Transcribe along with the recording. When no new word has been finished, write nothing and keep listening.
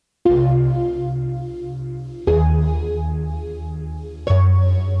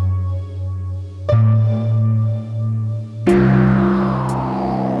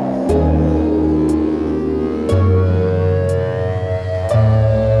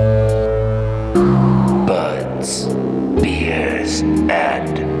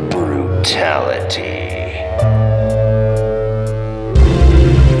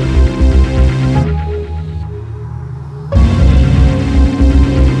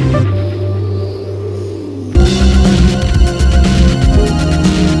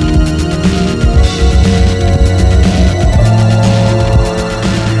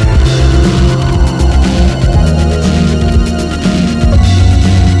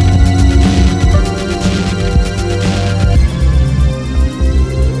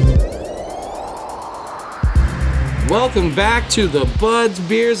welcome back to the Buds,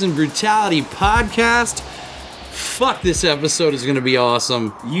 Beers, and Brutality podcast. Fuck, this episode is going to be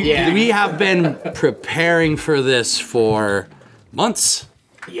awesome. Yeah. We have been preparing for this for months.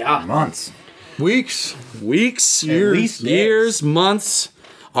 Yeah. Months. Weeks, Years. years, months.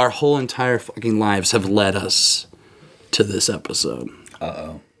 Our whole entire fucking lives have led us to this episode.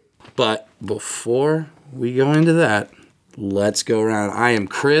 Uh-oh. But before we go into that, let's go around. I am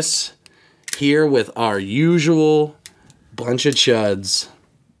Chris, here with our usual bunch of chuds.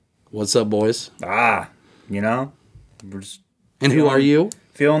 What's up, boys? We're just And who are you?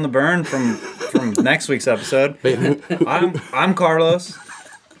 feeling the burn from next week's episode. I'm Carlos.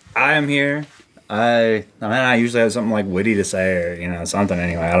 I am here. I usually have something like witty to say or something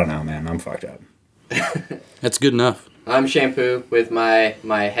anyway. I don't know, man. I'm fucked up. That's good enough. I'm Shampoo with my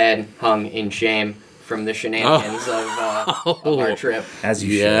head hung in shame from the shenanigans of our trip. As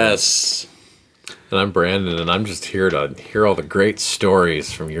you Yes. And I'm Brandon, and I'm just here to hear all the great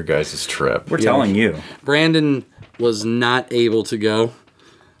stories from your guys' trip. should. We're telling you. Brandon was not able to go,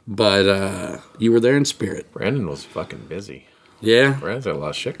 but you were there in spirit. Brandon was fucking busy. Yeah. Brandon's got a lot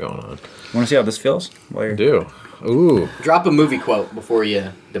of shit going on. Want to see how this feels? While I you're... do. Ooh. Drop a movie quote before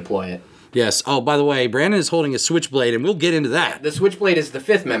you deploy it. Yes. Oh, by the way, Brandon is holding a switchblade, and we'll get into that. The Switchblade is the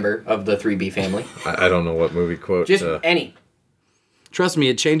fifth member of the 3B family. I don't know what movie quote. Just any. Trust me,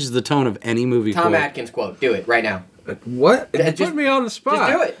 it changes the tone of any movie. Tom quote. Atkins quote. Do it right now. What? Just- Put me on the spot.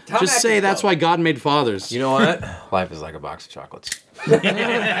 Just do it. Tom Just say Atkins that's quote. why God made fathers. You know what? Life is like a box of chocolates.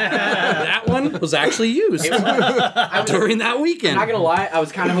 That one was actually used during that weekend. I'm not gonna lie, I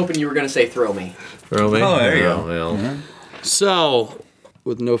was kind of hoping you were gonna say "throw me." Really? Oh, there you Yeah, go. well. So,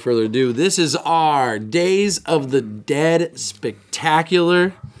 with no further ado, this is our Days of the Dead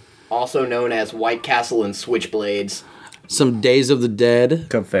Spectacular. Also known as White Castle and Switchblades. Some Days of the Dead.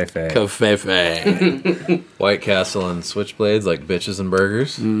 Covfefe. Covfefe. White Castle and switchblades like bitches and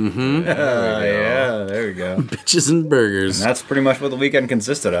burgers. Yeah, there we go. Bitches and burgers. That's pretty much what the weekend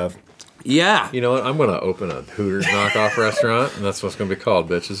consisted of. Yeah. You know what? I'm going to open a Hooters knockoff restaurant, and that's what's going to be called,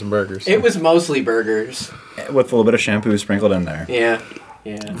 bitches and burgers. It was mostly burgers. With a little bit of shampoo sprinkled in there. Yeah.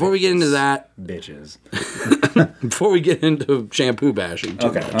 Yeah. Before we get into that, Bitches. before we get into shampoo bashing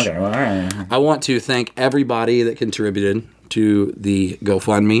too much, Okay, well, all right. I want to thank everybody that contributed to the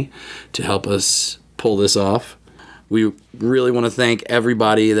GoFundMe to help us pull this off. We really want to thank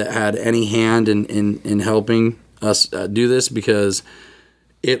everybody that had any hand in helping us do this, because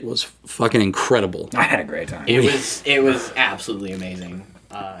it was fucking incredible. I had a great time. It was absolutely amazing.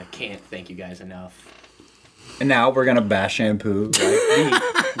 Can't thank you guys enough. And now we're going to bash shampoo like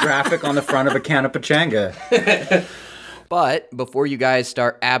the graphic on the front of a can of Pachanga. But before you guys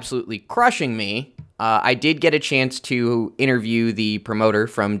start absolutely crushing me, I did get a chance to interview the promoter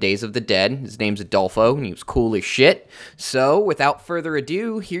from Days of the Dead. His name's Adolfo, and he was cool as shit. So, without further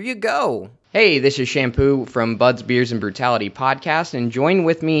ado, here you go. Hey, this is Shampoo from Buds, Beers, and Brutality podcast, and join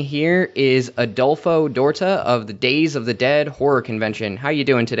with me here is Adolfo Dorta of the Days of the Dead Horror Convention. How you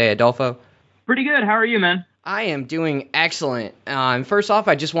doing today, Adolfo? Pretty good. How are you, man? I am doing excellent. First off,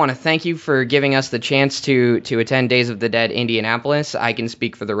 I just want to thank you for giving us the chance to attend Days of the Dead Indianapolis. I can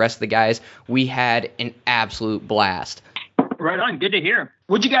speak for the rest of the guys. We had an absolute blast. Right on. Good to hear.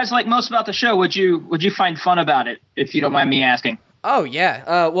 What'd you guys like most about the show? What'd you find fun about it, if you don't mind me asking? Oh,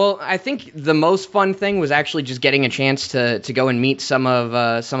 yeah. Well, I think the most fun thing was actually just getting a chance to go and meet some of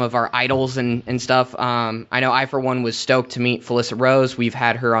our idols and stuff. I know I, for one, was stoked to meet Felissa Rose. We've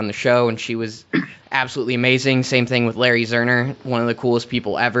had her on the show, and she was absolutely amazing. Same thing with Larry Zerner, one of the coolest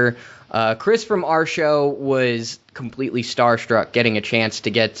people ever. Chris from our show was completely starstruck getting a chance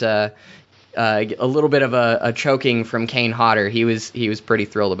to get a little bit of a choking from Kane Hodder. He was pretty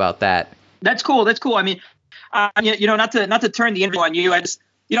thrilled about that. That's cool. I mean, not to turn the interview on you. I just,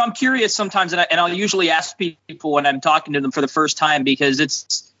 I'm curious sometimes, and I'll usually ask people when I'm talking to them for the first time, because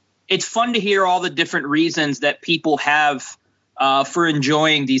it's fun to hear all the different reasons that people have for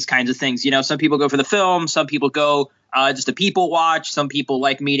enjoying these kinds of things. Some people go for the film, some people go just to people watch, some people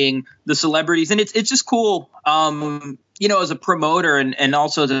like meeting the celebrities, and it's just cool, as a promoter and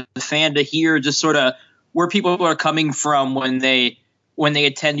also as a fan to hear just sort of where people are coming from when they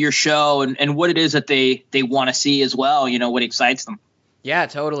attend your show and what it is that they want to see as well, what excites them. Yeah,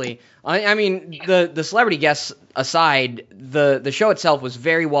 totally. I mean, the celebrity guests aside, the show itself was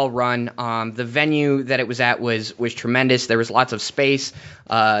very well run. The venue that it was at was tremendous. There was lots of space.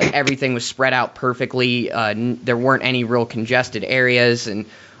 Everything was spread out perfectly. There weren't any real congested areas, and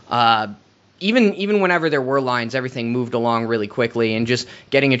even whenever there were lines, everything moved along really quickly, and just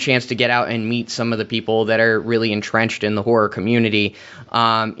getting a chance to get out and meet some of the people that are really entrenched in the horror community.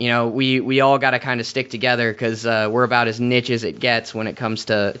 We all got to kind of stick together because we're about as niche as it gets when it comes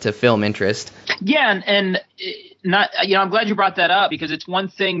to film interest. Yeah, and not I'm glad you brought that up, because it's one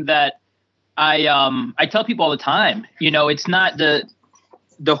thing that I tell people all the time. It's not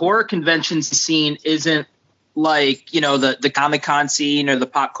the horror convention scene isn't like, the Comic-Con scene or the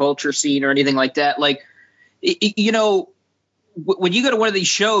pop culture scene or anything like that. Like, when you go to one of these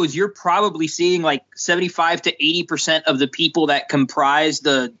shows, you're probably seeing like 75 to 80% of the people that comprise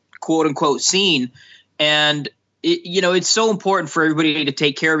the quote unquote scene. And it's so important for everybody to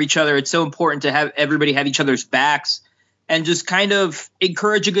take care of each other. It's so important to have everybody have each other's backs and just kind of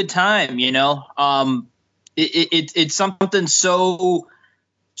encourage a good time. It's something so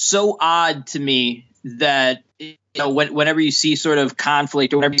odd to me that whenever you see sort of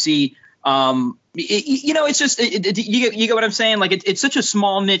conflict, or whenever you see it's just you get what I'm saying. Like it's such a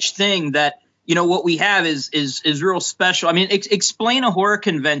small niche thing that what we have is real special. I mean, explain a horror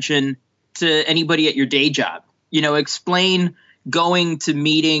convention to anybody at your day job. Explain going to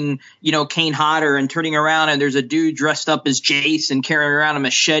meeting Kane Hodder and turning around and there's a dude dressed up as Jason carrying around a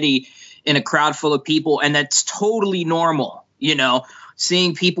machete in a crowd full of people, and that's totally normal.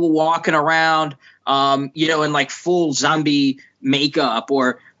 Seeing people walking around, in like full zombie makeup,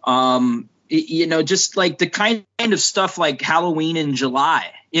 or, just like the kind of stuff like Halloween in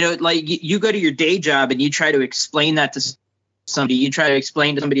July. Like you go to your day job and you try to explain that to somebody. You try to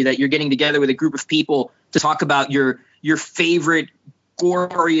explain to somebody that you're getting together with a group of people to talk about your favorite,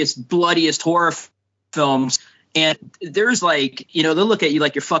 goriest, bloodiest horror films. And there's like, they'll look at you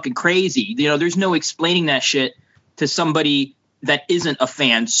like you're fucking crazy. There's no explaining that shit to somebody that isn't a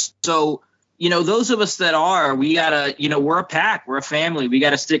fan. So, those of us that are, we gotta, we're a pack, we're a family. We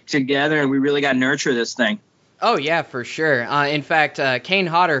gotta stick together, and we really gotta nurture this thing. Oh, yeah, for sure. In fact, Kane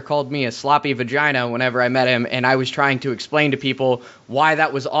Hodder called me a sloppy vagina whenever I met him, and I was trying to explain to people why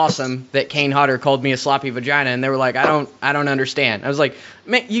that was awesome that Kane Hodder called me a sloppy vagina, and they were like, I don't understand. I was like,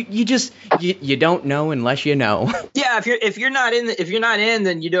 man, you don't know unless you know. Yeah, if you're not in,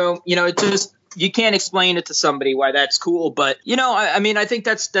 then you don't, it's just, you can't explain it to somebody why that's cool. But, I mean, I think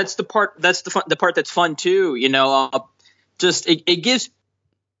that's the part, that's the part that's fun too, it gives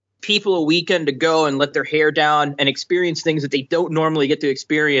people a weekend to go and let their hair down and experience things that they don't normally get to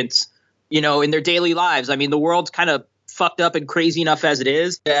experience, in their daily lives. I mean, the world's kind of fucked up and crazy enough as it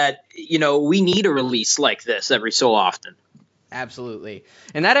is that, we need a release like this every so often. Absolutely.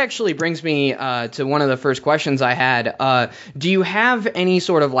 And that actually brings me to one of the first questions I had. Do you have any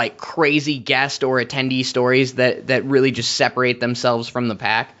sort of like crazy guest or attendee stories that really just separate themselves from the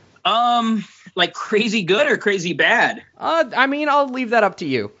pack? Like crazy good or crazy bad? I mean, I'll leave that up to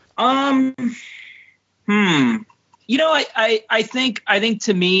you. I think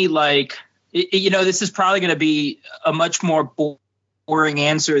to me, like, this is probably going to be a much more boring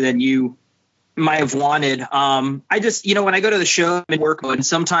answer than you might have wanted. I just, when I go to the show and work mode, and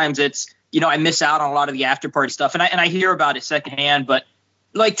sometimes it's, I miss out on a lot of the after party stuff, and I hear about it secondhand, but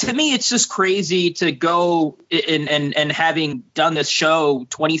like, to me, it's just crazy to go and having done this show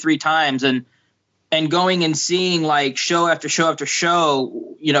 23 times and going and seeing like show after show after show,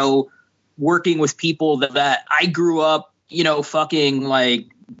 working with people that I grew up, fucking like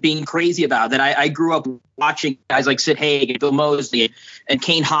being crazy about, that I grew up watching guys like Sid Haig and Bill Moseley and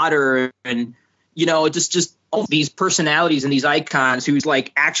Kane Hodder and, just all these personalities and these icons whose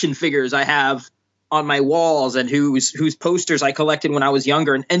like action figures I have on my walls and whose posters I collected when I was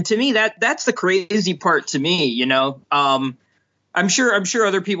younger. And to me, that's the crazy part to me, I'm sure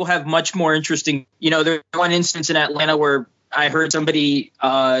other people have much more interesting, there's one instance in Atlanta where I heard somebody,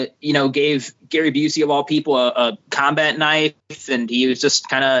 gave Gary Busey, of all people, a combat knife, and he was just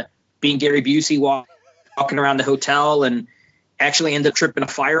kind of being Gary Busey walking around the hotel, and actually ended up tripping a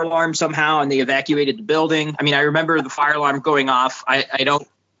fire alarm somehow, and they evacuated the building. I mean, I remember the fire alarm going off. I don't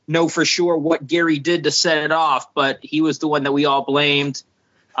know for sure what Gary did to set it off, but he was the one that we all blamed.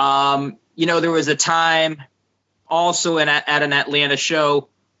 There was a time also at an Atlanta show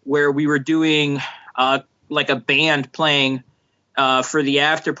where we were doing like a band playing for the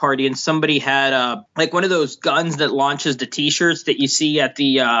after party, and somebody had like one of those guns that launches the t-shirts that you see at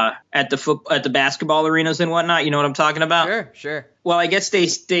the basketball arenas and whatnot. You know what I'm talking about? Sure. Well, I guess they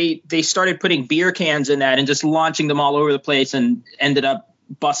started putting beer cans in that and just launching them all over the place, and ended up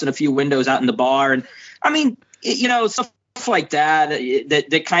busting a few windows out in the bar. And I mean, stuff like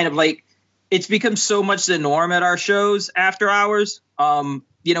that kind of like, it's become so much the norm at our shows after hours,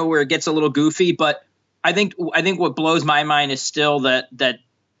 where it gets a little goofy. But I think what blows my mind is still that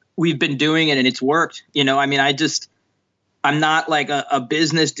we've been doing it and it's worked. You know, I mean, I'm not like a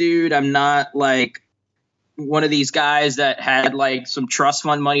business dude. I'm not like one of these guys that had like some trust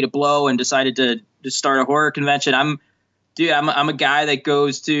fund money to blow and decided to start a horror convention. I'm a guy that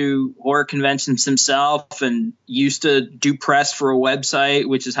goes to horror conventions himself and used to do press for a website,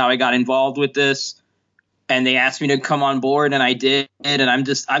 which is how I got involved with this. And they asked me to come on board, and I did. And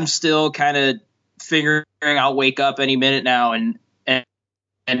I'm still kind of figuring I'll wake up any minute now and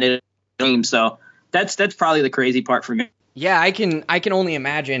so that's probably the crazy part for me. Yeah, I can only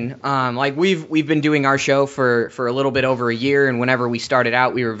imagine. Like we've been doing our show for a little bit over a year, and whenever we started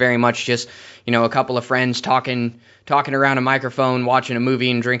out, we were very much just, you know, a couple of friends talking around a microphone, watching a movie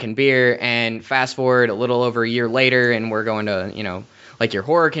and drinking beer. And fast forward a little over a year later, and we're going to, you know, like your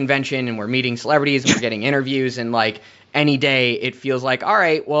horror convention, and we're meeting celebrities and we're getting interviews, and like any day it feels like, all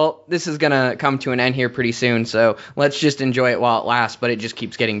right, well, this is gonna come to an end here pretty soon, so let's just enjoy it while it lasts. But it just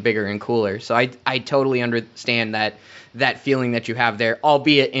keeps getting bigger and cooler. So I totally understand that feeling that you have there,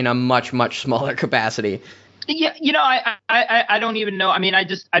 albeit in a much, much smaller capacity. Yeah, you know, I don't even know. I mean, I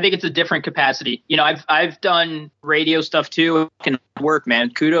think it's a different capacity. You know, I've done radio stuff too. It can work, man.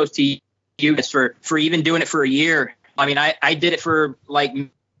 Kudos to you guys for even doing it for a year. I mean, I did it for like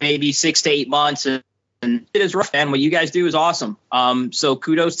maybe 6 to 8 months, and it is rough, man. What you guys do is awesome. So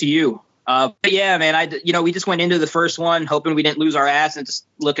kudos to you. But yeah, man, we just went into the first one hoping we didn't lose our ass and just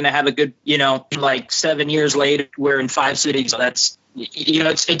looking to have a good, you know, like 7 years later, we're in 5 cities. So that's, you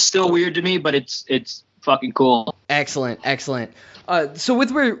know, it's still weird to me, but it's fucking cool. Excellent. So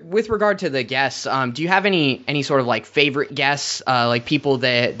with regard to the guests, do you have any sort of like favorite guests, like people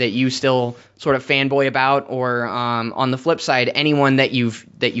that you still sort of fanboy about, or on the flip side, anyone that you've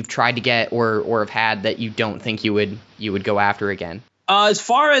tried to get or have had that you don't think you would go after again? As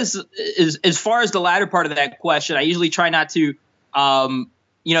far as the latter part of that question, I usually try not to,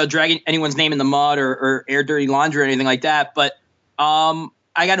 drag anyone's name in the mud or air dirty laundry or anything like that. But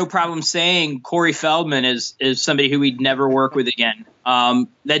I got no problem saying Corey Feldman is somebody who we'd never work with again.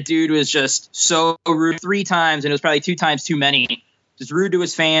 That dude was just so rude 3 times, and it was probably 2 times too many. Just rude to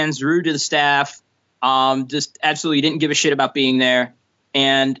his fans, rude to the staff. Just absolutely didn't give a shit about being there.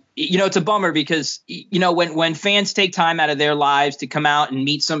 And, you know, it's a bummer because, you know, when fans take time out of their lives to come out and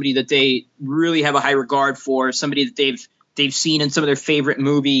meet somebody that they really have a high regard for, somebody that they've seen in some of their favorite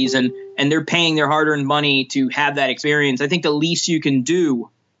movies, and they're paying their hard-earned money to have that experience, I think the least you can do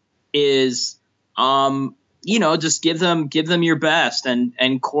is, just give them your best.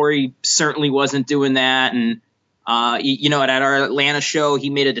 And Corey certainly wasn't doing that. And, at our Atlanta show, he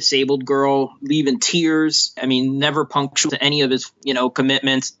made a disabled girl leave in tears. I mean, never punctual to any of his,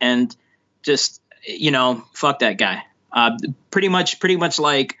 commitments, and just, fuck that guy. Pretty much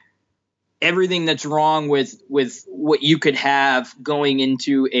like everything that's wrong with what you could have going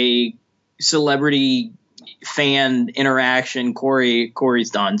into a celebrity fan interaction, Corey's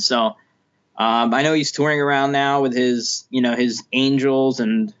done. So I know he's touring around now with his angels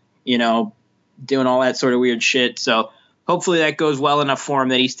and, doing all that sort of weird shit. So hopefully that goes well enough for him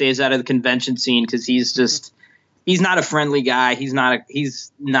that he stays out of the convention scene, because he's not a friendly guy. He's not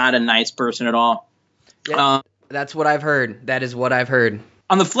a nice person at all. Yeah, that's what I've heard. That is what I've heard.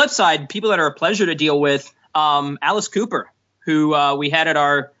 On the flip side, people that are a pleasure to deal with, Alice Cooper, who we had at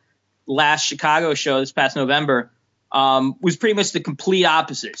our last Chicago show this past November, was pretty much the complete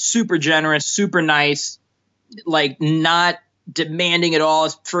opposite. Super generous, super nice, like not demanding at all.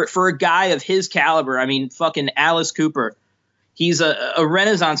 For a guy of his caliber, I mean, fucking Alice Cooper, he's a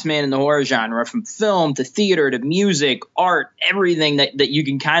renaissance man in the horror genre, from film to theater to music, art, everything that you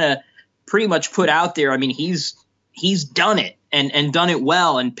can kind of pretty much put out there. I mean, he's done it and done it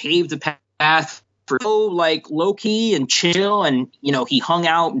well, and paved the path for like low key and chill. And, he hung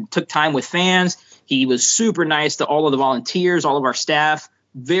out and took time with fans. He was super nice to all of the volunteers, all of our staff.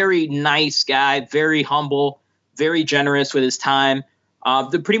 Very nice guy, very humble, very generous with his time.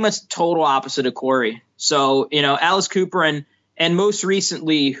 The pretty much total opposite of Corey. So, Alice Cooper and most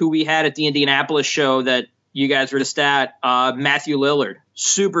recently, who we had at the Indianapolis show that you guys were just at, Matthew Lillard.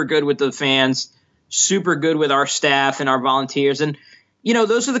 Super good with the fans, super good with our staff and our volunteers. And,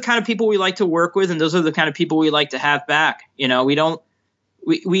 those are the kind of people we like to work with, and those are the kind of people we like to have back. We don't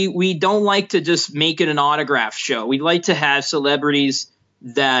like to just make it an autograph show. We like to have celebrities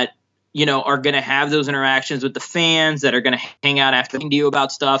that, are going to have those interactions with the fans, that are going to hang out after talking to you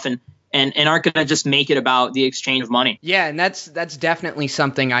about stuff, and aren't going to just make it about the exchange of money. Yeah, and that's definitely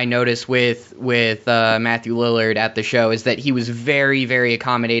something I noticed with Matthew Lillard at the show, is that he was very, very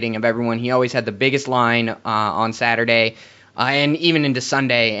accommodating of everyone. He always had the biggest line on Saturday, and even into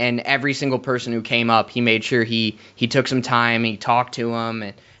Sunday, and every single person who came up, he made sure he took some time, he talked to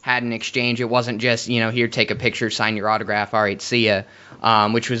them, had an exchange. It wasn't just, here, take a picture, sign your autograph, all right, see ya,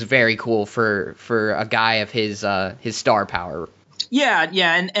 which was very cool for a guy of his star power. Yeah,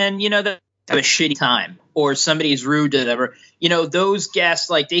 and that have a shitty time or somebody's rude to whatever. Those guests,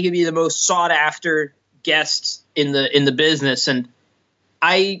 like, they could be the most sought after guests in the business, and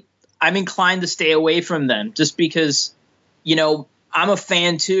I'm inclined to stay away from them just because, I'm a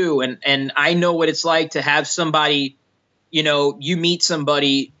fan too, and I know what it's like to have somebody, you meet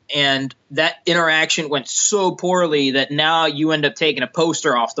somebody and that interaction went so poorly that now you end up taking a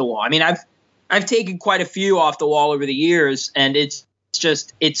poster off the wall. I mean, I've taken quite a few off the wall over the years, and it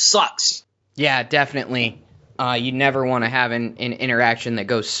sucks. Yeah, definitely. You never want to have an interaction that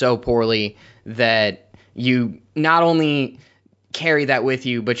goes so poorly that you not only carry that with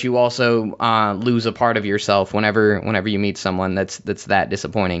you, but you also lose a part of yourself whenever you meet someone that's that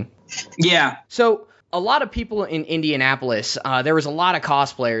disappointing. Yeah. So a lot of people in Indianapolis, there was a lot of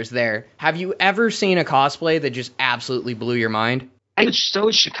cosplayers there. Have you ever seen a cosplay that just absolutely blew your mind? So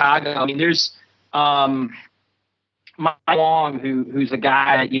is Chicago. I mean, there's Mike Long, who's a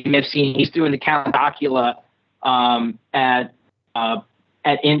guy that you may have seen. He's doing the Count Dracula at the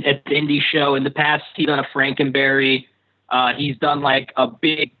indie show. In the past, he's done a Frankenberry. He's done like a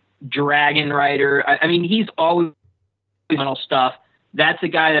big Dragon Rider. I mean, he's always doing stuff. That's a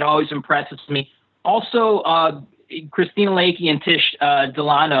guy that always impresses me. Also, Christina Lakey and Tish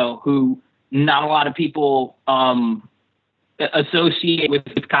Delano, who not a lot of people associate with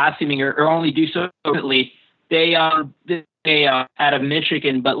costuming or only do so recently. They out of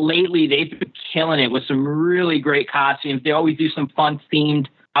Michigan, but lately they've been killing it with some really great costumes. They always do some fun themed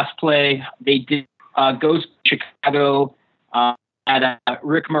cosplay. They did Ghost Chicago, had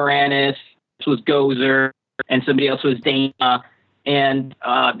Rick Moranis, this was Gozer, and somebody else was Dana. And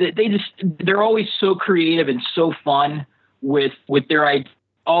they're always so creative and so fun with their ideas.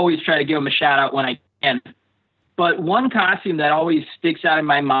 Always try to give them a shout out when I can. But one costume that always sticks out in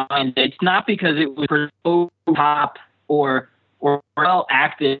my mind, it's not because it was so pop or well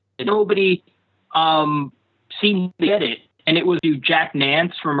acted. Nobody seemed to get it. And it was Jack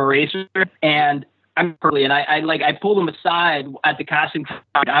Nance from Eraser. And I pulled him aside at the costume.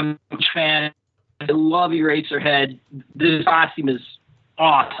 I'm a fan. I love Eraserhead. This costume is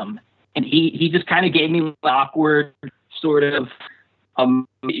awesome. And he just kind of gave me an awkward sort of,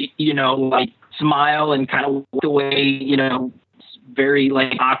 like smile and kind of walked away, very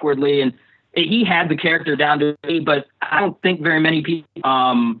like awkwardly. And he had the character down to me, but I don't think very many people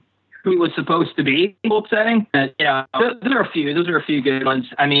who he was supposed to be upsetting. Those are a few good ones.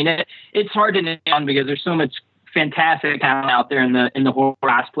 I mean, it's hard to nail down because there's so much fantastic talent out there in the horror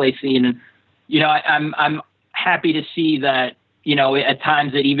cosplay scene. And I'm happy to see that at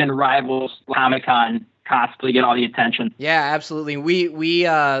times it even rivals Comic-Con cosplay get all the attention. Yeah, absolutely. We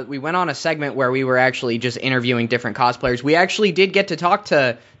went on a segment where we were actually just interviewing different cosplayers. We actually did get to talk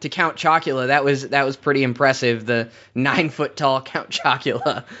to Count Chocula. That was pretty impressive. The 9-foot tall Count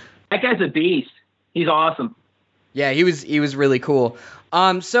Chocula. That guy's a beast. He's awesome. Yeah, he was really cool.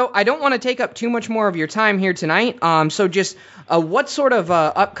 So I don't want to take up too much more of your time here tonight. So just what sort of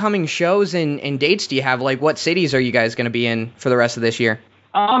upcoming shows and dates do you have? Like, what cities are you guys going to be in for the rest of this year?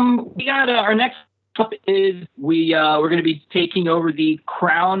 We got our next up is we're going to be taking over the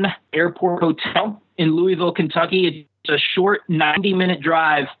Crown Airport Hotel in Louisville, Kentucky. It's a short 90-minute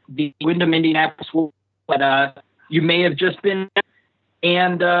drive. The Wyndham Indianapolis, but you may have just been,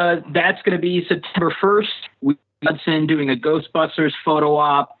 and that's going to be September 1st. Hudson doing a Ghostbusters photo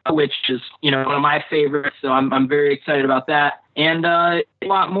op, which is one of my favorites. So I'm very excited about that, and a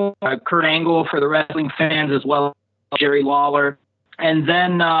lot more. Kurt Angle for the wrestling fans as well as Jerry Lawler, and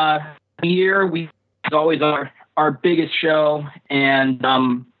then here we is always our biggest show, and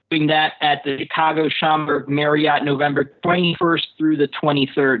doing that at the Chicago Schaumburg Marriott November 21st through the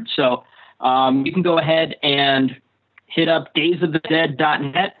 23rd. So you can go ahead and hit up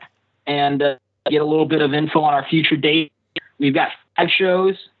daysofthedead.net and get a little bit of info on our future dates. We've got 5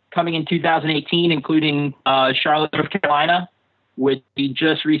 shows coming in 2018, including Charlotte, North Carolina, which we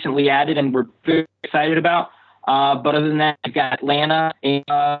just recently added and we're very excited about. But other than that, we've got Atlanta,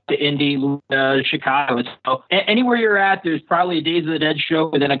 Indy, Chicago. So anywhere you're at, there's probably a Days of the Dead show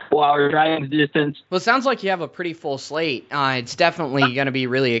within a couple hour driving distance. Well, it sounds like you have a pretty full slate. It's definitely going to be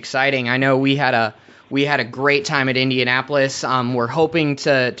really exciting. I know we had a great time at Indianapolis. We're hoping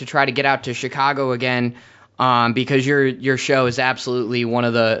to try to get out to Chicago again because your show is absolutely one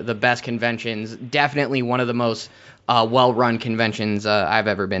of the best conventions. Definitely one of the most well-run conventions I've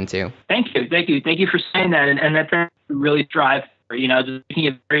ever been to. Thank you for saying that, and that's what we really strive for. Just making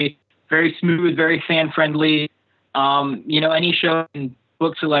it very, very smooth, very fan-friendly. Any show can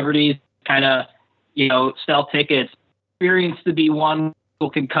book celebrities, kind of, sell tickets. Experience to be one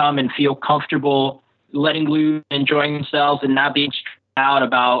people can come and feel comfortable, letting loose, enjoying themselves, and not being stressed out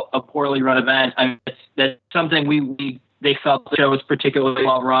about a poorly run event. I mean, that's something they felt the show was particularly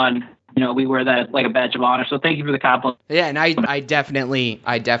well run. We wear that like a badge of honor. So thank you for the compliment. Yeah, and I definitely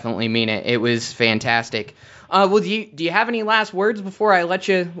mean it. It was fantastic. Well, do you have any last words before I let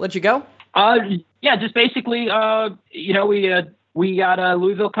you go? Yeah, just basically, we got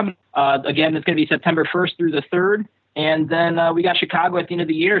Louisville coming. Again, it's going to be September 1st through the 3rd. And then we got Chicago at the end of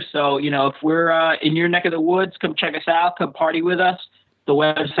the year. So, if we're in your neck of the woods, come check us out. Come party with us. The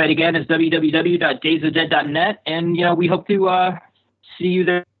website, again, is www.daysofdead.net. And, we hope to see you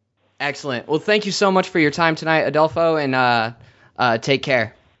there. Excellent. Well, thank you so much for your time tonight, Adolfo, and take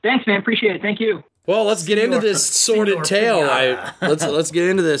care. Thanks, man. Appreciate it. Thank you. Well, let's get into this sordid tale. Let's get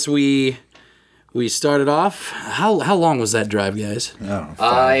into this. We started off. How long was that drive, guys?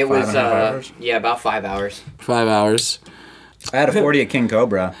 It was about 5 hours. 5 hours. I had a 40 at King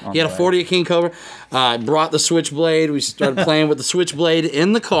Cobra. He had a 40 at King Cobra. Brought the Switchblade. We started playing with the Switchblade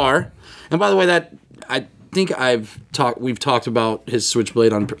in the car. And by the way, that I think we've talked about his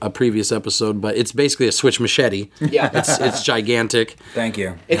Switchblade on a previous episode, but it's basically a switch machete. Yeah, it's gigantic. Thank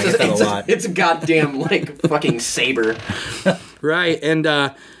you. It's a goddamn fucking saber. Right, and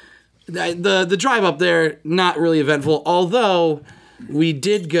the drive up there, not really eventful, although we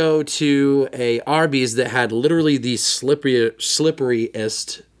did go to a Arby's that had literally the slipperiest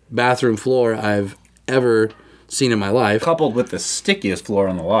bathroom floor I've ever seen in my life. Coupled with the stickiest floor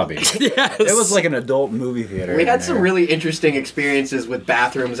in the lobby. Yes. It was like an adult movie theater. We had some really interesting experiences with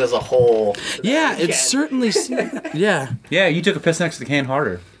bathrooms as a whole. Yeah, it certainly seemed. Yeah. Yeah, you took a piss next to Kane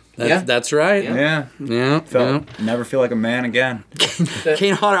Harder. That's right. Yeah. Never feel like a man again.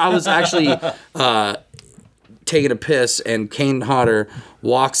 Kane Hodder, I was actually taking a piss, and Kane Hodder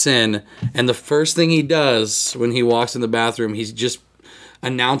walks in, and the first thing he does when he walks in the bathroom, he just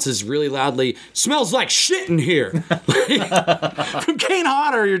announces really loudly, "Smells like shit in here." From Kane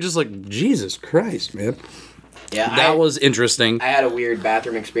Hodder, you're just like, Jesus Christ, man. Yeah, that was interesting. I had a weird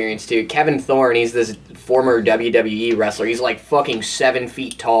bathroom experience too. Kevin Thorne, he's this former WWE wrestler. He's like fucking 7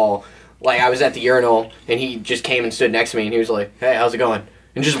 feet tall. Like, I was at the urinal and he just came and stood next to me and he was like, "Hey, how's it going?"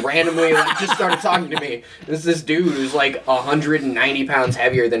 And just randomly just started talking to me. This dude who's like 190 pounds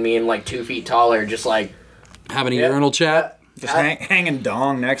heavier than me and like 2 feet taller, just like having a urinal chat. Just hanging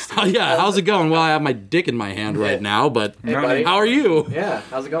dong next to you. Oh, yeah, how's it going? Well, I have my dick in my hand right now, but hey, buddy. How are you? Yeah,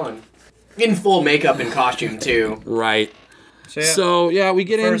 how's it going? In full makeup and costume, too. Right. So, we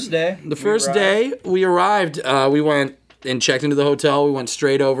get in. The first day we arrived, we went and checked into the hotel. We went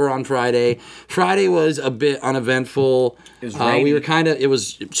straight over on Friday. Friday was a bit uneventful. It was rainy. It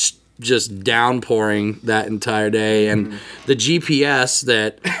was just downpouring that entire day. And the GPS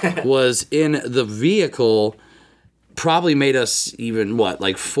that was in the vehicle probably made us even,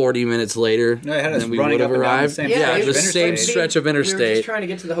 40 minutes later than we would have arrived. The same stretch of interstate. We were just trying to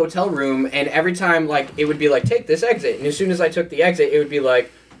get to the hotel room, and every time, it would be like, take this exit. And as soon as I took the exit, it would be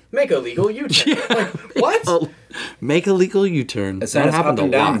like, make a legal U-turn. What? Make a legal U-turn. That happened up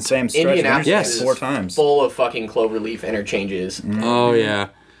and down the same stretch. Indianapolis is 4 times. Full of fucking cloverleaf interchanges. Mm-hmm. Oh, yeah.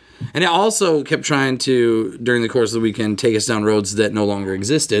 And it also kept trying to, during the course of the weekend, take us down roads that no longer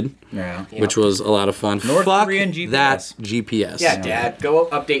existed. Yeah. Which was a lot of fun. North Fuck Korean GPS. That GPS. Yeah, Dad, go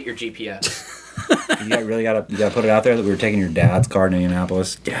update your GPS. You really gotta put it out there that we were taking your dad's car to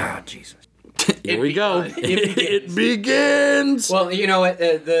Indianapolis. Yeah, Jesus. Here we go. It begins. Well, you know what?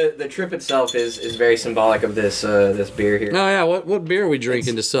 The trip itself is very symbolic of this beer here. Oh, yeah. What beer are we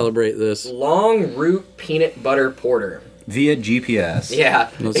drinking to celebrate this? Long Root Peanut Butter Porter. Via GPS.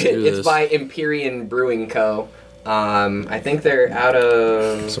 Yeah. It's by Empyrean Brewing Co. I think they're out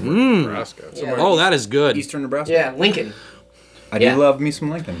of... Nebraska. Yeah. Oh, that is good. Eastern Nebraska? Yeah, Lincoln. I do love me some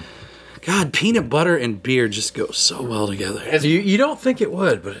Lincoln. God, peanut butter and beer just go so well together. You don't think it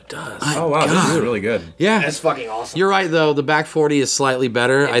would, but it does. Oh, wow. This is really good. Yeah. That's fucking awesome. You're right, though. The Back 40 is slightly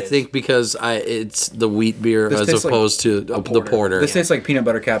better, I think, because it's the wheat beer as opposed to the porter. This tastes like peanut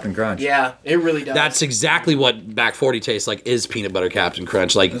butter Captain Crunch. Yeah, it really does. That's exactly what Back 40 tastes like, is peanut butter Captain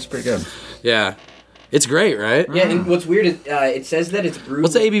Crunch. That's pretty good. Yeah. It's great, right? Yeah, and what's weird is it says that it's brewed...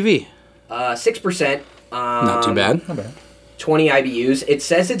 What's the ABV? 6%. Not too bad. Not bad. 20 IBUs. It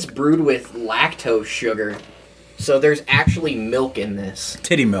says it's brewed with lactose sugar. So there's actually milk in this.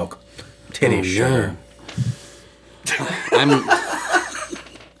 Titty milk. Titty sugar.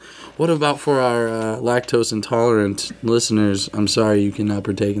 What about for our lactose intolerant listeners? I'm sorry you cannot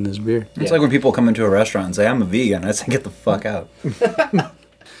partake in this beer. It's like when people come into a restaurant and say, "I'm a vegan." I say, "Get the fuck out."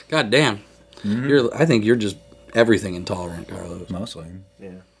 God damn. I think you're just everything intolerant, Carlos. Mostly. Yeah.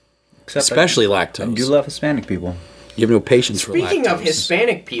 Except Especially I lactose. do love Hispanic people. You have no patience for lactose. Speaking of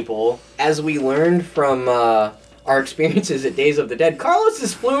Hispanic people, as we learned from our experiences at Days of the Dead, Carlos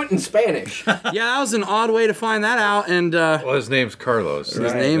is fluent in Spanish. Yeah, that was an odd way to find that out, and Well, his name's Carlos.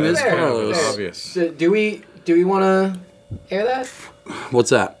 his name is Fair, Carlos. fair. Obvious. So do we want to air that? What's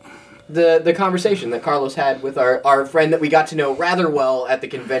that? The conversation that Carlos had with our friend that we got to know rather well at the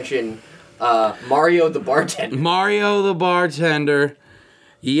convention, Mario the bartender. Mario the bartender.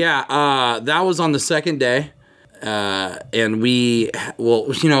 Yeah, that was on the second day, and we'll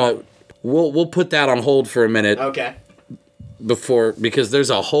put that on hold for a minute Okay. because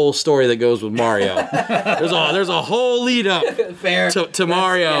there's a whole story that goes with Mario. there's a whole lead up Fair. to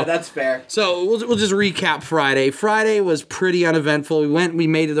Mario. Yeah, that's fair. So we'll just recap Friday. Friday was pretty uneventful. We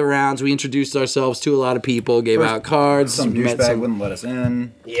made it the rounds. We introduced ourselves to a lot of people, gave out cards. Some met douchebag wouldn't let us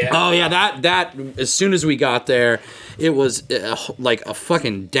in. Yeah. Oh yeah, that as soon as we got there, it was like a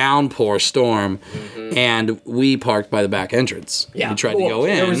fucking downpour storm, and we parked by the back entrance. Yeah. We tried to go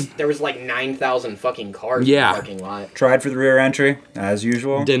in. There was like 9,000 fucking cars Yeah. in the parking lot. Tried for the rear entry, as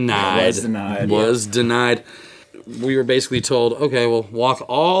usual. Denied. Was denied. Was denied. We were basically told, okay, well, walk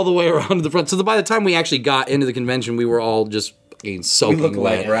all the way around to the front. So by the time we actually got into the convention, we were all just fucking We soaking looked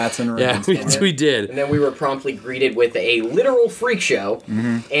wet. like rats in a Yeah, rinse. we did. And then we were promptly greeted with a literal freak show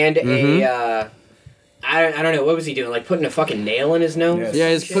and a I don't know, what was he doing? Like putting a fucking nail in his nose? Yes. Yeah,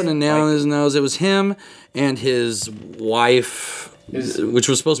 he's putting a nail in his nose. It was him and his wife, which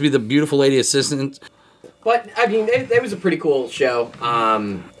was supposed to be the beautiful lady assistant. But I mean, it was a pretty cool show.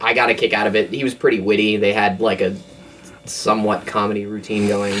 I got a kick out of it. He was pretty witty. They had like a somewhat comedy routine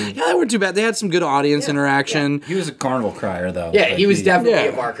going. Yeah, they weren't too bad. They had some good audience interaction. He was a carnival crier, though. Yeah, Like, he was definitely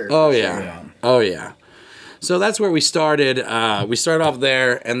a barker. Oh for yeah. sure. Yeah. Oh yeah. So that's where we started. We started off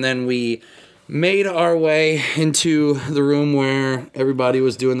there, and then we made our way into the room where everybody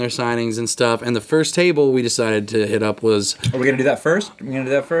was doing their signings and stuff. And the first table we decided to hit up was, Are we gonna do that first? Are we gonna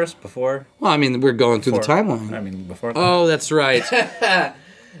do that first before? well, I mean, we're going through the Before- timeline. I mean, before. Oh, that's right.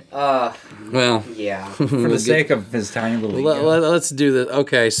 Well, Yeah. for the sake of his tiny little ego. let's do this.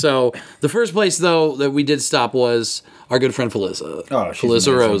 Okay, so the first place, though, that we did stop was our good friend Felissa. Oh, she's Felissa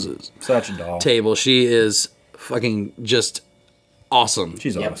amazing. Rose's Such a doll. table. She is fucking just awesome.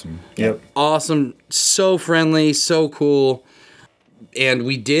 She's Yep. awesome. Yep. Awesome, so friendly, so cool. And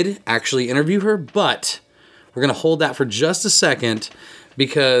we did actually interview her, but we're going to hold that for just a second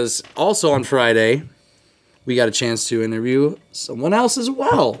because also on Friday, we got a chance to interview someone else as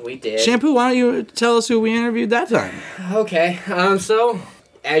well. We did. Shampoo, why don't you tell us who we interviewed that time? Okay. So,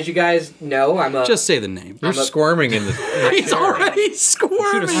 as you guys know, I'm a... Just say the name. You're squirming in the. He's already Should have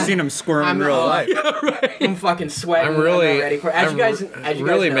squirming. seen him squirm I'm, in real life. I'm fucking sweating. I'm really. not ready for it. As I'm you guys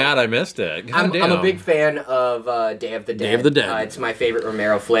really know, mad I missed it. God I'm damn. a big fan of Day of the Dead. Day of the Dead. It's my favorite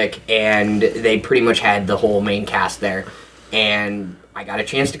Romero flick, and they pretty much had the whole main cast there. And I got a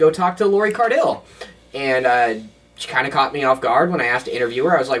chance to go talk to Lori Cardille. And she kind of caught me off guard when I asked to interview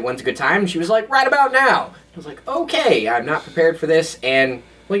her. I was like, when's a good time? And she was like, right about now. I was like, okay, I'm not prepared for this. And,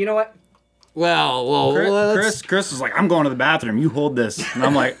 well, you know what? Well, Chris was like, I'm going to the bathroom. You hold this. And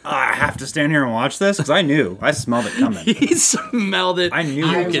I'm like, I have to stand here and watch this? Because I knew. I smelled it coming. he smelled it. I knew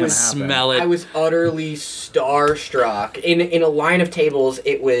you it was can gonna happen. smell it. I was utterly starstruck. In a line of tables,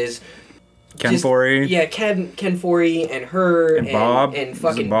 it was... Ken Foree. Yeah, Ken Foree and her And Bob. and Was it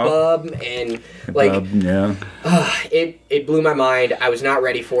fucking Bob? Bub and like Yeah. it blew my mind. I was not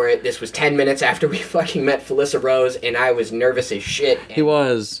ready for it. This was 10 minutes after we fucking met Felissa Rose, and I was nervous as shit. He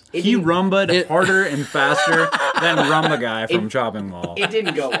was. He rumbaed It- harder and faster than Rumba Guy from Chopping Mall. It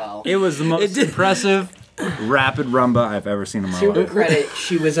didn't go well. It was the most did- impressive, rapid Rumba I've ever seen in my To her life. credit,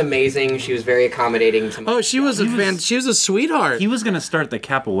 she was amazing. She was very accommodating to me. Oh, she was a fan. She was a sweetheart. He was gonna start the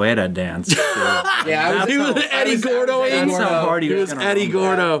capoeira dance. Dude. Yeah, I was, He was Eddie Gordo. That's how hard He was gonna Eddie rumba.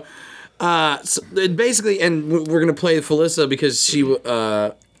 Gordo. So it basically, and we're gonna play Felissa because she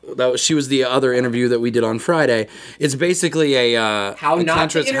she was the other interview that we did on Friday. It's basically a how a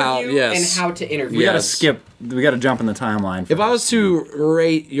not to Tantra's interview yes. and how to interview. We gotta Yes. skip. We gotta jump in the timeline. If I was to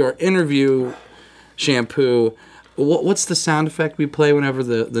rate your interview, Shampoo, what's the sound effect we play whenever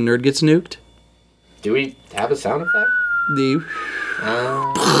the nerd gets nuked? Do we have a sound effect? The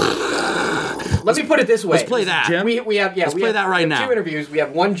Let me put it this way. let's play that. Jim? We have Let's play that right we have now. Two interviews. We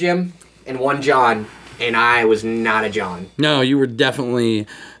have one Jim and one John, and I was not a John. No, you were definitely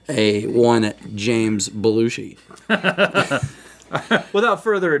a one James Belushi. Without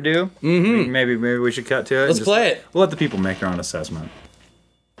further ado, maybe we should cut to it. and Let's play it. We'll let the people make their own assessment.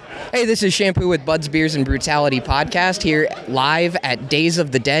 Hey, this is Shampoo with Buds, Beers, and Brutality podcast here live at Days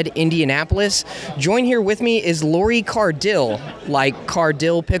of the Dead, Indianapolis. Join here with me is Lori Cardill, like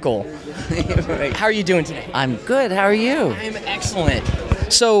Cardill Pickle. How are you doing today? I'm good. How are you? I'm excellent.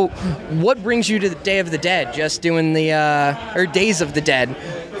 So, what brings you to the Day of the Dead? Just doing the, or Days of the Dead,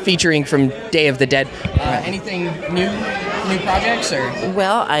 featuring from Day of the Dead. Anything new projects, or?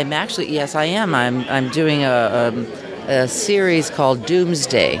 Well, I'm actually, yes, I am. I'm doing a series called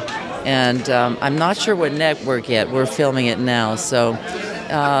Doomsday, and I'm not sure what network yet. We're filming it now, so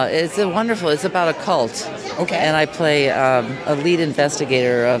it's it's about a cult. Okay. And I play a lead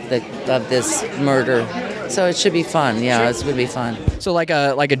investigator of this murder, so it should be fun. Yeah, it's gonna be fun. So like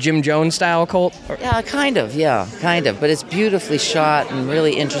a Jim Jones style cult? Yeah, kind of. But it's beautifully shot and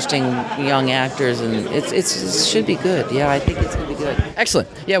really interesting young actors, and it should be good. Yeah, I think it's gonna be good. Excellent.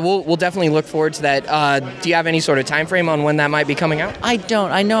 Yeah, we'll definitely look forward to that. Do you have any sort of time frame on when that might be coming out? I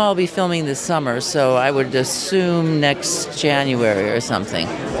don't. I know I'll be filming this summer, so I would assume next January or something.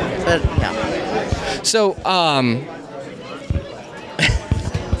 But yeah. So, I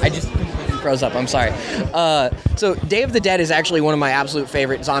just completely froze up. I'm sorry. So, Day of the Dead is actually one of my absolute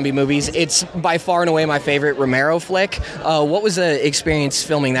favorite zombie movies. It's by far and away my favorite Romero flick. What was the experience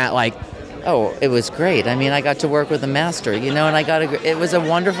filming that like? Oh, it was great. I mean, I got to work with a master, and it was a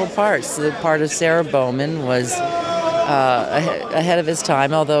wonderful part. So the part of Sarah Bowman was ahead of his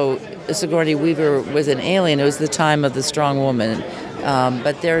time, although Sigourney Weaver was an alien. It was the time of the strong woman.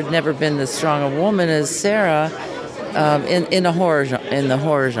 But there had never been as strong a woman as Sarah in the horror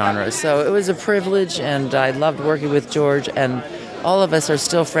genre. So it was a privilege, and I loved working with George, and all of us are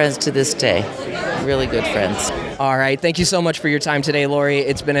still friends to this day. Really good friends. All right. Thank you so much for your time today, Lori.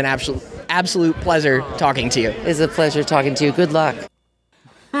 It's been an absolute pleasure talking to you. It's a pleasure talking to you. Good luck.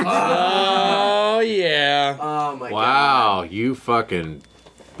 Oh, yeah. Oh my god. Wow, you fucking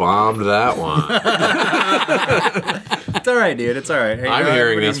bombed that one. It's all right, dude. It's all right. Hey, I'm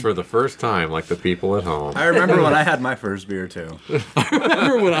hearing this for the first time, like the people at home. I remember when I had my first beer, too. I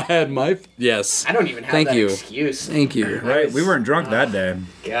remember when I had my... Yes. I don't even have that excuse. Thank you. Right? We weren't drunk that day.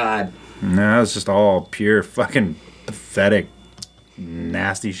 God. No, it was just all pure fucking pathetic,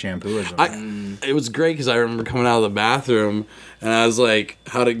 nasty shampooism. It was great because I remember coming out of the bathroom and I was like,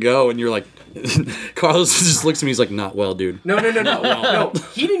 how'd it go? And you're like... Carlos just looks at me, he's like, not well, dude. No. No,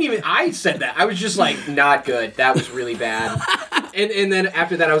 he didn't even... I said that. I was just like, not good. That was really bad. And then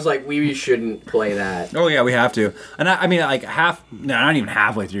after that, I was like, we shouldn't play that. Oh, yeah, we have to. And I mean, like, not even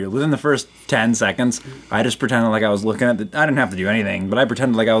halfway through. Within the first 10 seconds, I just pretended like I was looking at I didn't have to do anything, but I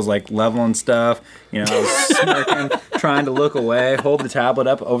pretended like I was, like, leveling stuff. You know, I was smirking, trying to look away, hold the tablet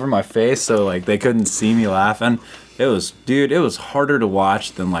up over my face so, like, they couldn't see me laughing. It was harder to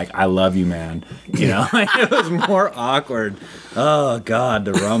watch than, like, I Love You, Man. You know, like, it was more awkward. Oh, God,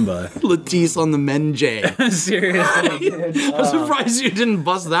 the rumba. Latisse on the Menjay. Seriously. I'm surprised you didn't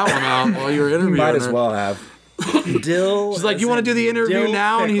bust that one out while you were interviewing Might as her. well have. Dill. She's like, you want to do the interview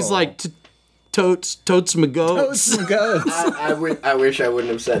now? And he's like, totes my goats. I wish I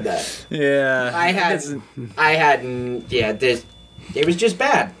wouldn't have said that. Yeah. It was just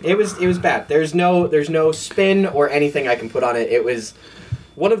bad. It was bad. There's no spin or anything I can put on it. It was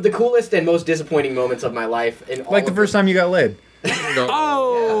one of the coolest and most disappointing moments of my life. Like the first time you got laid. Oh!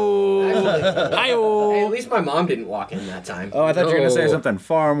 Hey, at least my mom didn't walk in that time. Oh, I thought you were going to say something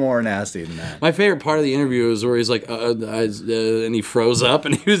far more nasty than that. My favorite part of the interview is where he's like, and he froze up,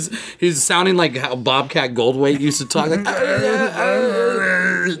 and he was sounding like how Bobcat Goldthwait used to talk. Like,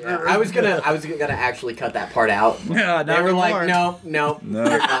 I was gonna actually cut that part out. Yeah, they were like, no, nope,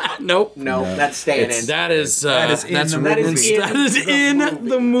 that's staying in. That is in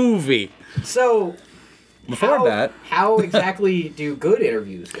the movie. So. Before how exactly do good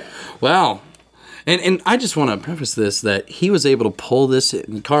interviews go? Well, and I just want to preface this that he was able to pull this,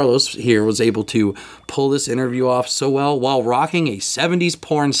 Carlos here was able to pull this interview off so well while rocking a 70s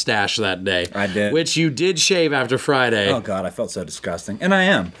porn stash that day. I did. Which you did shave after Friday. Oh, God, I felt so disgusting. And I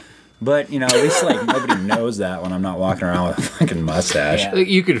am. But, you know, at least, like, nobody knows that when I'm not walking around with a fucking mustache. Yeah.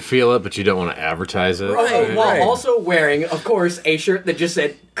 You can feel it, but you don't want to advertise it. While also wearing, of course, a shirt that just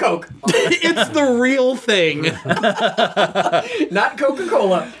said Coke. It's the real thing. Not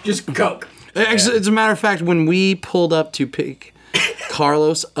Coca-Cola, just Coke. Actually, as a matter of fact, when we pulled up to pick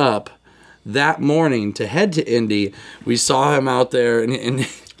Carlos up that morning to head to Indy, we saw him out there, and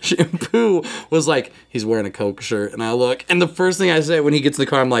Shampoo was like, he's wearing a Coke shirt, and I look, and the first thing I say when he gets in the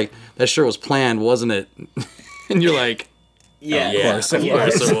car, I'm like, that shirt was planned, wasn't it? And you're like, yeah, of course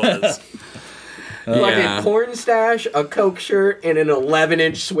it was. Fucking porn stash, a Coke shirt, and an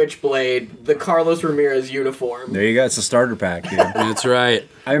 11-inch switchblade. The Carlos Ramirez uniform. There you go. It's a starter pack, dude. That's right.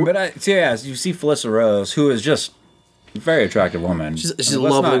 I mean, but you see Felissa Rose, who is just a very attractive woman. She's a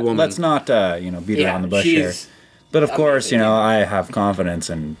lovely woman. Let's not, beat around the bush here. But of course, I have confidence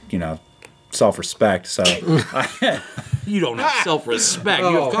and, self-respect. So you don't have self-respect.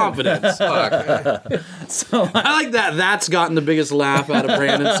 You have confidence. So I like that. That's gotten the biggest laugh out of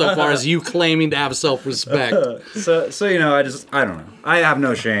Brandon so far as you claiming to have self-respect. So I don't know. I have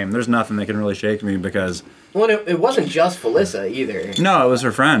no shame. There's nothing that can really shake me because. Well, it wasn't just Felissa either. No, it was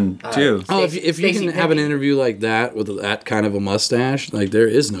her friend too. If you can have an interview like that with that kind of a mustache, like there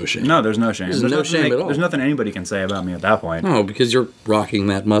is no shame. No, there's no shame. There's no shame at all. There's nothing anybody can say about me at that point. No, because you're rocking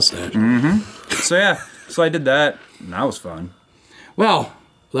that mustache. Mm-hmm. So I did that, and that was fun. Well,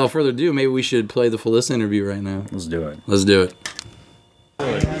 without further ado, maybe we should play the Felissa interview right now. Let's do it. Let's do it.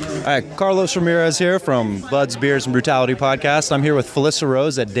 All right, Carlos Ramirez here from Bloods, Beers, and Brutality podcast. I'm here with Felissa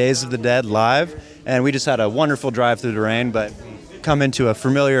Rose at Days of the Dead Live, and we just had a wonderful drive through the rain, but come into a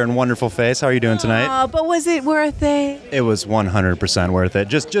familiar and wonderful face. How are you doing tonight? But was it worth it? It was 100% worth it.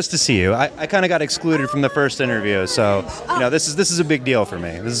 Just to see you. I kind of got excluded from the first interview, so this is a big deal for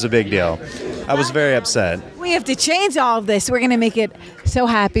me. This is a big deal. I was very upset. We have to change all of this. We're going to make it so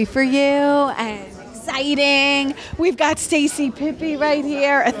happy for you and exciting. We've got Stacy Pippi right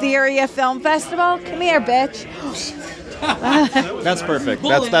here, Etheria Film Festival. Come here, bitch. That's perfect.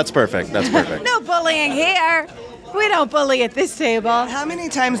 That's perfect. That's perfect. No bullying here. We don't bully at this table. How many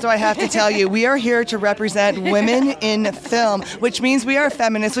times do I have to tell you? We are here to represent women in film, which means we are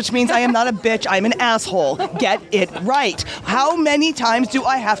feminists, which means I am not a bitch, I'm an asshole. Get it right. How many times do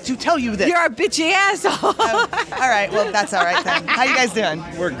I have to tell you this? You're a bitchy asshole. All right, well, that's all right then. How you guys doing?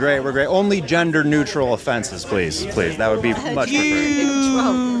 We're great. Only gender-neutral offenses, please. That would be much preferred.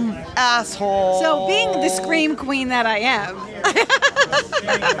 You asshole. So being the scream queen that I am.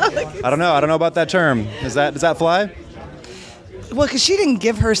 I don't know about that term. Does that fly? Well, because she didn't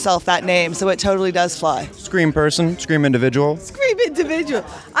give herself that name, so it totally does fly. Scream person, scream individual. Scream individual.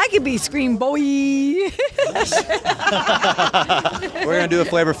 I could be scream boy. We're gonna do a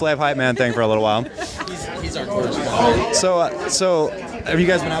Flavor Flav hype man thing for a little while. He's our correspondent. So have you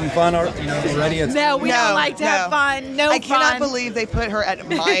guys been having fun already? No, we don't like to have fun. No fun. I cannot believe they put her at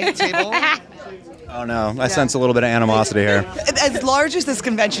my table. Oh no, I sense a little bit of animosity here. As large as this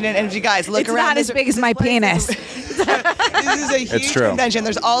convention, and if you guys look it's around, it's not as big as my penis. This is a huge true. convention.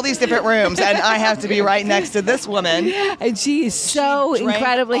 There's all these different rooms, and I have to be right next to this woman. And she is so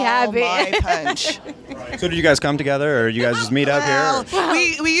incredibly happy. My punch. So did you guys come together, or you guys just meet up here? Well,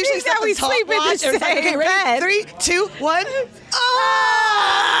 we usually that we sleep in the same bed. 3, 2, 1.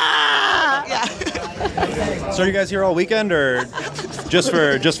 Yeah. So are you guys here all weekend, or just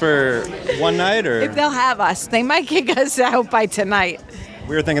for one night, or? If they'll have us, they might kick us out by tonight.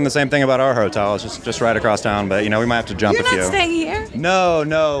 We were thinking the same thing about our hotel. It's just right across town, but we might have to jump You're a few. not staying here?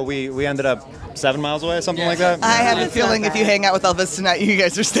 No, we ended up 7 miles away, something like that. I have a feeling if you hang out with Elvis tonight, you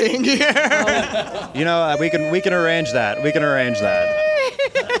guys are staying here. We can arrange that. We can arrange that.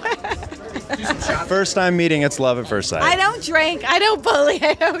 First time meeting, it's love at first sight. I don't drink. I don't bully.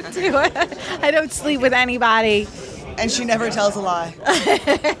 I don't do it. I don't sleep with anybody. And she never tells a lie.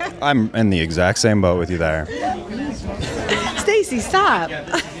 I'm in the exact same boat with you there. Stacy, stop.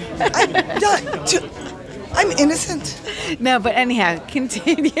 I'm innocent. No, but anyhow,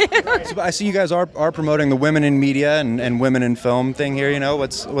 continue. So I see you guys are promoting the women in media and women in film thing here.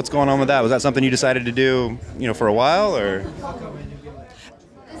 What's going on with that? Was that something you decided to do, for a while, or?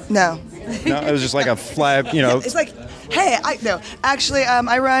 No, it was just like a fly. It's like, hey, Actually,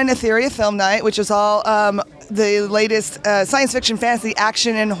 I run Etheria Film Night, which is all the latest science fiction, fantasy,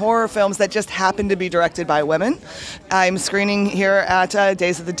 action, and horror films that just happen to be directed by women. I'm screening here at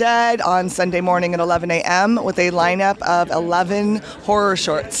Days of the Dead on Sunday morning at 11 a.m. with a lineup of 11 horror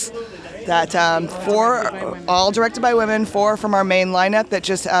shorts. That 4 all directed by women, 4 from our main lineup that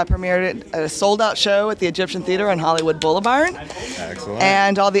just premiered at a sold-out show at the Egyptian Theater on Hollywood Boulevard. Excellent.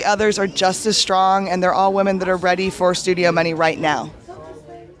 And all the others are just as strong, and they're all women that are ready for studio money right now.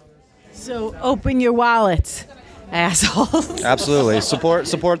 So open your wallets, assholes. Absolutely. Support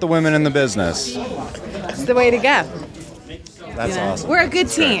the women in the business. That's the way to go. That's awesome. We're a good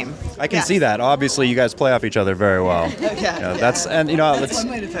team. I can see that. Obviously, you guys play off each other very well. Okay. That's one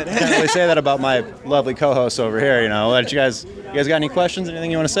way to put it. Can't really say that about my lovely co-hosts over here. But you guys got any questions?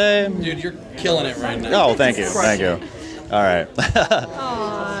 Anything you want to say? Dude, you're killing it right now. Oh, thank you. All right.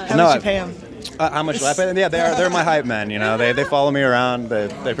 How much you pay him? How much do I pay? Yeah, they're my hype men. You know, they follow me around. They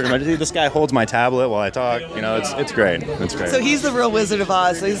pretty much. This guy holds my tablet while I talk. You know, it's great. It's great. So he's the real Wizard of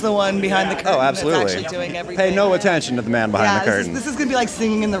Oz. So he's the one behind the curtain. Oh, absolutely. That's actually doing everything. Pay no attention to the man behind the curtain. This is gonna be like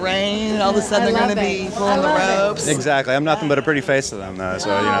Singing in the Rain. And all of a sudden they're gonna be pulling the ropes. Exactly. I'm nothing but a pretty face to them, though. So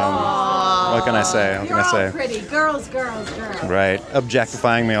you know, what can I say? What can I say? Pretty girls. Right,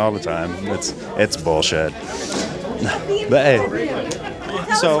 objectifying me all the time. It's bullshit. But hey.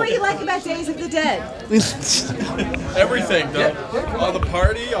 Tell us what you like about Days of the Dead. Everything, all the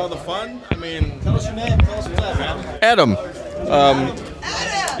party, all the fun. I mean, tell us your name. Tell us what's up, man. Adam.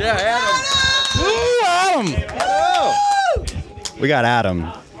 Yeah, Adam. Ooh, Adam. Oh. We got Adam.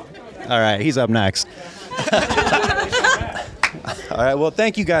 All right, he's up next. All right, well,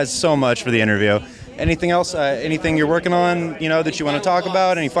 thank you guys so much for the interview. Anything else? Anything you're working on, you know, that you want to talk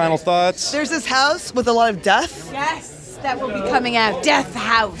about? Any final thoughts? There's this house with a lot of death. Yes, that will be coming out. Death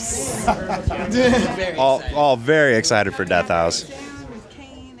House. all very excited for Death House.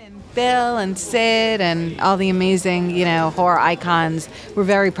 Bill and Sid and all the amazing, you know, horror icons. We're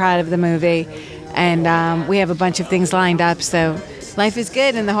very proud of the movie, and we have a bunch of things lined up. So life is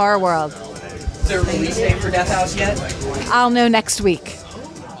good in the horror world. Is there a release date for Death House yet? I'll know next week.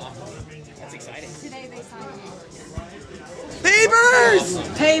 That's exciting. Papers!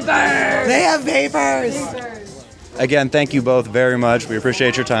 Papers! They have papers! Again, thank you both very much. We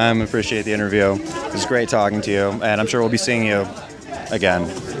appreciate your time. We appreciate the interview. It was great talking to you, and I'm sure we'll be seeing you again.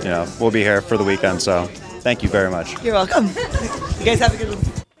 You know, we'll be here for the weekend, so thank you very much. You're welcome. You guys have a good one.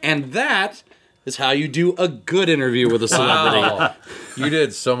 And that is how you do a good interview with a celebrity. Wow. You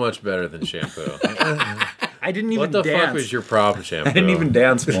did so much better than Shampoo. I didn't even What the dance. fuck was your problem, Shampoo? I didn't even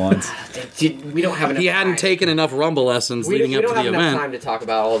dance once. We don't have enough He hadn't time. taken enough Rumble lessons We leading up to don't the have enough event. time to talk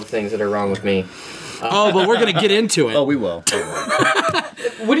about all the things that are wrong with me. Oh, but we're gonna get into it. Oh, we will.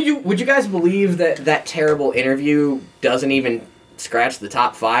 Would you guys believe that terrible interview doesn't even scratch the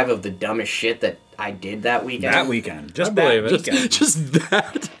top 5 of the dumbest shit that I did that weekend? That weekend. Just I believe that it. weekend. Just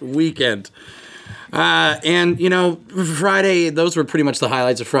that weekend. And, you know, Friday, those were pretty much the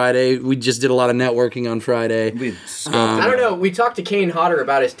highlights of Friday. We just did a lot of networking on Friday. I don't know. We talked to Kane Hodder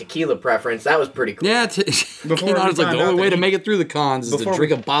about his tequila preference. That was pretty cool. Yeah, Kane Hodder's like, the only way to make it through the cons is to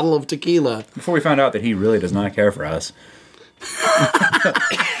drink a bottle of tequila. Before we found out that he really does not care for us.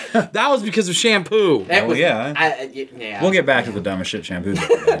 That was because of Shampoo. That was, yeah. Yeah. We'll get back to the dumbest shit shampoos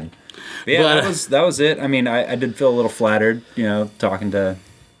ever done. But yeah, But, that was it. I mean, I did feel a little flattered, you know, talking to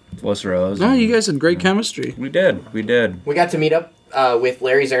Felicity Rose. No, you guys had great chemistry. We did. We got to meet up with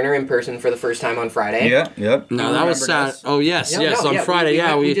Larry Zerner in person for the first time on Friday. Yeah, yep. No, that was sad. Oh, yes, on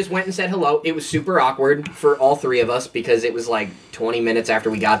Friday, we just went and said hello. It was super awkward for all three of us because it was like 20 minutes after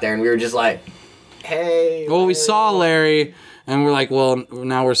we got there, and we were just like, hey. Well, we saw Larry, and we're like, well,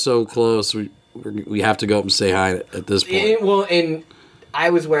 now we're so close. We have to go up and say hi at this point. And I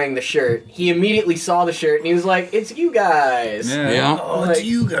was wearing the shirt. He immediately saw the shirt, and he was like, it's you guys. Yeah. Oh, it's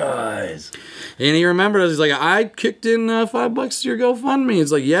you guys. And he remembered us. He's like, I kicked in $5 to your GoFundMe.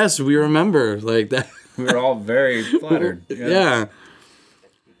 It's like, yes, we remember. Like that. We were all very flattered. Yeah.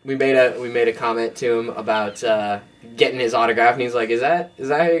 We made a comment to him about getting his autograph, and he's like, "Is that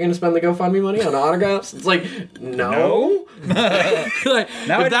how you're gonna spend the GoFundMe money on autographs?" It's like, no. Like,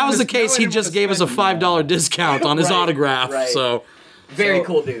 if that was the case, he just gave us a $5 discount on his autograph. right. So. Very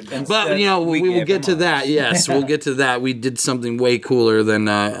cool, dude. But, you know, we will get to that. Yes, we'll get to that. We did something way cooler than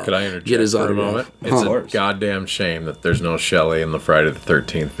Could I interject get his for a autograph. moment? It's a goddamn shame that there's no Shelley in the Friday the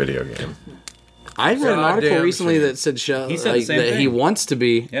 13th video game. I read an article Goddamn recently shame. that said He said the same that thing. he wants to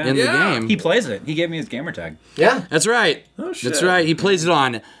be in the game. He plays it. He gave me his gamer tag. Yeah. That's right. Oh, shit. That's right. He plays it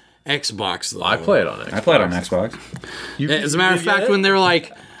on Xbox, though. I play it on Xbox. I played on Xbox. As a matter of fact, when they were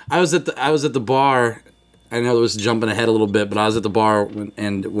like, I was at the bar. I know it was jumping ahead a little bit, but I was at the bar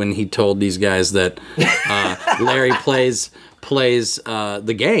when he told these guys that Larry plays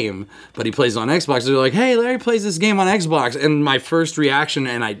the game, but he plays on Xbox. They're like, "Hey, Larry plays this game on Xbox," and my first reaction,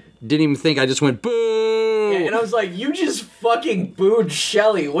 and I didn't even think, I just went, "Boo!" And I was like, "You just fucking booed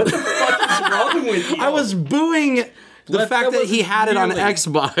Shelly. What the fuck is wrong with you?" I was booing the fact that he had it on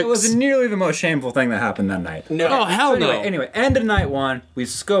Xbox. It was nearly the most shameful thing that happened that night. No. Oh, hell no. Anyway, end of night one, we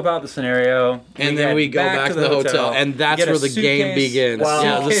scope out the scenario. And then we go back to the hotel, and that's where the game begins. Wow.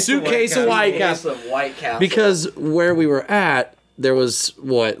 Yeah, the suitcase of White Castle. White Castle. Because where we were at, there was,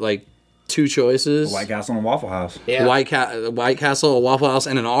 like 2 choices? White Castle and Waffle House. Yeah. White Castle, a Waffle House,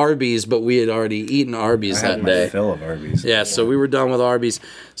 and an Arby's, but we had already eaten Arby's I that had my day. fill of Arby's. Yeah, so we were done with Arby's.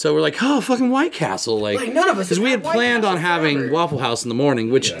 So we're like, oh, fucking White Castle. Like none of us because we had White planned on Castle having forever. Waffle House in the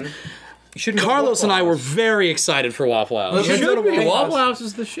morning, which Carlos and I were very excited for Waffle House. You should be. Waffle House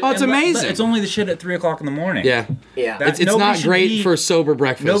is the shit. Oh, it's amazing. It's only the shit at 3:00 in the morning. Yeah. Yeah. It's not great for sober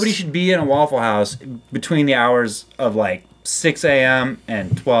breakfast. Nobody should be in a Waffle House between the hours of like 6 a.m.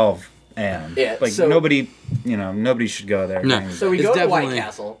 and 12 a.m. Yeah, Like so- nobody should go there. No. So we It's go to White definitely-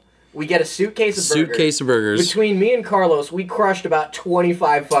 Castle. We get a suitcase of burgers. Suitcase of burgers. Between me and Carlos, we crushed about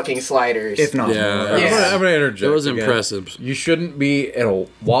 25 fucking sliders. If not Yeah. more. Yeah. I'm gonna interject. It was again. impressive. You shouldn't be in a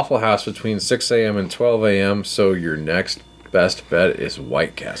Waffle House between 6 a.m. and 12 a.m. So your next best bet is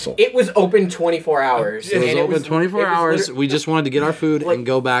White Castle. It was open 24 hours. It was and open 24 hours. liter- We just wanted to get our food and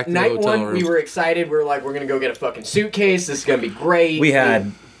go back to the Night hotel one, room. we were excited. We were like, we're going to go get a fucking suitcase. This is going to be great. We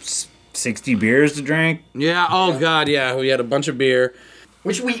had 60 beers to drink. Yeah, oh god, yeah. We had a bunch of beer.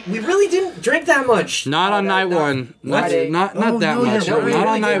 Which we really didn't drink that much. Not on night one. Not Friday. that much. No, we Not really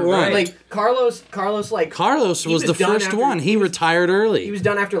on night didn't. one. Like, Carlos, Carlos he was the done first after- one. He retired early. He was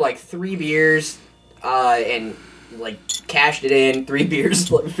done after like 3 beers, and like cashed it in. 3 beers,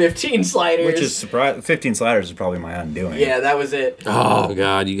 15 sliders. Which is surprising. 15 sliders is probably my undoing. Yeah, that was it. Oh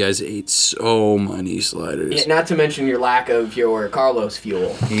god, you guys ate so many sliders. Yeah, not to mention your lack of your Carlos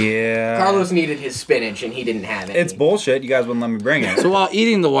fuel. Yeah. Carlos needed his spinach and he didn't have it. It's bullshit. You guys wouldn't let me bring it. So while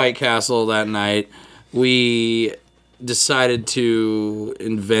eating the White Castle that night, we decided to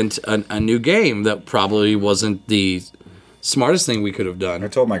invent a new game that probably wasn't the smartest thing we could have done. I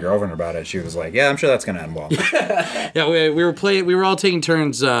told my girlfriend about it. She was like, "Yeah, I'm sure that's gonna end well." Yeah, we were playing. We were all taking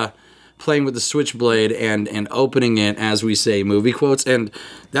turns playing with the Switchblade and opening it as we say movie quotes. And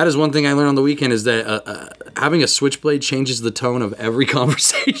that is one thing I learned on the weekend is that having a Switchblade changes the tone of every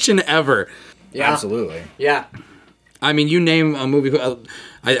conversation ever. Yeah. Absolutely. Yeah. I mean, you name a movie.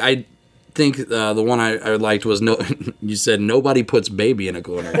 I think the one I liked was you said nobody puts baby in a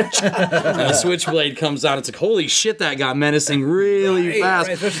corner. And the Switchblade comes out. It's like, holy shit, that got menacing really fast.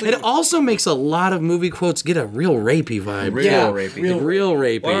 Right, It also makes a lot of movie quotes get a real rapey vibe. Real rapey. Real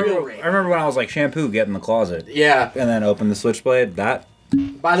rapey. Well, I remember when I was like, shampoo, get in the closet. Yeah. And then open the Switchblade. That.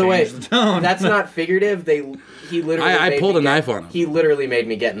 By the way, changed the tone. that's not figurative. He literally. I made pulled me a knife on him. He literally made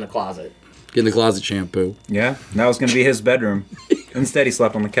me get in the closet. Get in the closet shampoo. Yeah, that was gonna be his bedroom. Instead, he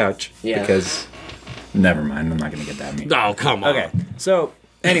slept on the couch. Yeah. Because. Never mind. I'm not gonna get that mean. Oh, come on. Okay. So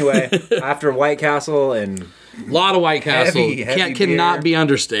anyway, after White Castle and A lot of White Castle. Heavy Cannot beer. be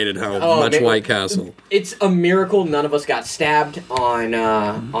understated how much man, White Castle. It's a miracle none of us got stabbed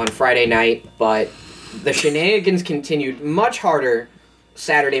on Friday night, but the shenanigans continued much harder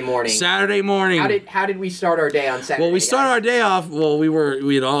Saturday morning. Saturday morning. How did we start our day on Saturday? Well, we started guys? our day off. Well,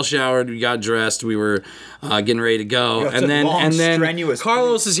 we had all showered. We got dressed. We were getting ready to go, It's and a then long, strenuous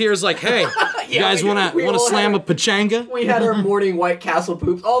Carlos is here. Is like, hey, you guys want to all slam a had- pachanga? We had our morning White Castle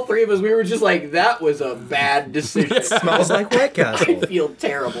poops. All 3 of us. We were just like, that was a bad decision. Smells like White Castle. I feel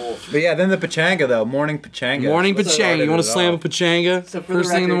terrible. But yeah, then the pachanga though, morning pachanga. Morning That's what pachanga. started You want to it slam a all. pachanga So for first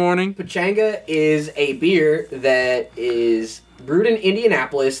the thing in the record, morning? Pachanga is a beer that is brewed in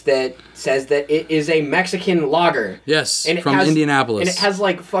Indianapolis that says that it is a Mexican lager. Yes, And it from has- Indianapolis. And it has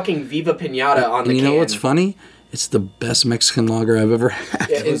like fucking Viva Pinata on the And you can. know what's funny? It's the best Mexican lager I've ever had.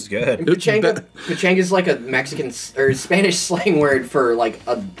 Yeah, It was good. And Pachanga is like a Mexican or Spanish slang word for like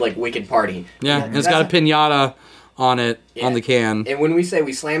a wicked party. Yeah, and it's got a pinata on it on the can. And when we say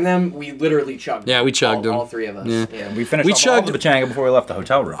we slam them, we literally chugged. Yeah, we chugged them. All 3 of us. Yeah. We finished We off chugged- all the pachanga before we left the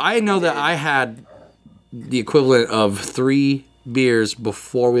hotel room. I know that I had the equivalent of 3 beers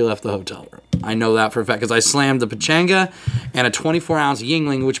before we left the hotel room. I know that for a fact because I slammed the pachanga and a 24-ounce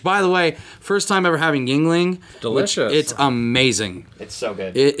Yingling, which, by the way, first time ever having Yingling. Delicious. It's amazing. It's so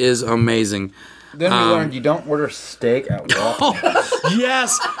good. It is amazing. Then we learned you don't order steak at Waffle House.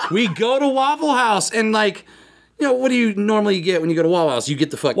 Yes, we go to Waffle House and what do you normally get when you go to Waffle House? You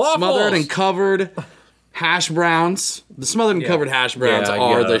get the fucking Waffles. smothered and covered hash browns. The smothered and covered hash browns Yeah,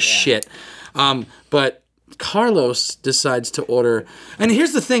 are yeah. the shit. But Carlos decides to order, and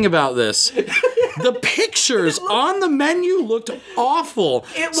here's the thing about this: the pictures on the menu looked awful.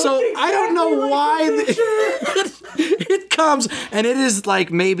 So I don't know why it comes, and it is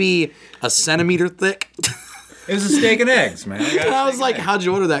like maybe a centimeter thick. It was a steak and eggs, man. And I was like, how'd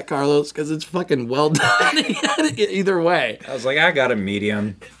you order that, Carlos? Because it's fucking well done. Either way. I was like, I got a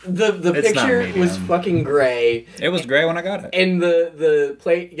medium. The It's not picture medium. was fucking gray. It was gray when I got it. And the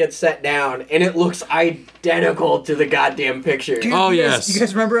plate gets set down, and it looks identical to the goddamn picture. Dude, Oh, you yes. Guys, you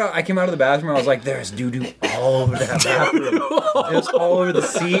guys remember I came out of the bathroom and I was like, there's doo-doo all over that bathroom. It was all over the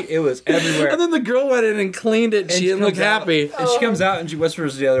seat. It was everywhere. And then the girl went in and cleaned it. And she didn't look comes out- happy. And she comes out and she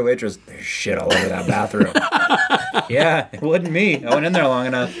whispers to the other waitress, there's shit all over that bathroom. Yeah, it wasn't me. I went in there long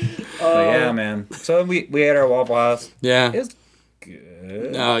enough. But yeah, man. So we ate our Waffle House. Yeah. It was good.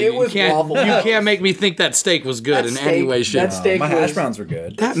 No, It was Waffle You House. can't make me think that steak was good in any way, shape. That steak My was, hash browns were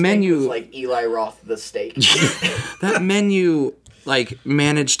good. That steak menu, was like Eli Roth the steak. that menu, like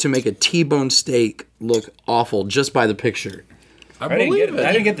managed to make a T-bone steak look awful just by the picture. I I didn't believe get it. it.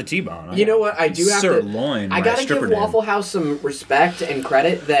 I didn't get the T-bone. You know what? I do have Sirloin. I my gotta stripper give did. Waffle House some respect and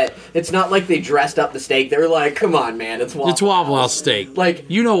credit that it's not like they dressed up the steak. They're like, come on, man, it's Waffle. It's Waffle House steak. Like,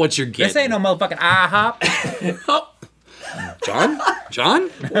 you know what you're This getting. ain't no motherfucking IHOP. John?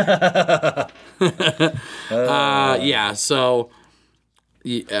 Yeah. So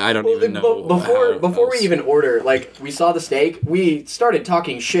I don't even know. Before we even order, like we saw the steak, we started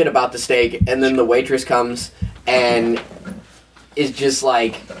talking shit about the steak, and then the waitress comes and is just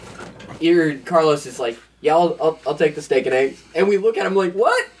like, Carlos is like, yeah, I'll take the steak and eggs, and we look at him like,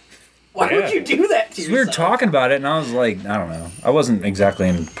 what? Why would you do that to We were yourself? talking about it, and I was like, I don't know. I wasn't exactly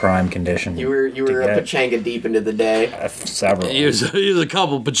in prime condition. You were a pachanga deep into the day. Several. He was a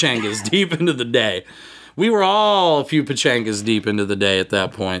couple pachangas deep into the day. We were all a few pachangas deep into the day at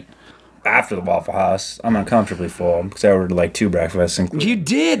that point. After the Waffle House, I'm uncomfortably full because I ordered like 2 breakfasts. You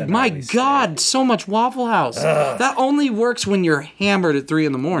did? My God, so much Waffle House. That only works when you're hammered at 3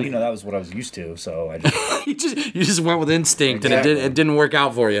 a.m. You know, that was what I was used to, so I just... you just went with instinct, Exactly. and it didn't work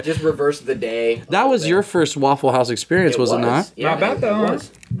out for you. Just reverse the day. That was your first Waffle House experience, was it not? Yeah, Not bad, though, huh?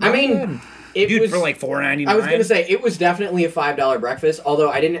 I mean, it Dude, was for like $4.99. I was gonna say it was definitely a $5 breakfast, although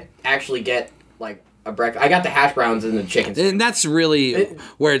I didn't actually get like a breakfast. I got the hash browns and the chicken. And that's really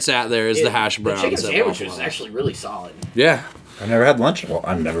where it's at there, is the hash browns. The chicken at sandwich Waffle was House. actually really solid. Yeah. I've never had lunch. Well,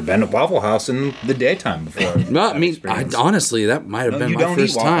 I've never been to Waffle House in the daytime before. No, I mean, honestly, that might have No, been you my don't eat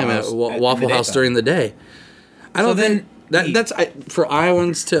first Waffle time at House in the Waffle House daytime. during the day. I don't So think that's for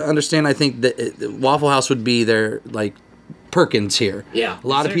Iowans to understand. I think that Waffle House would be their like Perkins here. Yeah. A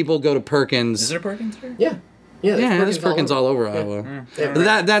lot of there- people go to Perkins. Is there Perkins here? Yeah. Yeah, There's Perkins all over Iowa. Yeah.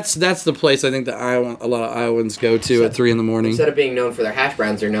 But that's the place I think that a lot of Iowans go to at 3 in the morning. Instead of being known for their hash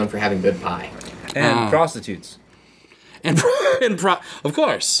browns, they're known for having good pie. And prostitutes. And of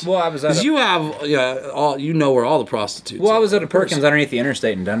course. Well, I was at 'Cause a- you have all where all the prostitutes. Well, I are. was at a Perkins underneath the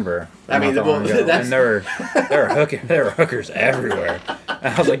interstate in Denver. I mean, not that long ago, that's- and there were hookers everywhere.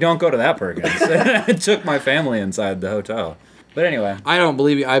 And I was like, don't go to that Perkins. I took my family inside the hotel. But anyway, I don't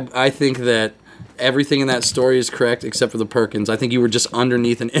believe you. I think that everything in that story is correct except for the Perkins. I think you were just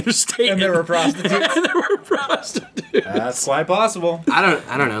underneath an interstate. and there were prostitutes. and there were prostitutes. That's quite possible. I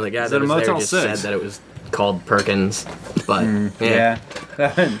don't know. The guy Is that it a was there Motel just 6? said that it was called Perkins, but Yeah.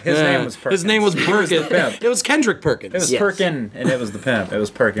 His name was Perkins. His name was Perkins. pimp. It was Kendrick Perkins. It was Yes. Perkin, and it was the pimp. It was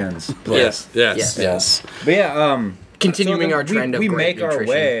Perkins. Yes. But yeah, continuing so our then trend of we great make our nutrition.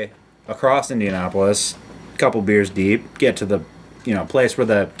 way across Indianapolis, a couple beers deep, get to the place where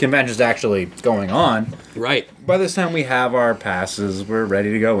the convention's actually going on. Right. By this time we have our passes, we're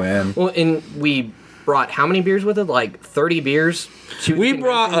ready to go in. Well, and we brought how many beers with it? Like 30 beers. to We the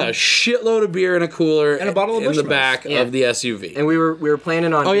brought a convention? shitload of beer in a cooler And a bottle of in the Bushmills. back Yeah. of the SUV. And we were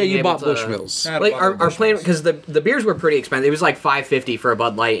planning on. Oh, yeah, being you able bought to- Bushmills. I had a Like bottle of our plan, Bushmills. because the beers were pretty expensive. It was like $5.50 for a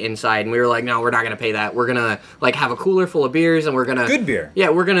Bud Light inside, and we were like, no, we're not gonna pay that. We're gonna like have a cooler full of beers, and we're gonna Good beer. Yeah,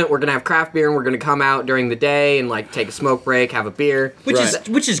 we're gonna have craft beer, and we're gonna come out during the day and like take a smoke break, have a beer.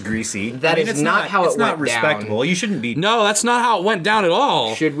 Which is greasy. That is it's not how it's it not went down. respectable. You shouldn't be. No, that's not how it went down at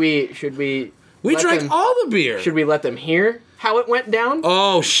all. Should we? We let drank them- all the beer. Should we let them hear how it went down?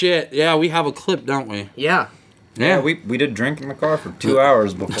 Oh shit! Yeah, we have a clip, don't we? Yeah. Yeah, we did drink in the car for 2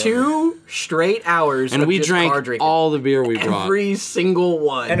 hours before. 2 straight hours and of we just drank car drinking. all the beer we brought. Every single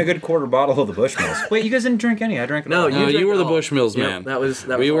one. And a good quarter bottle of the Bushmills. Wait, you guys didn't drink any? I drank it No, all. you No, drank you were it the all. Bushmills, Yep, man. that was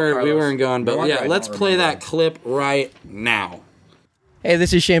we all weren't Carlos. going, but No wonder yeah, I let's don't play remember. that clip right now. Hey,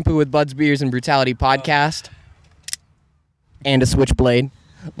 this is Shampoo with Bud's Beers and Brutality Podcast. And a Switchblade.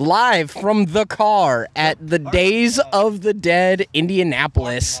 Live from the car at the Days of the Dead,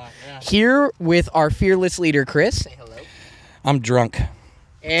 Indianapolis. Here with our fearless leader, Chris. I'm drunk.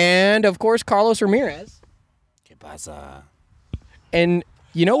 And, of course, Carlos Ramirez. And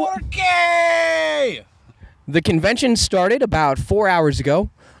you know what? The convention started about 4 hours ago.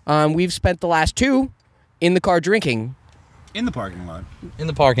 We've spent the last 2 in the car drinking. In the parking lot. In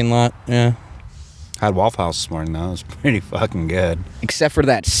the parking lot, yeah. Had Waffle House this morning, though. It was pretty fucking good. Except for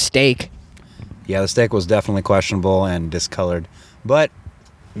that steak. Yeah, the steak was definitely questionable and discolored. But,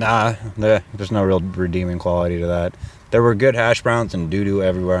 nah, there's no real redeeming quality to that. There were good hash browns and doo-doo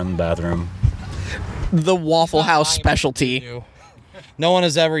everywhere in the bathroom. The Waffle House specialty. No one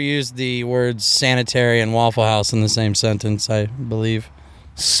has ever used the words sanitary and Waffle House in the same sentence, I believe.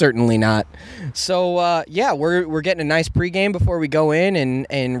 Certainly not. So yeah, we're getting a nice pregame before we go in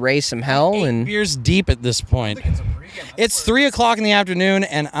and raise some hell. 8 beers deep at this point. It's 3 o'clock in the afternoon,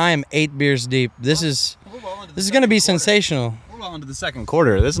 and I'm 8 beers deep. This is going to be sensational. We're well into the second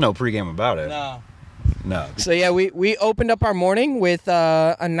quarter. There's no pregame about it. No. So yeah, we opened up our morning with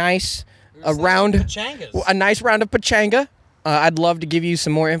a nice round of pachanga. I'd love to give you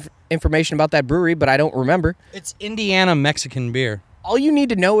some more information about that brewery, but I don't remember. It's Indiana Mexican beer. All you need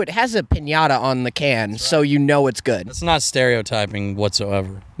to know, it has a piñata on the can, so you know it's good. It's not stereotyping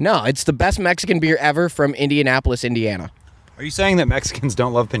whatsoever. No, it's the best Mexican beer ever from Indianapolis, Indiana. Are you saying that Mexicans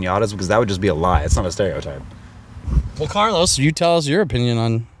don't love piñatas? Because that would just be a lie. It's not a stereotype. Well, Carlos, you tell us your opinion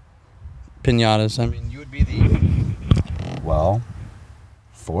on piñatas. I mean, you would be the... Well,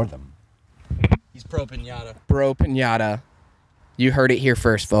 for them. He's pro piñata. Bro piñata. You heard it here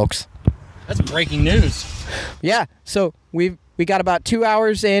first, folks. That's breaking news. Yeah, so we got about 2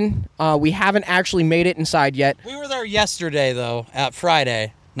 hours in. We haven't actually made it inside yet. We were there yesterday, though, at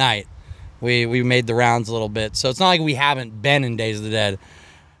Friday night. We made the rounds a little bit, so it's not like we haven't been in Days of the Dead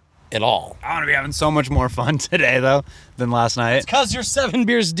at all. I want to be having so much more fun today, though, than last night. It's because you're 7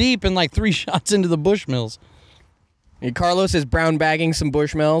 beers deep and like 3 shots into the Bushmills. And Carlos is brown bagging some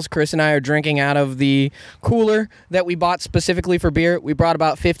Bushmills. Chris and I are drinking out of the cooler that we bought specifically for beer. We brought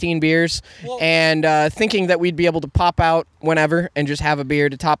about 15 beers, and thinking that we'd be able to pop out whenever and just have a beer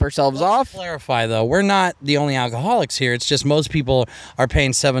to top ourselves off. Clarify, though, we're not the only alcoholics here. It's just most people are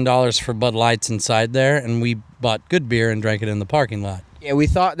paying $7 for Bud Lights inside there, and we bought good beer and drank it in the parking lot. Yeah, we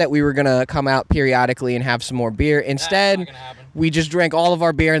thought that we were going to come out periodically and have some more beer. Instead, we just drank all of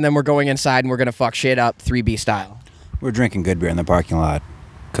our beer, and then we're going inside, and we're going to fuck shit up 3B style. We're drinking good beer in the parking lot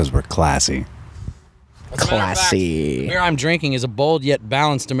because we're classy. Classy. The beer I'm drinking is a bold yet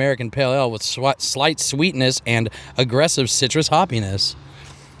balanced American Pale Ale with slight sweetness and aggressive citrus hoppiness.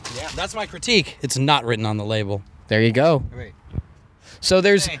 Yeah, that's my critique. It's not written on the label. There you go. Wait. So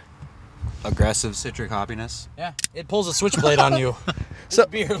there's... Aggressive citric hoppiness? Yeah, it pulls a switchblade on you. So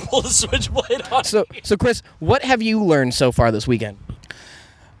beer pulls a switchblade on you. So Chris, what have you learned so far this weekend?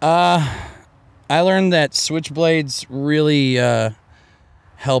 I learned that switchblades really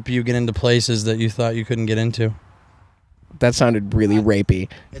help you get into places that you thought you couldn't get into. That sounded really rapey.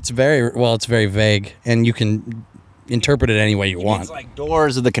 It's very vague, and you can interpret it any way you want. It's like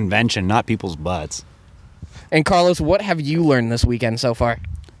doors of the convention, not people's butts. And Carlos, what have you learned this weekend so far?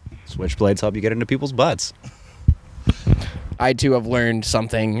 Switchblades help you get into people's butts. I too have learned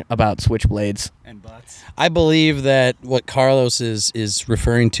something about switchblades. And butts. I believe that what Carlos is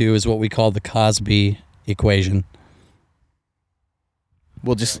referring to is what we call the Cosby equation.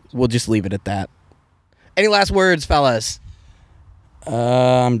 We'll just leave it at that. Any last words, fellas?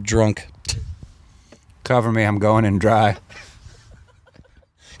 I'm drunk. Cover me, I'm going in dry.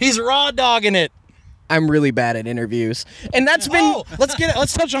 He's raw dogging it. I'm really bad at interviews. And that's been...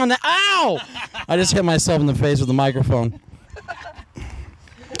 Let's touch on that. Ow! I just hit myself in the face with the microphone.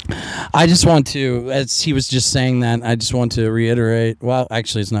 I just want to, as he was just saying that, I just want to reiterate, well,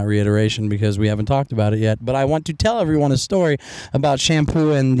 actually it's not reiteration because we haven't talked about it yet, but I want to tell everyone a story about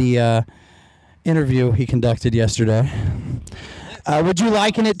Shampoo and the interview he conducted yesterday. Would you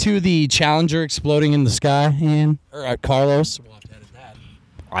liken it to the Challenger exploding in the sky, Ian? Or Carlos? We'll have to edit that.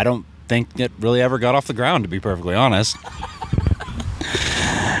 I don't think it really ever got off the ground, to be perfectly honest.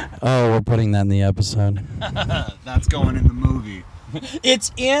 Oh, we're putting that in the episode. That's going in the movie.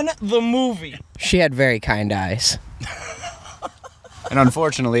 It's in the movie. She had very kind eyes. And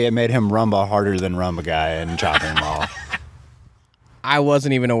unfortunately, it made him rumba harder than rumba guy in Chopping Mall. I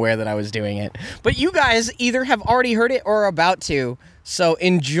wasn't even aware that I was doing it. But you guys either have already heard it or are about to, so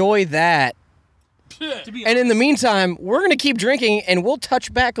enjoy that. And in the meantime, we're going to keep drinking, and we'll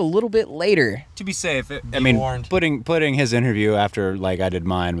touch back a little bit later. To be safe, putting his interview after like I did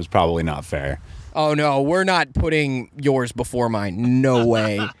mine was probably not fair. Oh, no, we're not putting yours before mine. No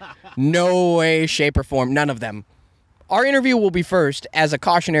way. No way, shape, or form. None of them. Our interview will be first as a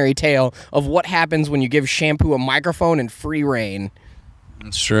cautionary tale of what happens when you give Shampoo a microphone and free reign.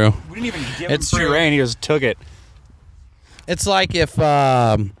 It's true. We didn't even give him free reign. He just took it. It's like if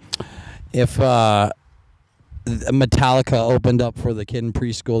Metallica opened up for the kid in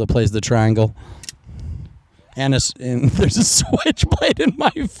preschool that plays the triangle, and there's a switchblade in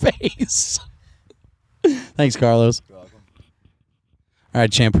my face. Thanks, Carlos. You're welcome. All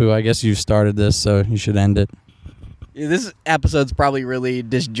right, Shampoo, I guess you started this, so you should end it. This episode's probably really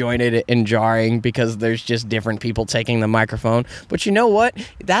disjointed and jarring because there's just different people taking the microphone. But you know what?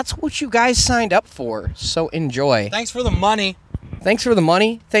 That's what you guys signed up for, so enjoy. Thanks for the money. Thanks for the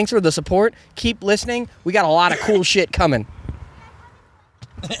money. Thanks for the support. Keep listening. We got a lot of cool shit coming.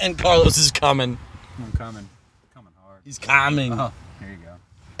 And Carlos is coming. I'm coming. Coming hard. He's coming. Oh, here you go.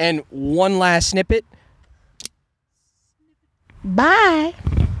 And one last snippet. Bye.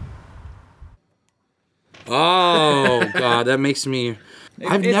 Oh, God, that makes me...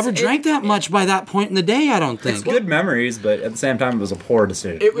 I've never drank that much by that point in the day, I don't think. It's good memories, but at the same time, it was a poor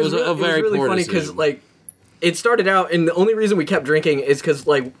decision. It was a very really poor funny because decision. like it started out, and the only reason we kept drinking is because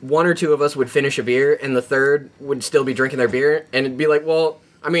like one or two of us would finish a beer, and the third would still be drinking their beer, and it'd be like, well,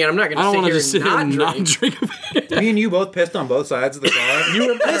 I mean, I'm not I gonna don't sit want to here just sit and here not and not drink. drink a beer. Me and you both pissed on both sides of the car. You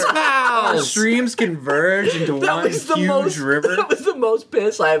were piss Our pals. streams converged into one huge river. That was the most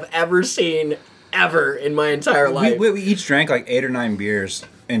piss I've ever seen ever in my entire life. We each drank like 8 or 9 beers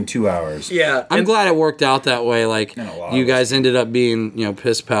in 2 hours. Yeah, I'm glad it worked out that way. Like, In a lot you of guys ended up being,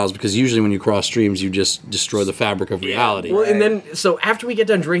 piss pals, because usually when you cross streams, you just destroy the fabric of reality. Well, and then, so after we get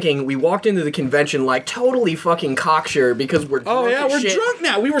done drinking, we walked into the convention like totally fucking cocksure because we're drunk Oh yeah, as we're shit. drunk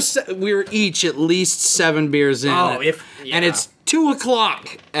now. We were each at least 7 beers in. Oh, and it's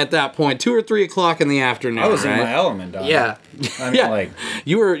 2:00 at that point, 2 or 3 o'clock in the afternoon. I was right? in my element, dog. Yeah. I mean, Yeah, like,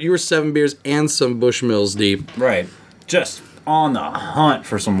 you were 7 beers and some Bushmills deep. right. Just on the hunt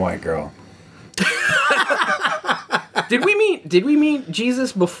for some white girl. Did we meet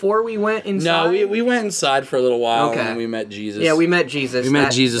Jesus before we went inside? No, we went inside for a little while Okay. and we met Jesus. Yeah, we met Jesus. We met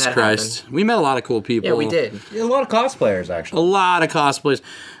That- Jesus that Christ. happened. We met a lot of cool people. Yeah, we did. A lot of cosplayers, A actually. lot of cosplayers.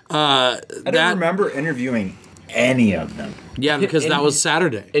 I don't remember interviewing any of them. Yeah, because that was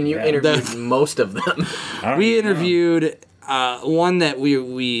Saturday. And you Yeah. interviewed most of them. I don't We even know. interviewed one that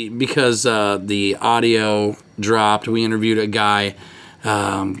we because the audio dropped. We interviewed a guy. In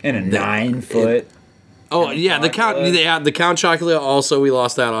a 9-foot. Oh yeah, the Count. Chocula. Yeah, the Count Chocula. Also, we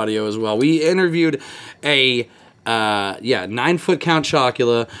lost that audio as well. We interviewed a 9-foot Count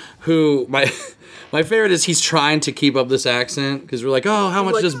Chocula who my favorite is he's trying to keep up this accent because we're like, oh, how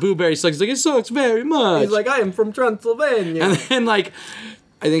much like- does Blueberry suck? He's like, it sucks very much. He's like, I am from Transylvania. and then like,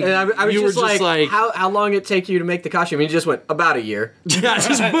 I think And I was you just were just like, how long it take you to make the costume? And he just went, about a year. yeah,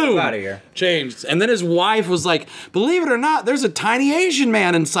 just boom, Outta here. changed. And then his wife was like, believe it or not, there's a tiny Asian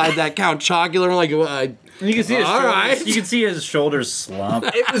man inside that Count Chocula. We're like, well, You can see his All shoulders, right. You can see his shoulders slump.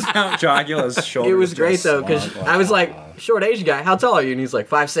 It was Count Chocula's shoulders. it was great just though, because slump, I was like, short Asian guy, how tall are you? And he's like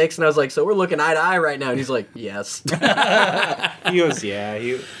 5'6", and I was like, so we're looking eye to eye right now. And he's like, yes. he was,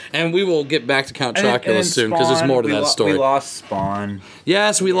 yeah. and we will get back to Count And Chocula then soon because there's Spawn, more to we that lo- story. We lost Spawn.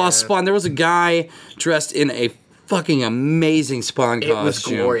 Yes, we lost Spawn. There was a guy dressed in a fucking amazing Spawn It costume. was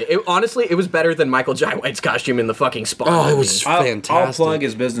glorious. Honestly, it was better than Michael Jai White's costume in the fucking Spawn Oh, it movie. was I'll fantastic. plug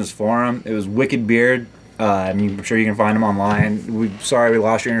his business for him. It was Wicked Beard. I'm sure you can find him online. Sorry we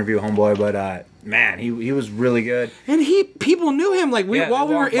lost your interview, homeboy, but man, he was really good. And people knew him. Like Yeah, while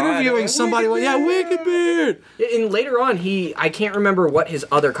they we were walked by, interviewing they're like, somebody, "Wicked yeah, Wicked Beard. And later on, I can't remember what his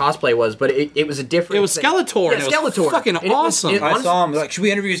other cosplay was, but it was a different. It was thing. Skeletor, Yeah, and it was Skeletor. fucking And it was- awesome. it I honestly- saw him like, should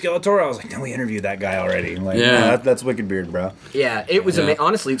we interview Skeletor? I was like, no, we interviewed that guy already. Like, Yeah. no, that's Wicked Beard, bro. Yeah, it was Yeah.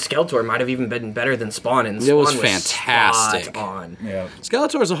 honestly Skeletor might have even been better than Spawn, and It Spawn was fantastic. Spot on. Yeah.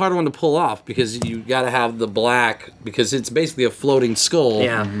 Skeletor is a hard one to pull off because you got to have the black because it's basically a floating skull.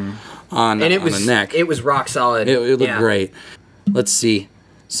 Yeah, on and it on was a neck. It was rock solid. It looked Yeah. great. Let's see.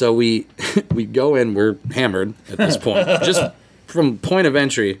 So we we go in. We're hammered at this point, just from point of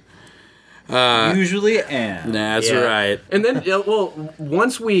entry. Usually am. That's Yeah. right. And then,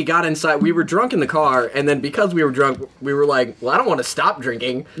 once we got inside, we were drunk in the car, and then because we were drunk, we were like, well, I don't want to stop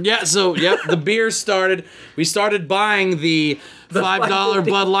drinking. Yeah. So the beer started. We started buying the $5 $5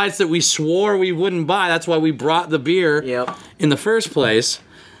 Bud Lights that we swore we wouldn't buy. That's why we brought the beer Yep. in the first place.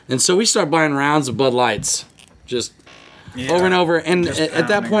 And so we started buying rounds of Bud Lights, just over and over. And Just at that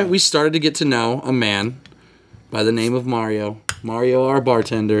pounding point, them. we started to get to know a man by the name of Mario. Mario, our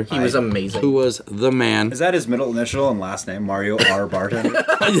bartender. He was amazing. Who was the man. Is that his middle initial and last name? Mario R. Bartender?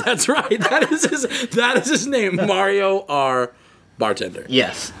 That's right. That is his name. Mario, our bartender.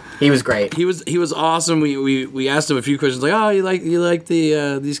 Yes, he was great. He was awesome. We asked him a few questions like, oh, you like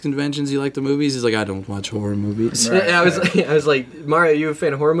the these conventions? You like the movies? He's like, I don't watch horror movies. Right. And I was like, Mario, you a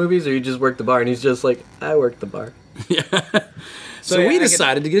fan of horror movies, or you just work the bar? And he's just like, I work the bar. So yeah, we I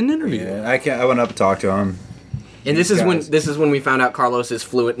decided to get an interview. Yeah, I went up and talked to him. And this These is guys. when we found out Carlos is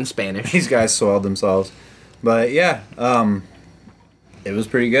fluent in Spanish. These guys soiled themselves. But yeah, it was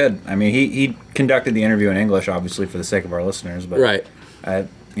pretty good. I mean, he conducted the interview in English, obviously, for the sake of our listeners. But Right.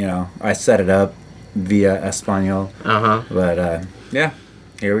 I set it up via Espanol. Uh huh. But yeah,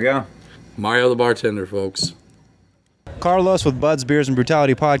 here we go. Mario, the bartender, folks. Carlos with Bud's Beers and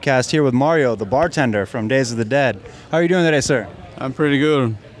Brutality podcast here with Mario, the bartender from Days of the Dead. How are you doing today, sir? I'm pretty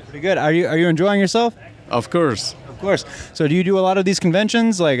good. Pretty good. Are you enjoying yourself? Of course. course. So do you do a lot of these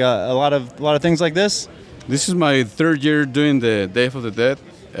conventions, like a lot of things like this? This is my third year doing the Day of the Dead.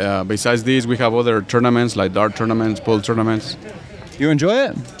 Besides these, we have other tournaments like dart tournaments, pool tournaments. You enjoy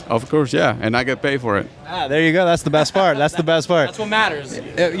it? Of course, yeah, and I get paid for it. There you go. That's the best part. That's the best part. That's what matters.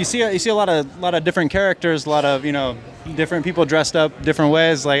 You see a lot of different characters, a lot of different people dressed up different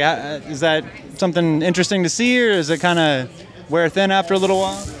ways. Like, is that something interesting to see, or is it kind of wear thin after a little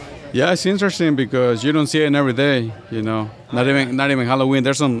while? Yeah, it's interesting because you don't see it every day. Not even Halloween.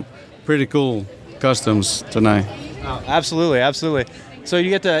 There's some pretty cool costumes tonight. Oh, absolutely. So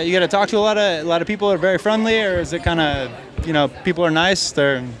you get to talk to a lot of people that are very friendly, or is it kind of people are nice,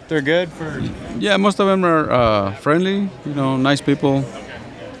 they're good for? Yeah, most of them are friendly. Nice people.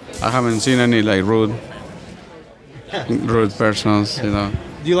 I haven't seen any like rude persons. Do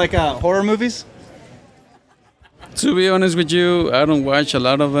you like horror movies? To be honest with you, I don't watch a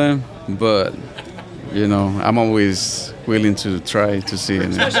lot of them, but I'm always willing to try to see it.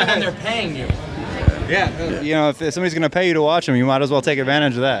 Especially when they're paying you. Yeah, if somebody's going to pay you to watch them, you might as well take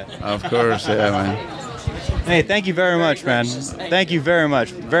advantage of that. Of course, yeah, man. Hey, thank you very much, man. Thank you very much.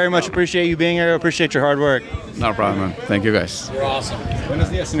 Very much appreciate you being here. Appreciate your hard work. No problem, man. Thank you, guys. You're awesome.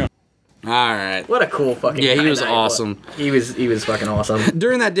 All right. What a cool fucking Yeah, guy he was that awesome. He was fucking awesome.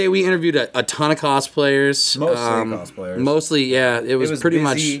 During that day, we interviewed a ton of cosplayers. Mostly cosplayers. Mostly, yeah. It was pretty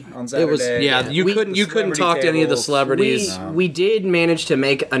busy much. on It was, Saturday. yeah. You couldn't talk to any of the celebrities. We did manage to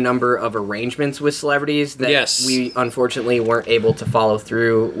make a number of arrangements with celebrities that Yes. we unfortunately weren't able to follow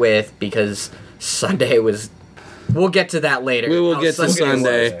through with because Sunday was. We'll get to that later. We will how get to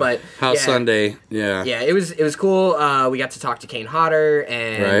Sunday, was, but how yeah. Sunday, yeah. Yeah, it was cool. We got to talk to Kane Hodder,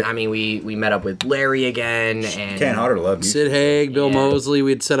 and Right. I mean, we met up with Larry again, and Kane Hodder loved you. Sid Haig, Bill Mosley.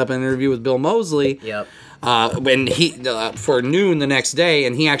 We'd set up an interview with Bill Mosley. Yep. When he for noon the next day,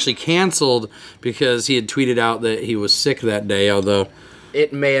 and he actually canceled because he had tweeted out that he was sick that day. Although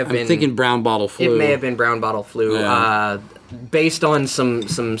It may have I'm been thinking brown bottle flu. It may have been brown bottle flu. Yeah. Based on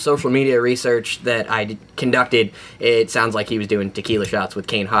some social media research that I conducted, it sounds like he was doing tequila shots with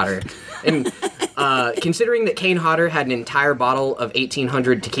Kane Hodder. And considering that Kane Hodder had an entire bottle of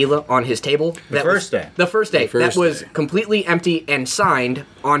 1800 tequila on his table, The first day. that was completely empty and signed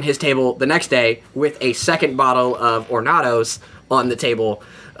on his table the next day with a second bottle of Ornatos on the table.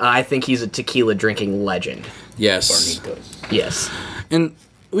 I think he's a tequila drinking legend. Yes. Yes. And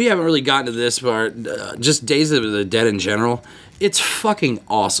we haven't really gotten to this part. Just Days of the Dead in general. It's fucking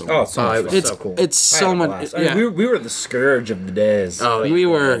awesome. Oh, so much it was fun. so cool. It's I so had a much. blast. I Yeah. mean, we were the scourge of the days. Oh, we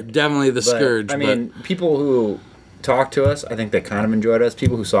were definitely the But, scourge. I mean, people who talked to us, I think they kind of enjoyed us.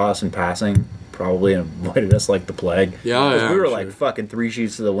 People who saw us in passing probably avoided us like the plague. Yeah, oh, 'Cause yeah, we were I'm like fucking 3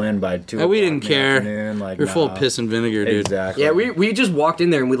 sheets to the wind by 2 and we o'clock didn't in the care. afternoon. Like, We're full of nah. piss and vinegar, dude. Exactly. Yeah, we just walked in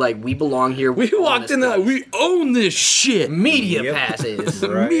there and we belong here. We walked in there like, we own this shit. Media Yep. passes.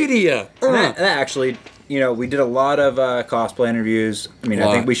 Right. Media. And that actually, we did a lot of cosplay interviews. I mean, I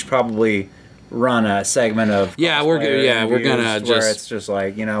Lot. think we should probably run a segment of Yeah, we're cosplayer good. Yeah, we're interviews gonna where just. it's just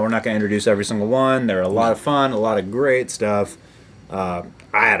like, we're not gonna introduce every single one. They're a lot of fun, a lot of great stuff.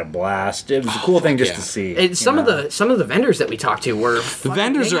 I had a blast. It was a cool thing just yeah. to see. And some of the vendors that we talked to were fucking,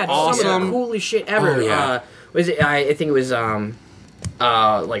 vendors they are had Some of awesome. the coolest shit ever. Oh, yeah. Was it? I think it was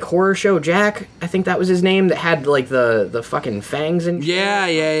like Horror Show Jack. I think that was his name. That had like the fucking fangs and shit. Yeah, I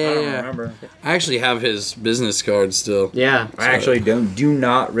don't yeah. remember. I actually have his business card still. Yeah. I actually do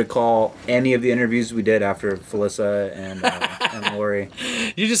not recall any of the interviews we did after Felissa and Lori.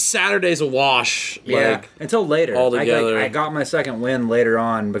 You just Saturday's a wash. Yeah, Like, until later. all together. I got my second win later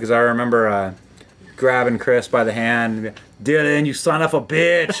on because I remember grabbing Chris by the hand. Dylan, you son of a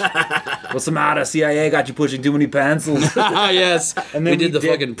bitch! What's the matter? CIA got you pushing too many pencils. yes. And we did the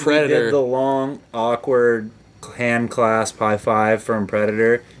fucking Predator. We did the long, awkward hand clasp high five from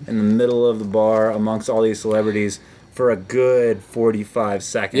Predator in the middle of the bar amongst all these celebrities for a good 45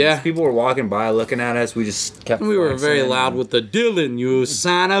 seconds. Yeah. People were walking by looking at us. We just kept We were very flexing. loud with the Dylan, you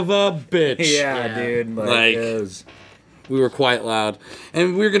son of a bitch. Yeah, dude. Like- it was... We were quite loud.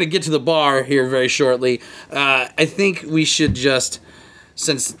 And we're going to get to the bar here very shortly. I think we should just,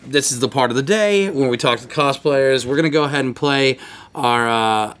 since this is the part of the day when we talk to cosplayers, we're going to go ahead and play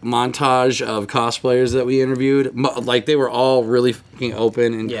our montage of cosplayers that we interviewed. Like, they were all really fucking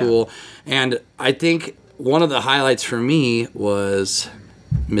open and cool. And I think one of the highlights for me was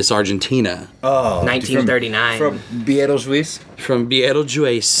Miss Argentina. Oh, 1939. From Beetlejuice? From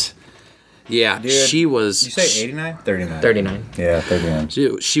Beetlejuice. Yeah, Dude, she was... You say 89? 39. 39. Yeah,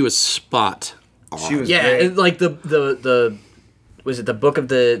 39. She was spot on. She was Yeah, great. it's like the was it the Book of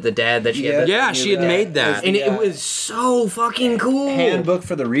the Dead that she had? Yeah, she had made that. And it was so fucking cool. Handbook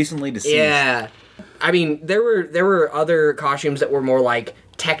for the recently deceased. Yeah. I mean, there were other costumes that were more like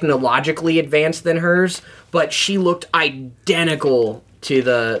technologically advanced than hers, but she looked identical to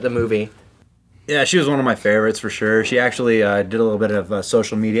the movie. Yeah, she was one of my favorites for sure. She actually did a little bit of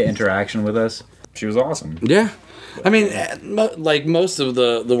social media interaction with us. She was awesome. Yeah. I mean, like most of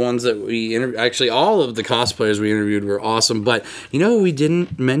the ones that we interviewed, actually all of the cosplayers we interviewed were awesome. But you know who we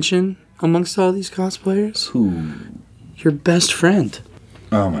didn't mention amongst all these cosplayers? Who? Your best friend.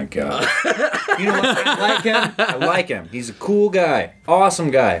 Oh my god. You know what? I like him. I like him. He's a cool guy. Awesome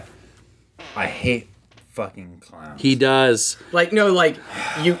guy. I hate fucking clowns. He does. Like, no, like,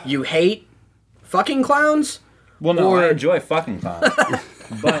 you hate fucking clowns? Well, no, I enjoy fucking clowns.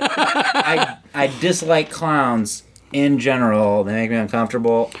 But I dislike clowns in general. They make me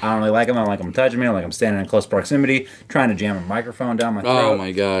uncomfortable. I don't really like them. I don't like them touching me. I don't like them standing in close proximity, trying to jam a microphone down my throat. Oh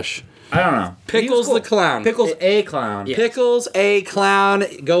my gosh. I don't know. Pickles the Clown. Pickles a Clown. Yeah. Pickles a Clown.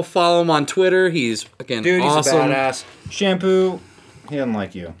 Go follow him on Twitter. He's fucking awesome. He's a badass. Shampoo, he doesn't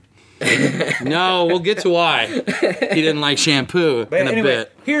like you. No, we'll get to why he didn't like shampoo in a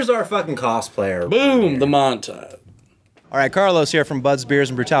bit. Here's our fucking cosplayer. Boom, the montage. All right, Carlos here from Bud's Beers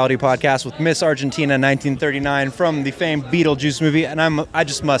and Brutality podcast with Miss Argentina 1939 from the famed Beetlejuice movie, and I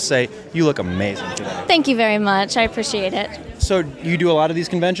just must say, you look amazing today. Thank you very much. I appreciate it. So you do a lot of these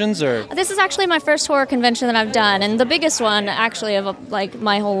conventions, or? This is actually my first horror convention that I've done, and the biggest one actually of like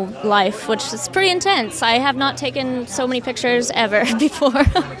my whole life, which is pretty intense. I have not taken so many pictures ever before.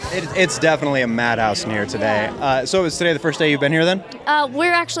 It's definitely a madhouse in here today. So is today the first day you've been here then?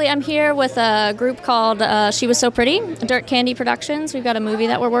 I'm here with a group called She Was So Pretty, Dirt Candy Productions. We've got a movie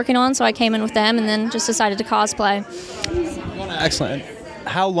that we're working on, so I came in with them and then just decided to cosplay. Excellent.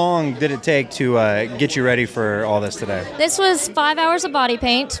 How long did it take to get you ready for all this today? This was 5 hours of body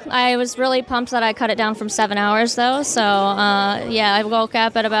paint. I was really pumped that I cut it down from 7 hours, though. So, I woke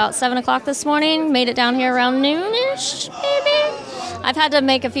up at about 7 o'clock this morning, made it down here around noonish, maybe. I've had to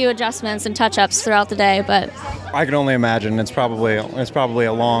make a few adjustments and touch-ups throughout the day, but I can only imagine. It's probably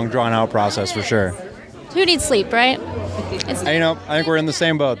a long, drawn-out process for sure. who needs sleep, right? I think we're in the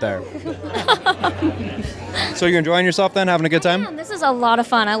same boat there. So you enjoying yourself then, having a good time? Yeah, this is a lot of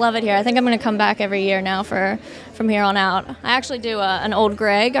fun. I love it here. I think I'm going to come back every year now from here on out. I actually do an Old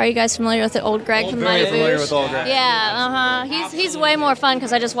Greg. Are you guys familiar with the Old Greg from Mighty Boosh? Familiar with Old Greg. Yeah, He's way more fun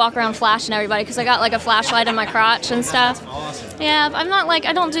because I just walk around flashing everybody because I got like a flashlight in my crotch and stuff. Awesome. Yeah, I'm not like,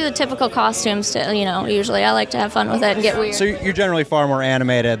 I don't do the typical costumes usually. I like to have fun with it and get weird. So you're generally far more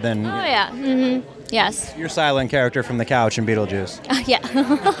animated than... Oh, yeah. Mm-hmm. Yes. Your silent character from the couch in Beetlejuice. Yeah.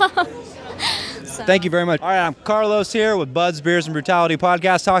 Thank you very much. All right, I'm Carlos here with Bud's Beers and Brutality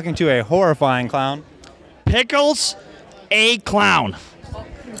podcast, talking to a horrifying clown. Pickles a Clown.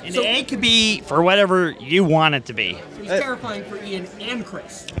 And the A could be for whatever you want it to be. He's terrifying for Ian and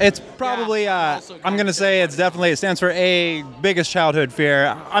Chris. It's probably, I'm going to say it stands for A, biggest childhood fear.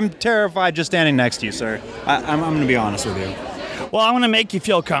 I'm terrified just standing next to you, sir. I'm going to be honest with you. Well, I'm going to make you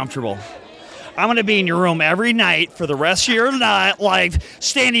feel comfortable. I'm going to be in your room every night for the rest of your life,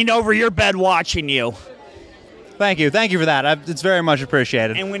 standing over your bed watching you. Thank you for that. It's very much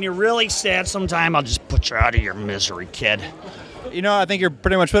appreciated. And when you're really sad sometime, I'll just put you out of your misery, kid. I think you're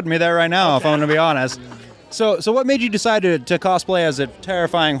pretty much putting me there right now, if I'm going to be honest. So what made you decide to cosplay as a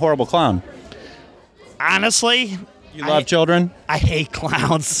terrifying, horrible clown? Honestly... You love children? I hate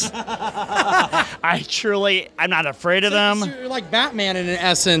clowns. I'm not afraid of them. You're like Batman in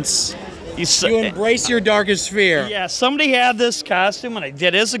essence. You embrace your darkest fear. Yeah, somebody had this costume and I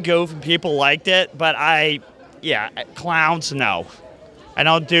did as a goof and people liked it, but clowns, no. I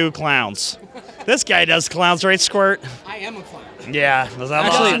don't do clowns. This guy does clowns, right, Squirt? I am a clown. Yeah.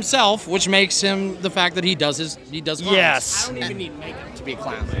 Actually himself, which makes him the fact that he does clowns. Yes. I don't even need makeup to be a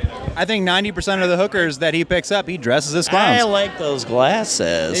clown. I think 90% of the hookers that he picks up, he dresses as clowns. I like those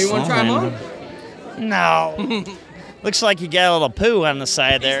glasses. You want to try them on? No. Looks like you got a little poo on the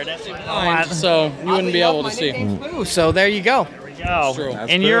side there. So you wouldn't be able to see. Poo, so there you go. There we go. That's true.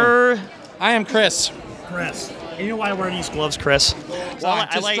 And you're... I am Chris. Chris. And you know why I wear these gloves, Chris? To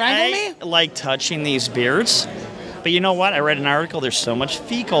strangle me? I like touching these beards. But you know what? I read an article. There's so much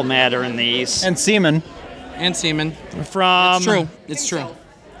fecal matter in these. And semen. From... It's true.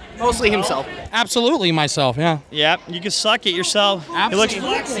 Mostly himself. Absolutely myself, yeah. Yep, you can suck it yourself. Absolutely. It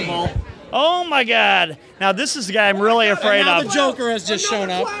looks flexible. Oh my God. Now this is the guy I'm really afraid now of. The Joker has just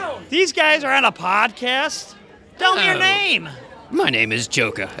shown up. These guys are on a podcast. Tell me your name. My name is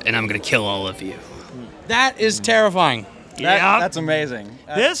Joker, and I'm going to kill all of you. That is terrifying. That's amazing.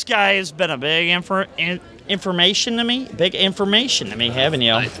 This guy has been a big information to me, haven't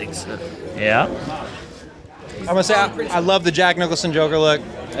you? I think so. Yeah. I'm going to say, I love the Jack Nicholson Joker look.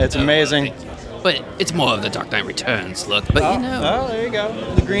 It's amazing. But it's more of the Dark Knight Returns look. But you know. Oh, there you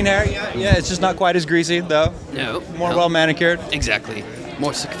go. The green hair. Yeah, it's just not quite as greasy, though. No. More well manicured. Exactly.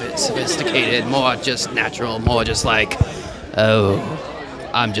 More sophisticated, more just natural, more just like, oh,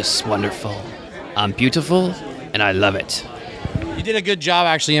 I'm just wonderful. I'm beautiful, and I love it. You did a good job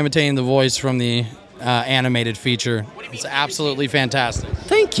actually imitating the voice from the animated feature. It's absolutely fantastic.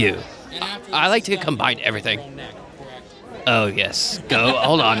 Thank you. I like to combine everything. Oh, yes. Go.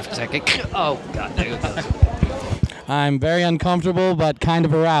 Hold on for a second. Oh, God. There it goes. I'm very uncomfortable, but kind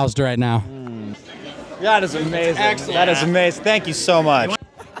of aroused right now. That is amazing. Excellent. That is amazing. Thank you so much.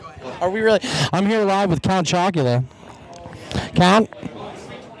 Are we really? I'm here live with Count Chocula. Count?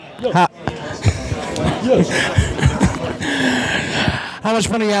 How much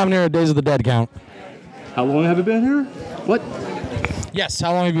fun are you having here at Days of the Dead, Count? How long have I been here? What? Yes,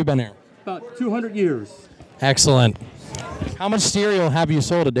 how long have you been here? About 200 years. Excellent. How much cereal have you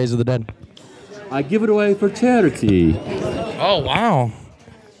sold at Days of the Dead? I give it away for charity. Oh, wow.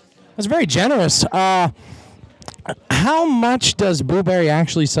 That's very generous. How much does Blueberry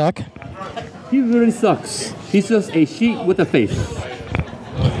actually suck? He really sucks. He's just a sheep with a face.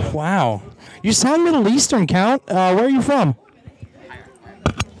 Wow. You sound Middle Eastern, Count. Where are you from?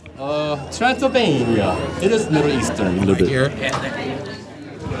 Transylvania. It is Middle Eastern a little bit. Here.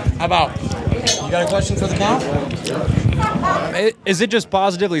 How about? You got a question for the Count? Is it just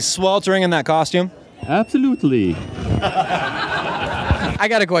positively sweltering in that costume? Absolutely. I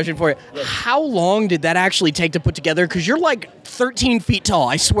got a question for you. How long did that actually take to put together? Because you're like 13 feet tall,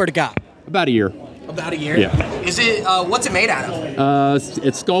 I swear to God. About a year. About a year? Yeah. Is it, what's it made out of?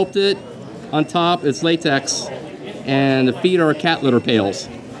 It's sculpted. On top, it's latex. And the feet are cat litter pails.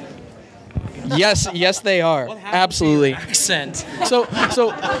 Yes, they are. Absolutely. Accent. So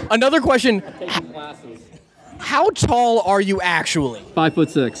another question. How tall are you actually?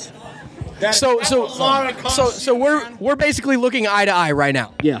 5'6". So we're basically looking eye to eye right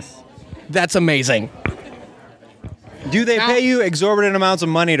now. Yes. That's amazing. Do they pay you exorbitant amounts of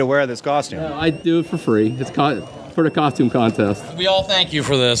money to wear this costume? No, I do it for free. It's for the costume contest. We all thank you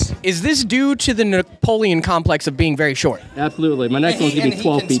for this. Is this due to the Napoleon complex of being very short? Absolutely. My next one's going to be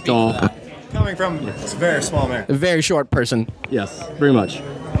 12 feet tall. Coming from a very small man. A very short person. Yes, very much.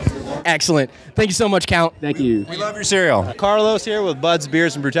 Excellent. Thank you so much, Count. Thank you. We love your cereal. Carlos here with Bud's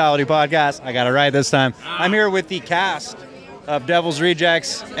Beers and Brutality Podcast. I got it right this time. I'm here with the cast of Devil's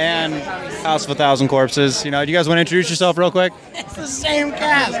Rejects and House of a Thousand Corpses. You know, do you guys want to introduce yourself real quick? It's the same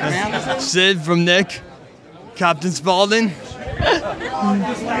cast, man. Sid from Nick, Captain Spaulding.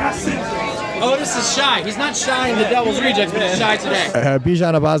 Otis is shy. He's not shy in the Devil's Rejects, but he's shy today.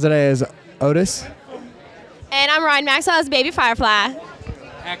 Bijan Abazadeh is Otis. And I'm Ryan Maxwell as Baby Firefly.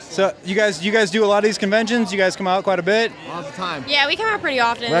 So you guys do a lot of these conventions? You guys come out quite a bit? All the time. Yeah, we come out pretty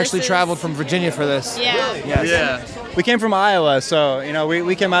often. We actually traveled from Virginia for this. Yeah. Really? Yes. Yeah. We came from Iowa, so, you know,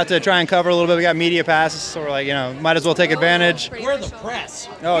 we came out to try and cover a little bit. We got media passes, so we're like, you know, might as well take advantage. We're the press.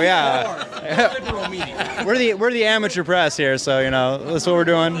 Oh, yeah. Liberal media. We're the amateur press here, so, you know, that's what we're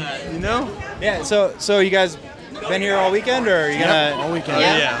doing. You know? Yeah, so you guys been here all weekend, or are you gonna? All weekend.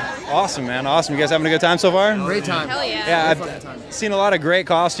 Yeah. Awesome, man. Awesome. You guys having a good time so far? Great time. Hell yeah. Yeah, I've seen a lot of great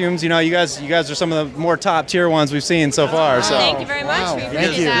costumes. You know, you guys are some of the more top tier ones we've seen so far. So. Thank you very much. Wow. We Thank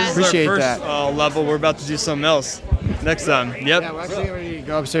appreciate you. that. Appreciate This is that. our first level. We're about to do something else next time. Yep. Yeah, we're actually going to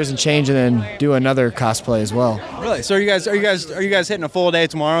go upstairs and change, and then do another cosplay as well. Really? So are you guys hitting a full day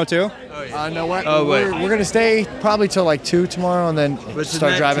tomorrow too? No, what? Oh, wait. We're going to stay probably till like 2 tomorrow, and then But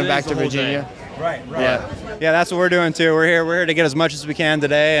start tonight- driving back today's to the whole day. Virginia. Right. Yeah, that's what we're doing too. We're here to get as much as we can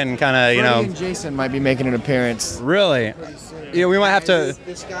today, and kind of, you Freddie know. and Jason might be making an appearance. Really? Yeah, we might have to.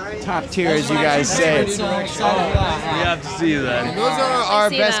 Top tier, as you guys say. We have to see that. Those are our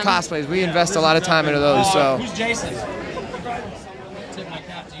see best them. cosplays. We invest a lot of time into those. So. Who's Jason? Tip my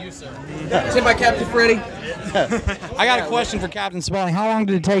cap to you, sir. Tip my cap to Freddie. I got a question for Captain Spaulding. How long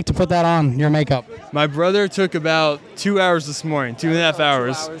did it take to put that on, your makeup? My brother took about 2 hours this morning, 2.5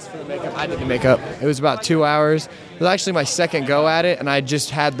 hours. For the makeup. I did the makeup. It was about 2 hours. It was actually my second go at it, and I just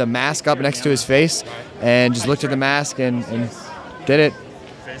had the mask up next to his face, and just looked at the mask and did it.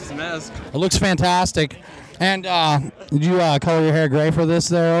 Face the mask. It looks fantastic. And did you color your hair gray for this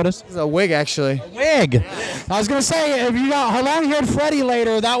there, Otis? It's a wig, actually. Wig. I was gonna say, if you got long-haired Freddy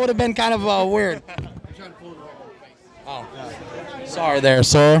later, that would have been kind of weird. Oh, sorry there,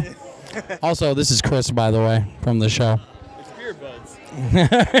 sir. Also, this is Chris, by the way, from the show. It's Beer Buds.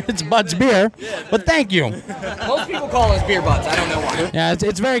 It's Bud's Beer, but thank you. Most people call us beer butts. I don't know why. Yeah,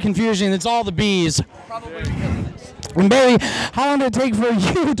 it's very confusing. It's all the B's. And baby, how long did it take for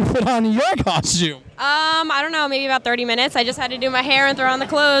you to put on your costume? I don't know, maybe about 30 minutes. I just had to do my hair and throw on the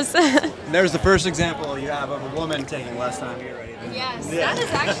clothes. There's the first example you have of a woman taking less time to get ready. Yes, that is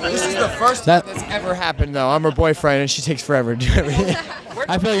actually. This is the first time that's ever happened, though. I'm her boyfriend, and she takes forever to do everything.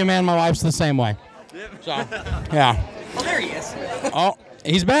 I feel you, man. My wife's the same way. So, yeah. Oh, there he is. Oh,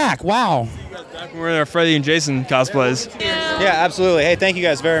 he's back. Wow. We're in our Freddy and Jason cosplays. Yeah, absolutely. Hey, thank you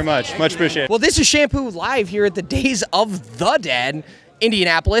guys very much. Much appreciated. Well, this is Shampoo live here at the Days of the Dead,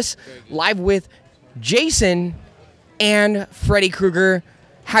 Indianapolis, live with Jason and Freddy Krueger.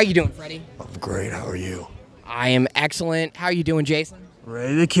 How you doing, Freddy? I'm great. How are you? I am excellent. How you doing, Jason?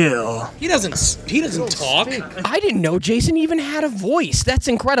 Ready to kill. He doesn't talk. I didn't know Jason even had a voice. That's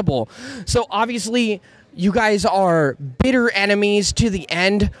incredible. So obviously, you guys are bitter enemies to the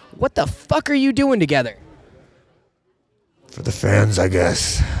end. What the fuck are you doing together? For the fans, I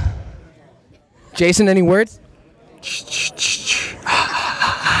guess. Jason, any words? It's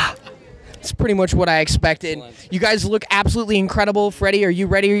pretty much what I expected. You guys look absolutely incredible. Freddy, are you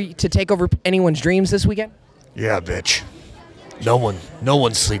ready to take over anyone's dreams this weekend? Yeah, bitch. No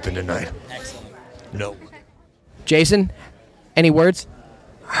one's sleeping tonight. Excellent. No. Jason, any words?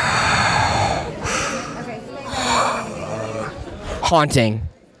 Haunting.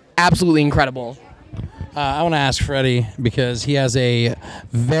 Absolutely incredible. I want to ask Freddy because he has a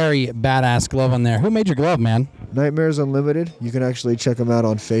very badass glove on there. Who made your glove, man? Nightmares Unlimited. You can actually check him out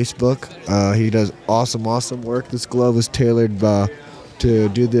on Facebook. He does awesome work. This glove was tailored to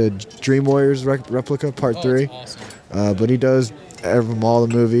do the Dream Warriors replica Part 3. Awesome. But he does all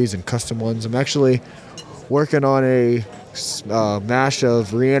the movies and custom ones. I'm actually working on a mash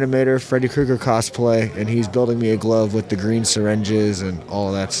of Reanimator Freddy Krueger cosplay, and he's building me a glove with the green syringes and all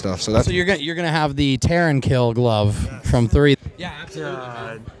of that stuff. So you're gonna have the tear and kill glove from 3. Yeah,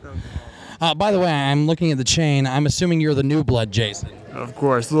 absolutely. By the way, I'm looking at the chain. I'm assuming you're the New Blood, Jason. Of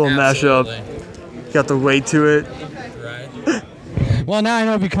course, a little mashup. Got the weight to it. Right. Well, now I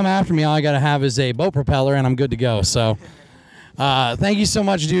know if you come after me, all I gotta have is a boat propeller, and I'm good to go. So, thank you so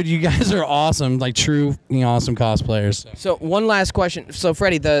much, dude. You guys are awesome, like true, awesome cosplayers. So one last question. So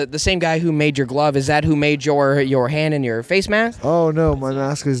Freddy, the same guy who made your glove, is that who made your hand and your face mask? Oh no, my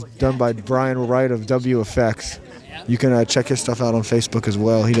mask is done by Brian Wright of WFX. You can check his stuff out on Facebook as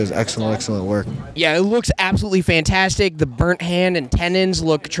well. He does excellent work. Yeah, it looks absolutely fantastic. The burnt hand and tendons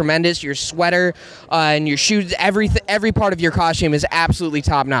look tremendous. Your sweater and your shoes, every part of your costume is absolutely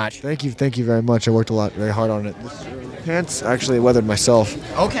top notch. Thank you very much. I worked very hard on it. The pants actually weathered myself.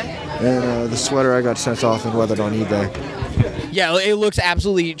 Okay. And the sweater I got sent off and weathered on eBay. Yeah, it looks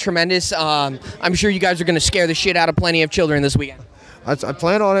absolutely tremendous. I'm sure you guys are going to scare the shit out of plenty of children this weekend. I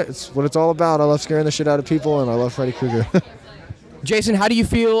plan on it. It's what it's all about. I love scaring the shit out of people, and I love Freddy Krueger. Jason, how do you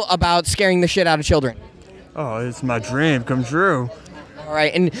feel about scaring the shit out of children? Oh, it's my dream come true. All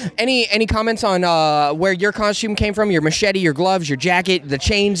right, and any comments on where your costume came from? Your machete, your gloves, your jacket, the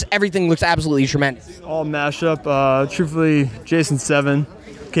chains, everything looks absolutely tremendous. All mashup. Truthfully, Jason 7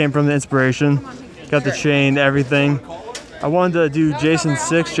 came from the inspiration. Got the chain, everything. I wanted to do Jason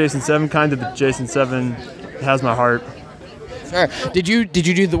 6, Jason 7 kind of, but Jason 7 has my heart. Sure. Did you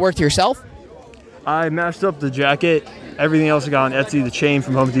do the work yourself? I mashed up the jacket. Everything else I got on Etsy, the chain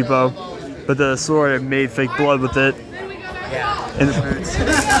from Home Depot. But the sword, I made fake blood with it. Yeah. And the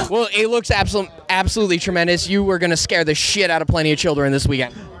boots. Well, it looks absolutely tremendous. You were going to scare the shit out of plenty of children this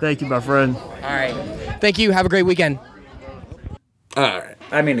weekend. Thank you, my friend. All right. Thank you. Have a great weekend. All right.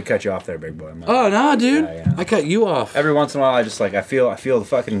 I didn't mean to cut you off there, big boy. Oh no, dude! I cut you off. Every once in a while, I just I feel the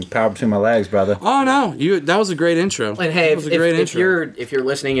fucking power between my legs, brother. Oh no, that was a great intro. And hey, that was a great intro. if you're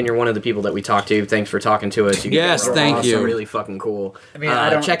listening and you're one of the people that we talked to, thanks for talking to us. Yes, thank awesome, you. Really fucking cool. I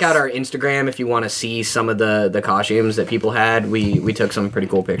mean, check out our Instagram if you want to see some of the costumes that people had. We took some pretty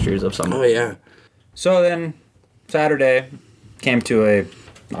cool pictures of some. Oh yeah. So then, Saturday came to a.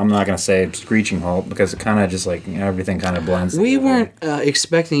 I'm not gonna say screeching halt because it kind of just everything kind of blends. We weren't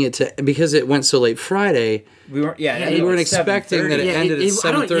expecting it to because it went so late Friday. We weren't. Yeah, we weren't expecting that it ended at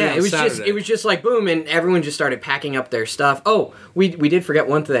 7:30 Yeah, on Saturday. it was just like boom, and everyone just started packing up their stuff. Oh, we did forget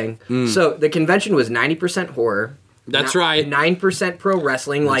one thing. So the convention was 90% horror. That's right. 9% pro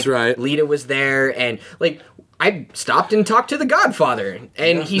wrestling. That's right. Lita was there, and I stopped and talked to the Godfather,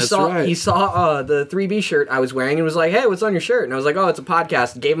 and he saw the 3B shirt I was wearing and was like, "Hey, what's on your shirt?" And I was like, "Oh, it's a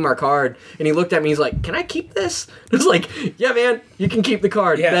podcast." Gave him our card, and he looked at me. He's like, "Can I keep this?" I was like, "Yeah, man, you can keep the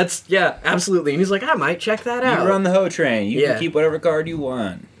card. Yeah. Absolutely." And he's like, "I might check that out." You run the Ho train. You can keep whatever card you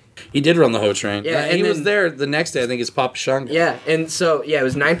want. He did run the Ho train. Yeah, and he was there the next day. I think it's Papa Shango. Yeah, and so it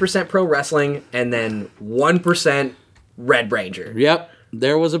was 9% pro wrestling, and then 1% Red Ranger. Yep,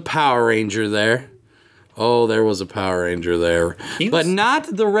 there was a Power Ranger there. Oh, there was a Power Ranger there. But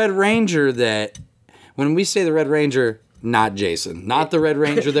not the Red Ranger that, when we say the Red Ranger, not Jason. Not the Red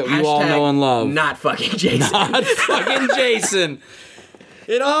Ranger that you all know and love. Not fucking Jason. Not fucking Jason.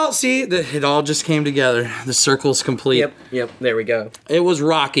 It all just came together. The circle's complete. Yep, there we go. It was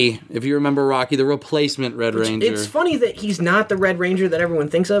Rocky. If you remember Rocky, the replacement Red Ranger. It's funny that he's not the Red Ranger that everyone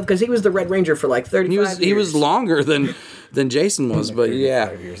thinks of, because he was the Red Ranger for like 35 years. He was longer than Jason was, but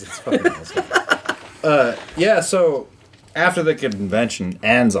yeah. Years. It's fucking awesome. So after the convention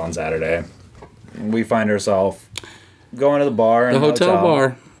ends on Saturday, we find ourselves going to the bar. The hotel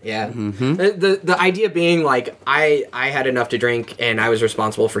bar. Yeah. The idea being, like, I had enough to drink, and I was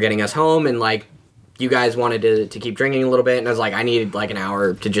responsible for getting us home, and, like, you guys wanted to keep drinking a little bit, and I was like, I needed, like, an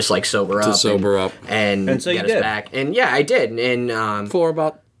hour to just, like, sober up. And so get you us did. back. And, yeah, I did. And for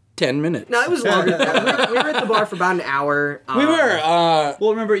about 10 minutes. No, it was longer than that. We were at the bar for about an hour. We were. Well,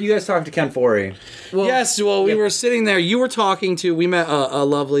 remember, you guys talked to Ken Forey. We were sitting there. You were talking to, we met a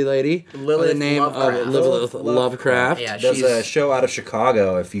lovely lady. Lilith by the name Lovecraft. of Lilith Lovecraft. Yeah, Does a show out of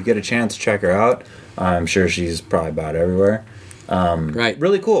Chicago. If you get a chance, check her out. I'm sure she's probably about everywhere. Right.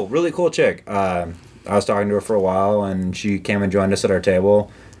 Really cool chick. I was talking to her for a while, and she came and joined us at our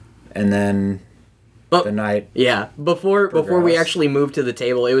table. And then the night. Yeah, before we actually moved to the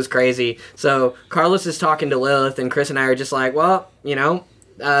table, it was crazy. So Carlos is talking to Lilith, and Chris and I are just like, well,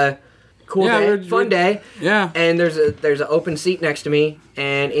 cool day, fun day. Yeah. And there's an open seat next to me,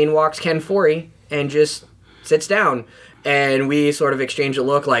 and in walks Ken Forey and just sits down, and we sort of exchange a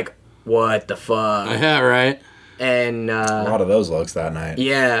look like, what the fuck? Yeah, right. And a lot of those looks that night.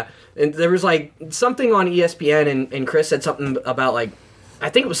 Yeah, and there was like something on ESPN, and Chris said something about, like, I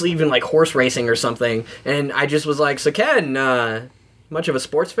think it was even like horse racing or something, and I just was like, so Ken, much of a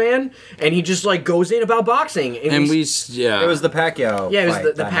sports fan? And he just like goes in about boxing, It was the Pacquiao. Yeah, it was fight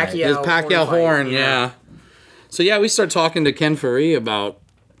the that Pacquiao. night. It was Pacquiao Horn, fight, yeah. So yeah, we started talking to Ken Forey about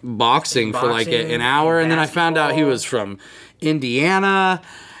boxing for like an hour, and then I found out he was from Indiana.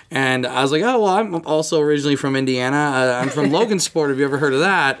 And I was like, oh, well, I'm also originally from Indiana. I'm from Logansport. Have you ever heard of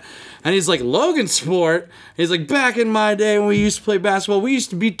that? And he's like, Logansport? He's like, back in my day when we used to play basketball, we used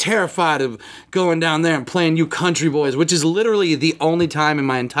to be terrified of going down there and playing you country boys, which is literally the only time in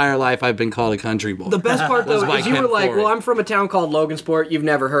my entire life I've been called a country boy. The best part, though, is you Ken were like, Forey. well, I'm from a town called Logansport. You've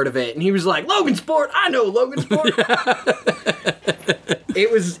never heard of it. And he was like, Logansport? I know Logansport. It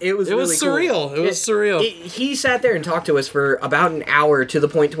was really surreal. Cool. It was surreal. He sat there and talked to us for about an hour, to the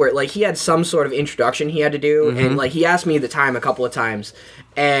point to where, like, he had some sort of introduction he had to do, and, like, he asked me the time a couple of times,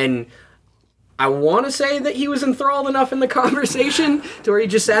 and I want to say that he was enthralled enough in the conversation to where he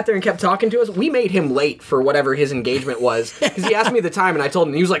just sat there and kept talking to us. We made him late for whatever his engagement was, because he asked me the time, and I told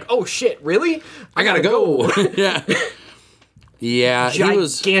him, and he was like, oh shit, really? I gotta go. Yeah. Yeah,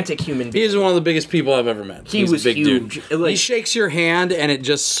 gigantic human being. He's one of the biggest people I've ever met. He He's was a big huge. dude. Like, he shakes your hand and it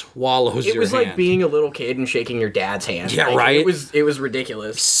just swallows your hand. It was like being a little kid and shaking your dad's hand. Yeah, Like, right? It was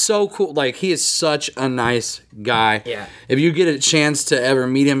ridiculous. So cool. Like, he is such a nice guy. Yeah. If you get a chance to ever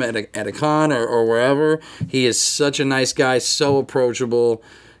meet him at a con or wherever, he is such a nice guy, so approachable.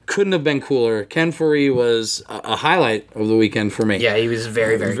 Couldn't have been cooler. Ken Forey was a highlight of the weekend for me. Yeah, he was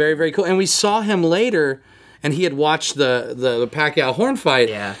very, very very, very cool. And we saw him later, and he had watched the Pacquiao Horn fight.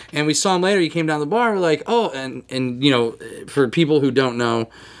 Yeah. And we saw him later. He came down the bar. We're like, oh, and you know, for people who don't know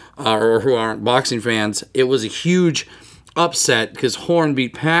or who aren't boxing fans, it was a huge upset because Horn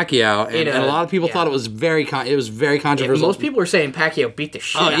beat Pacquiao, and a lot of people thought it was very controversial. Most people were saying Pacquiao beat the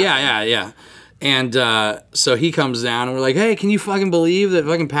shit out of him. Yeah. And so he comes down, and we're like, hey, can you fucking believe that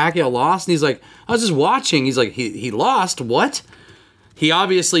fucking Pacquiao lost? And he's like, I was just watching. He's like, he lost? What? He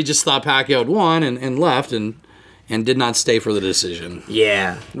obviously just thought Pacquiao had won and left and did not stay for the decision.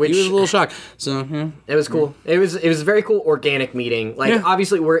 Yeah. He was a little shocked. So, yeah. It was cool. It was a very cool organic meeting. Like,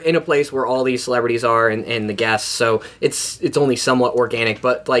 obviously, we're in a place where all these celebrities are and the guests, so it's only somewhat organic.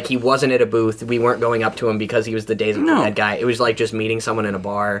 But, like, he wasn't at a booth. We weren't going up to him because he was the Days of the Dead guy. It was like just meeting someone in a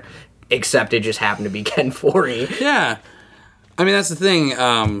bar, except it just happened to be Ken Forey. Yeah. I mean, that's the thing.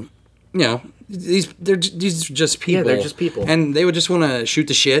 You know, these are just people. Yeah, they're just people. And they would just want to shoot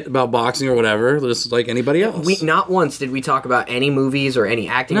the shit about boxing or whatever, just like anybody else. Not once did we talk about any movies or any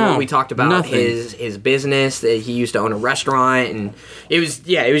acting. No, we talked about nothing. his business, that he used to own a restaurant, and it was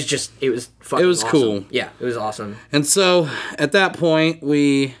fucking awesome. Cool. Yeah, it was awesome. And so at that point,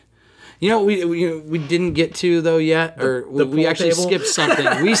 we didn't get to though yet, or we actually table? skipped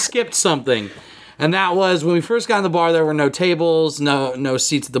something. We skipped something. And that was when we first got in the bar, there were no tables, no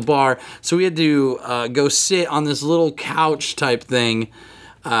seats at the bar. So we had to go sit on this little couch type thing.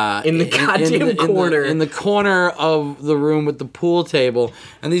 In the goddamn corner. In the corner of the room with the pool table.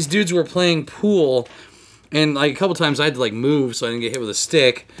 And these dudes were playing pool. And like a couple times I had to like move so I didn't get hit with a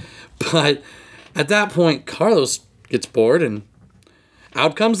stick. But at that point, Carlos gets bored and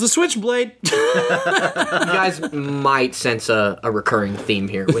out comes the switchblade. You guys might sense a recurring theme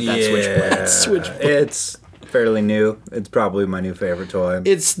here with that switchblade. It's fairly new. It's probably my new favorite toy.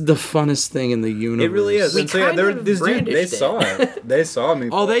 It's the funnest thing in the universe. It really is. And so, yeah, they saw it. They saw me.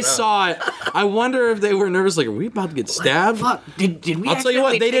 Oh, they saw it. I wonder if they were nervous. Like, are we about to get stabbed? Fuck, did we I'll tell you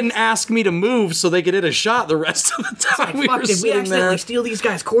what, they didn't ask me to move so they could hit a shot the rest of the time we were Fuck, did we sitting accidentally there. steal these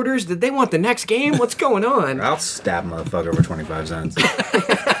guys' quarters? Did they want the next game? What's going on? I'll stab a motherfucker for 25 cents.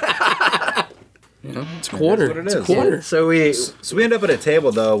 You know, it's quarter. That's what it It's is. a quarter. Yeah. So we end up at a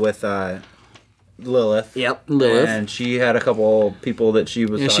table though with Lilith. Yep. Lilith. And she had a couple people that she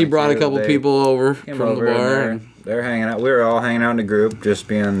was. Yeah, she talking brought to. a couple They people over came from over the bar. and they're hanging out. We were all hanging out in a group, just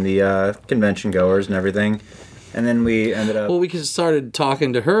being the convention goers and everything. And then we ended up. Well, we just started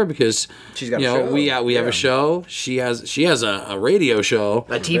talking to her because she's got you a know show. we have a show. She has a radio show,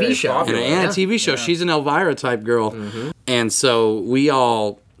 a TV show, and a TV show. She's an Elvira type girl, and so we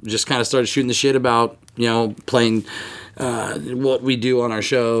all just kind of started shooting the shit about playing what we do on our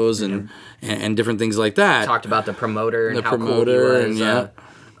shows and different things like that. Talked about the promoter and The how promoter cool he and, was.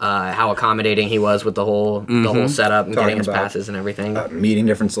 How accommodating he was with the whole setup and Talking getting his about, passes and everything. Meeting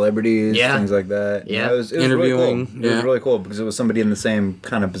different celebrities, Yeah. things like that. Yeah. It was Interviewing, really cool. It yeah. was really cool because it was somebody in the same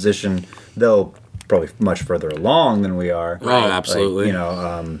kind of position, though probably much further along than we are. Oh, absolutely.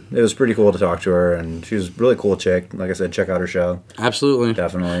 Like, it was pretty cool to talk to her, and she was a really cool chick. Like I said, check out her show. Absolutely.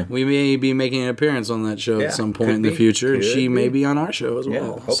 Definitely. We may be making an appearance on that show Yeah, at some point could in the be. future, and Could she be. may be on our show as Yeah,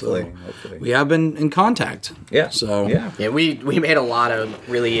 well. hopefully. So Hopefully. we have been in contact. Yeah. So Yeah, we made a lot of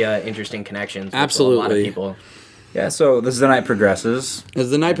really interesting connections with a lot of Absolutely. people. Yeah, so this is the night progresses.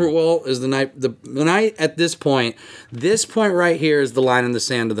 the night at this point right here is the line in the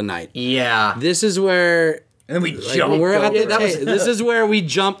sand of the night. Yeah. This is where. And then we We're at the this is where we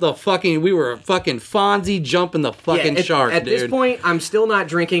jumped we were fucking Fonzie jumping the fucking shark, at dude. this point, I'm still not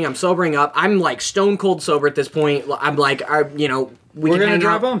drinking. I'm sobering up. I'm like stone cold sober at this point. I'm like, we're gonna hang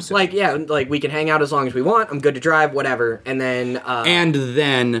drive out. home soon. Like we can hang out as long as we want. I'm good to drive, whatever. And then and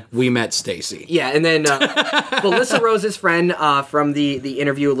then we met Stacy. yeah, and then Melissa Rose's friend from the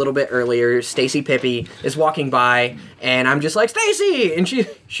interview a little bit earlier, Stacy Pippi, is walking by, and I'm just like, Stacy, and she was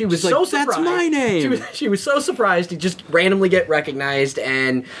She's like, so "That's surprised. my name." She was so surprised to just randomly get recognized,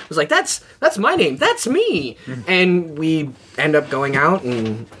 and was like, that's my name, that's me. And we end up going out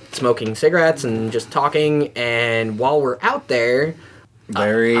and smoking cigarettes and just talking, and while we're out there,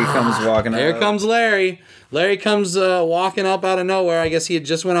 Larry comes walking There up. comes Larry. Larry comes walking up out of nowhere. I guess he had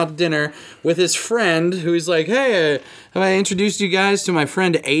just went out to dinner with his friend, who he's like, "Hey, have I introduced you guys to my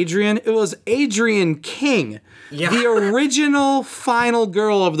friend Adrian?" It was Adrian King, the original final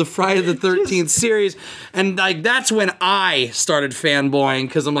girl of the Friday the 13th series, and like that's when I started fanboying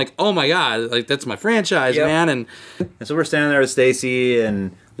because I'm like, "Oh my god, like that's my franchise, Yep. man!" And so we're standing there with Stacy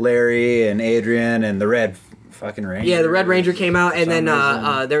and Larry and Adrian and the Red fucking Ranger. yeah, the Red Ranger came out, and then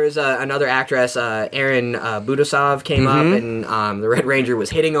reason. there was another actress, Erin Budosov, came up, and the Red Ranger was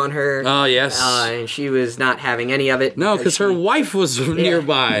hitting on her. Oh yes, and she was not having any of it. no, because her wife was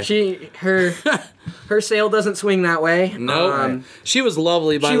nearby. Her sail doesn't swing that way. No, she was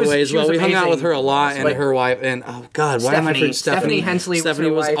lovely by the way as well. We hung out with her a lot, and her wife, and oh god, why am I forgetting Stephanie Hensley.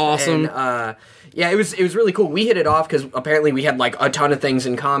 Stephanie was her wife, awesome. And, yeah, it was really cool. We hit it off because apparently we had like a ton of things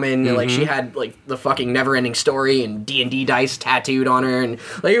in common. Like she had like the fucking Never-Ending Story and D&D dice tattooed on her, and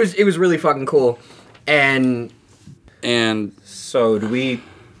like it was really fucking cool. And so do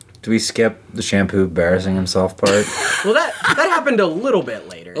we skip the shampoo embarrassing himself part? well, that happened a little bit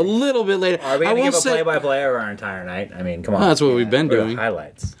later. A little bit later. Are we I going to will give a say play-by-play of our entire night? I mean, come on. Oh, that's what we've been What are doing.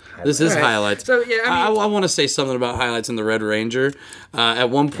 Highlights. This is Alright. highlights. So yeah, I want to say something about highlights in the Red Ranger. At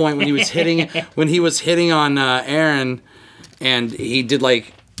one point when he was hitting on Aaron, and he did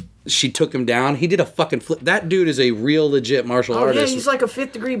like. She took him down. He did a fucking flip. That dude is a real legit martial Oh yeah, artist. he's like a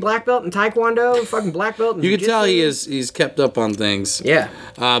 5th degree black belt in Taekwondo, fucking black belt. In You can tell jiu-jitsu. he's kept up on things. Yeah.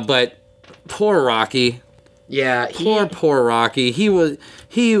 But poor Rocky. Yeah. Poor Rocky. He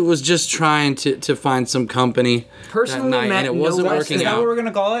was just trying to find some company Personally that night, and it wasn't working Is that out. what we're going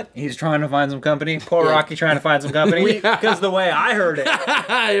to call it? He's trying to find some company? Poor Rocky trying to find some company? Because the way I heard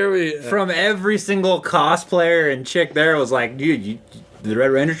it from every single cosplayer and chick there was like, dude, did the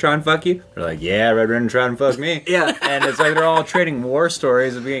Red Ranger try and fuck you? They're like, yeah, Red Ranger tried and fuck me. Yeah. And it's like they're all trading war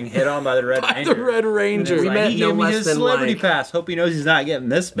stories of being hit on by the Red Ranger. The Red Ranger. And it's We like, met he no gave me less his than, celebrity like- pass. Hope he knows he's not getting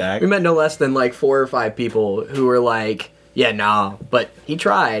this back. We met no less than like 4 or 5 people who were like, yeah, nah, but he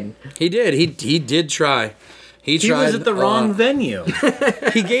tried. He did. He did try. He was at the wrong venue.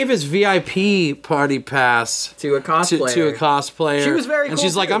 He gave his VIP party pass to a cosplayer. To a cosplayer. She was very and cool,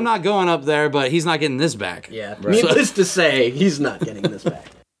 she's like, too. I'm not going up there, but he's not getting this back. Yeah. Needless to say, he's not getting this back.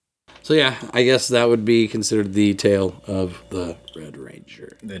 So yeah, I guess that would be considered the tale of the Red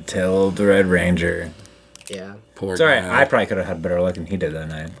Ranger. The tale of the Red Ranger. Yeah. Poor Sorry, guy. I probably could have had better luck than he did that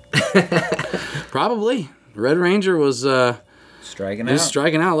night. Probably. Red Ranger was striking he was out.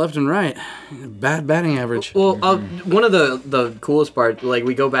 striking out left and right. Bad batting average. Well, one of the coolest part, like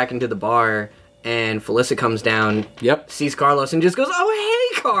we go back into the bar and Felissa comes down. Yep. Sees Carlos and just goes,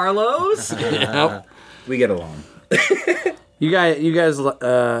 "Oh, hey, Carlos." Yep. We get along. You guys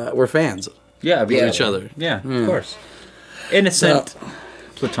were fans. Yeah, of each other. Yeah, of course. Innocent,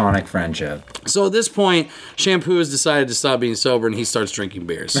 platonic friendship. So at this point, Shampoo has decided to stop being sober, and he starts drinking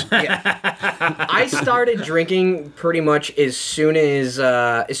beers. I started drinking pretty much as soon as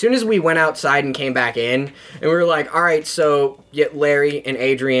we went outside and came back in, and we were like, all right, so Larry and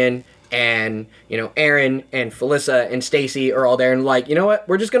Adrian and Aaron and Felissa and Stacy are all there, and like, you know what?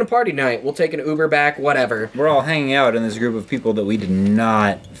 We're just gonna party tonight. We'll take an Uber back, whatever. We're all hanging out in this group of people that we did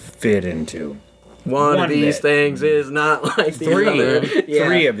not fit into. One of these things is not like the other. Yeah.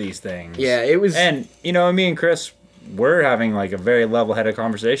 Three of these things. Yeah, it was. And me and Chris were having like a very level-headed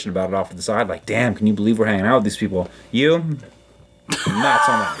conversation about it off to the side. Like, damn, can you believe we're hanging out with these people? You, not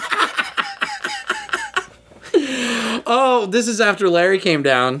so much. Oh, this is after Larry came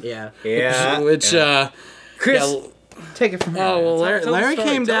down. Yeah. Yeah. Which, Chris, take it from here. Oh, well, Tell the Larry story.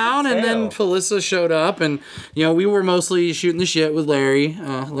 came Tell down, the and then tale. Felissa showed up, and, we were mostly shooting the shit with Larry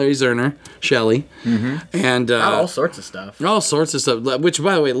Zerner, Shelley, and all sorts of stuff. All sorts of stuff, which,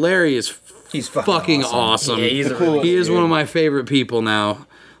 by the way, Larry is he's fucking awesome. Yeah, he's a really he is dude. one of my favorite people now.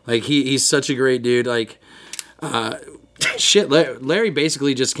 Like, he's such a great dude. Like, Larry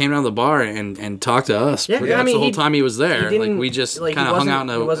basically just came down to the bar and talked to us pretty much the whole time he was there. Like, we just kind of hung out in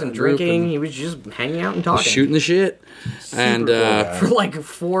a He wasn't group drinking. and He was just hanging out and talking. shooting the shit. And for like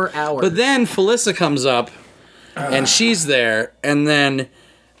 4 hours. but then Felissa comes up, and she's there, and then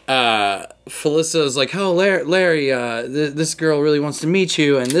Felissa is like, "Oh, Larry, this girl really wants to meet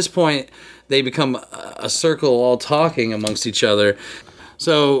you." And at this point, they become a circle, all talking amongst each other.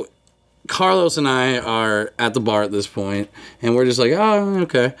 So Carlos and I are at the bar at this point, and we're just like, "Oh,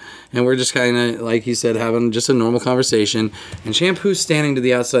 okay," and we're just kind of, like he said, having just a normal conversation. And Shampoo's standing to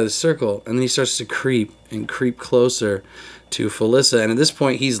the outside of the circle, and then he starts to creep closer to Felissa, and at this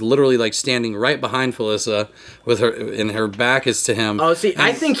point he's literally like standing right behind Felissa with her, and her back is to him. Oh, see,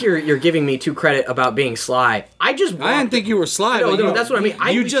 I think you're giving me too credit about being sly. I didn't think you were sly. No, but that's what I mean.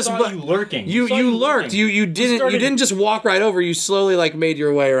 You just saw you lurking. You lurked. You didn't just walk right over. You slowly like made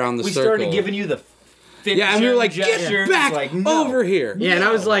your way around the We circle. started giving you the Yeah, and we were like, gesture, get back like, no. over here. Yeah, and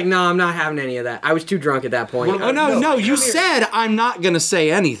I was like, no, I'm not having any of that. I was too drunk at that point. Oh no! You said I'm not gonna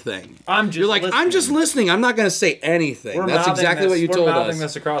say anything. You're like, I'm just listening. I'm not gonna say anything. That's exactly what you told We're mouthing us.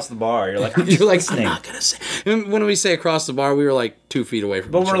 this across the bar. You're like, You're like, listening. I'm not gonna say. And when we say across the bar, we were like 2 feet away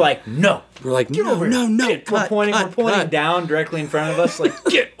from. But each we're other. like, no. We're like, Get over here. no. We're pointing down directly in front of us. Like,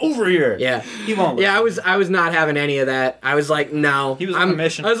 get over here. Yeah, he won't. Yeah, I was not having any of that. I was like, no. He was on a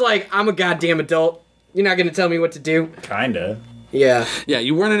mission. I was like, I'm a goddamn adult. You're not gonna tell me what to do. Kinda. Yeah. Yeah,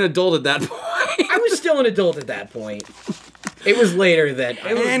 you weren't an adult at that point. I was still an adult at that point. It was later that.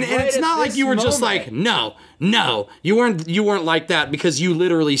 And it's not like you were just like, no. You weren't like that because you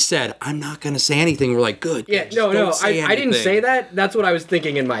literally said, I'm not gonna say anything. We're like, good. Yeah, just no. don't say I didn't anything. say that. That's what I was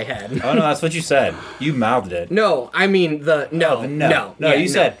thinking in my head. Oh no, that's what you said. You mouthed it. No, I mean no. No. Yeah, You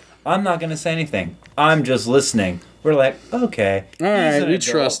said, I'm not gonna say anything. I'm just listening. We're like, okay. All right, we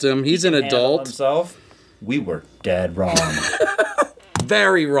trust him. He's an He can handle adult. himself. We were dead wrong.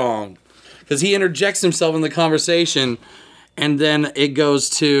 Very wrong. Because he interjects himself in the conversation, and then it goes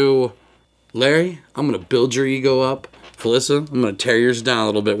to, Larry, I'm going to build your ego up. Felissa, I'm going to tear yours down a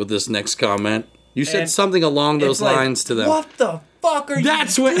little bit with this next comment. You said And something along those it's like, lines to them. What the fuck are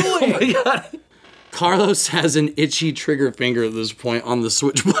That's you what. doing? Oh my god. Carlos has an itchy trigger finger at this point on the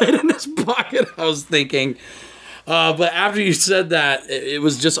switchblade in his pocket. I was thinking. But after you said that, it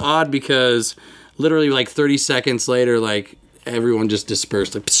was just odd because literally like 30 seconds later, like everyone just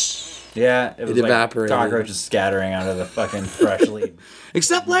dispersed. Like, Yeah, it was like evaporated. cockroaches scattering out of the fucking fresh lead.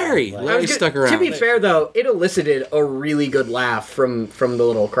 Except Larry. Larry stuck To around. be fair, though, it elicited a really good laugh from the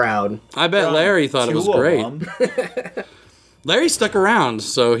little crowd. I bet Larry thought it was great. Larry stuck around,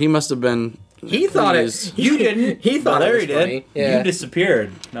 so he must have been. He thought pleased. it. You didn't. He thought Larry it was funny. did. Yeah. You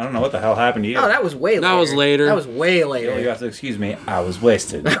disappeared. I don't know what the hell happened to you. Oh, that was way later. That was later. That was way later. You have to excuse me. I was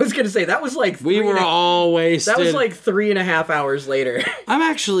wasted. I was gonna say that was like We were all wasted. That was like 3.5 hours later. I'm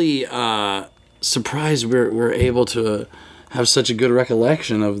actually surprised we're able to have such a good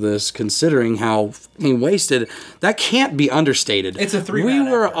recollection of this, considering how fucking wasted. That can't be understated. It's a 3 We man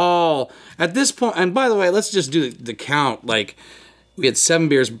were all at this point, and by the way, let's just do the count. Like, we had 7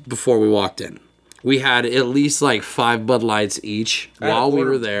 beers before we walked in. We had at least like 5 Bud Lights each while we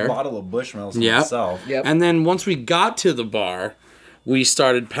were there. A bottle of Bushmills Yep. myself. And then once we got to the bar, we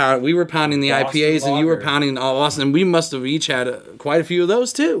started we were pounding the Boston IPAs, and you were Lager. pounding Boston. And we must have each had quite a few of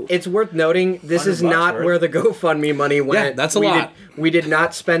those too. It's worth noting this is not worth. where the GoFundMe money went. Yeah, that's a we lot. We did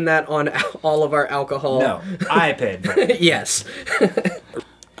not spend that on all of our alcohol. No, I paid for it. Yes.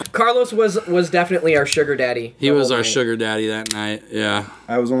 Carlos was definitely our sugar daddy. He the was whole our night. sugar daddy that night. Yeah.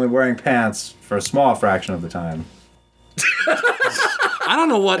 I was only wearing pants for a small fraction of the time. I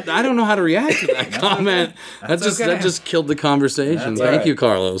don't know how to react to that comment. That's that okay. just killed the conversation. That's Thank all right. you,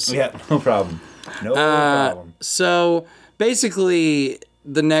 Carlos. Yeah, no problem. No problem. So basically,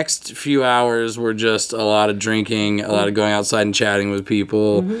 the next few hours were just a lot of drinking, a lot of going outside and chatting with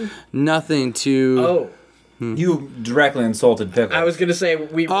people. Nothing too. Oh. You directly insulted Pickles. I was gonna say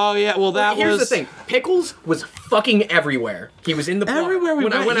we. Oh yeah, well that here's was. the thing. Pickles was fucking everywhere. He was in the bar. Everywhere we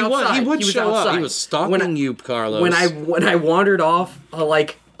when I went, went he was- outside. he would was show up. outside. He was stalking When I- you, Carlos. When I wandered off,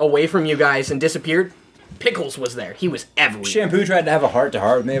 like away from you guys and disappeared, Pickles was there. He was everywhere. Shampoo tried to have a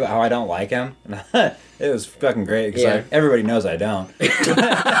heart-to-heart with me about how I don't like him. It was fucking great because Yeah. everybody knows I don't.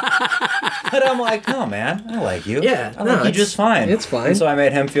 But I'm like, no, man, I like you. Yeah, I no, like you it's- just fine. it's fine. And so I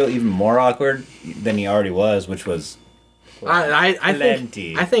made him feel even more awkward than he already was, which was I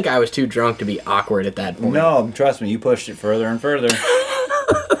plenty. think I was too drunk to be awkward at that point. No, trust me, you pushed it further and further.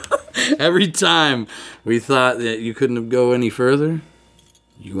 Every time we thought that you couldn't go any further,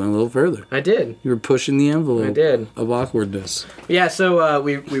 you went a little further. I did. You were pushing the envelope. I did. Of awkwardness. Yeah, so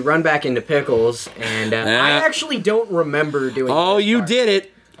we run back into Pickles, and I actually don't remember doing. Oh, you did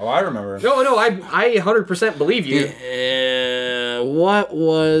it. Oh, I remember. No, I 100% believe you. What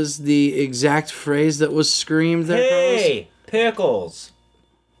was the exact phrase that was screamed there, Carlos? Hey, Pickles,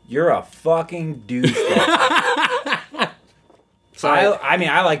 you're a fucking douchebag. I mean,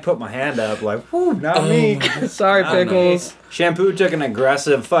 I like put my hand up, like, whoo, not me. Sorry, I don't know. Pickles. Shampoo took an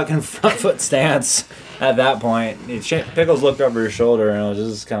aggressive fucking front foot stance at that point. Pickles looked over his shoulder and was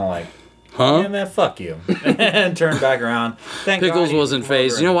just kind of like, huh? Yeah, man, fuck you. And turned back around. Thank Pickles God he wasn't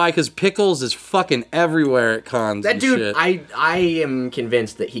phased. You know why? Because Pickles is fucking everywhere at cons. That and dude, shit. I am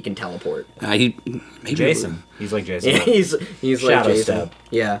convinced that he can teleport. Maybe Jason. He's like Jason. Yeah, he's like Shadow Jason. step.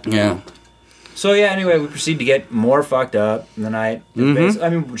 Yeah. Yeah. So yeah, anyway, we proceed to get more fucked up in the night. Mhm. I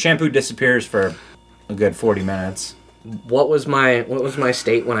mean, Shampoo disappears for a good 40 minutes. What was my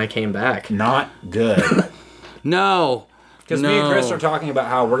state when I came back? Not good. No. Because me and Chris are talking about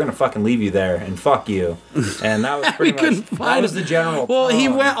how we're gonna fucking leave you there and fuck you, and that was pretty much that was the general. Well, he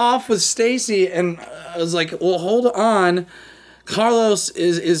tone. went off with Stacy, and I was like, "Well, hold on, Carlos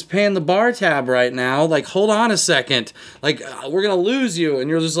is paying the bar tab right now. Like, hold on a second. Like, we're gonna lose you." And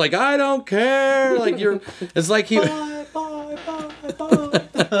you're just like, "I don't care." Like it's like he.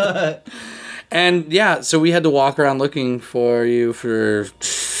 And yeah, so we had to walk around looking for you for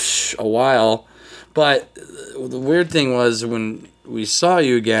a while, but the weird thing was when we saw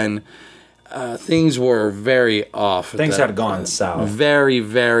you again. Things were very off. Things had gone south. Very,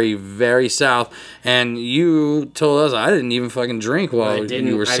 very, very south. And you told us I didn't even fucking drink while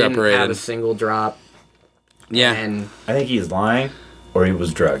you were I separated. didn't have a single drop. Yeah. And I think he's lying, or he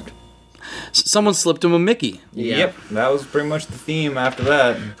was drugged. Someone slipped him a Mickey. Yeah. Yep, that was pretty much the theme after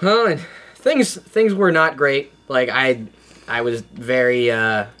that. Huh, things were not great. Like I was very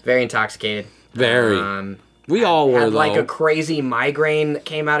very intoxicated. Very. We all were, had like though. a crazy migraine that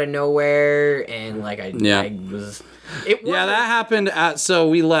came out of nowhere, and like I was. Yeah, that happened so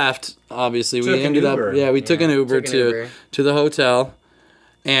we left, obviously. Took We an ended up Uber. we took an Uber to the hotel.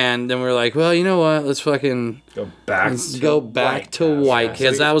 And then we were like, well, you know what? Let's fucking go back to White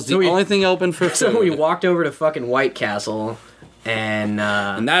because that was the only thing open for food. So we walked over to fucking White Castle, and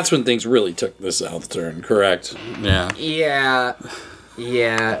that's when things really took the south turn. Correct? Yeah.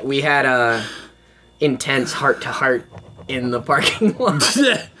 Yeah. We had a intense heart to heart in the parking lot.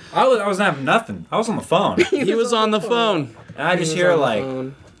 I wasn't having nothing. I was on the phone. He was on the phone. And I just hear like,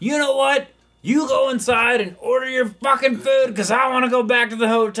 you know what? You go inside and order your fucking food because I want to go back to the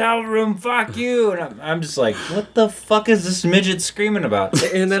hotel room. Fuck you. And I'm just like, what the fuck is this midget screaming about?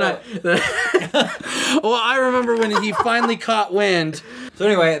 And then Well, I remember when he finally caught wind. So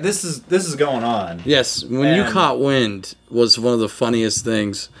anyway, this is going on. Yes, when you And- caught wind was one of the funniest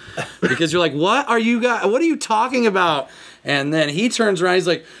things because you're like, what are you talking about? And then he turns around, he's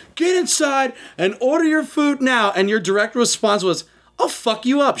like, get inside and order your food now. And your direct response was, I'll fuck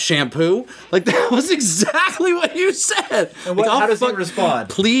you up, shampoo. Like, that was exactly what you said. And Like, how does he respond?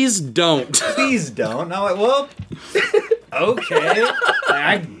 Please don't. Please don't. And I'm like, well, okay.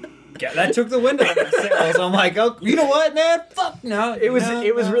 That took the wind out of my sails. I'm like, oh, you know what, man? Fuck no. It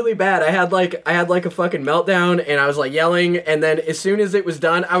was really bad. I had like a fucking meltdown, and I was like yelling, and then as soon as it was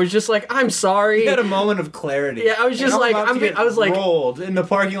done, I was just like, I'm sorry. You had a moment of clarity. Yeah, I was just like, I was like rolled in the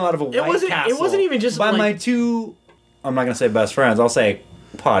parking lot of a White Castle. It wasn't even just by like, my two. I'm not gonna say best friends. I'll say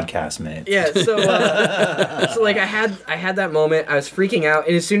podcast mates. Yeah, so like I had that moment. I was freaking out,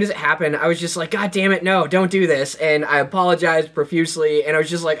 and as soon as it happened, I was just like, God damn it, no, don't do this. And I apologized profusely, and I was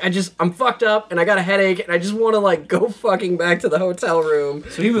just like, I'm fucked up, and I got a headache, and I just want to like go fucking back to the hotel room.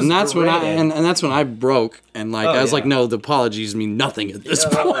 So he was, and that's when I broke, and like I was like, no, the apologies mean nothing at this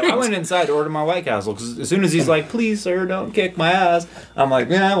point. I went inside to order my White Castle because as soon as he's like, please sir, don't kick my ass, I'm like,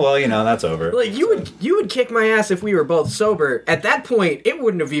 yeah, well, that's over. Like you would kick my ass if we were both sober. At that point, it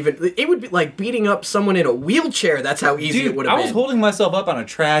would be like beating up someone in a wheelchair. That's how easy it would have been. I was holding myself up on a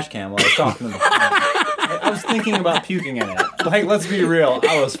trash can while I was talking to the phone. I was thinking about puking in it. Like, let's be real,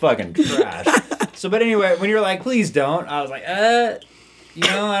 I was fucking trash. So, but anyway, when you're like, please don't, I was like, I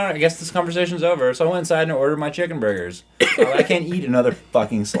guess this conversation's over. So I went inside and ordered my chicken burgers. I can't eat another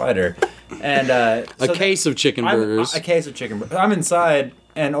fucking slider. And a case of chicken burgers. A case of chicken burgers. I'm inside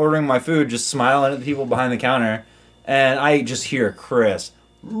and ordering my food, just smiling at the people behind the counter, and I just hear Chris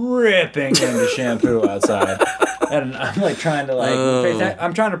ripping into shampoo outside. And I'm like trying to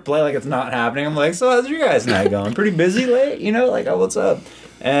I'm trying to play like it's not happening. I'm like, so how's your guys' night going? Pretty busy late? Like, oh, what's up?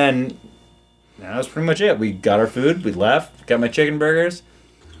 And that was pretty much it. We got our food, we left, got my chicken burgers.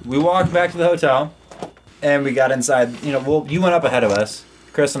 We walked back to the hotel, and we got inside. You went up ahead of us.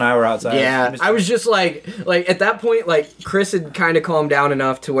 Chris and I were outside. Yeah, I was just like at that point, like Chris had kind of calmed down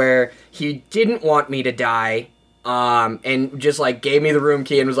enough to where he didn't want me to die, and just like gave me the room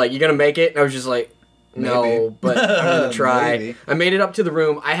key and was like, "You gonna make it?" And I was just like, "No, Maybe. but I'm gonna try." Maybe. I made it up to the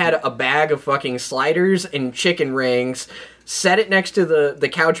room. I had a bag of fucking sliders and chicken rings, set it next to the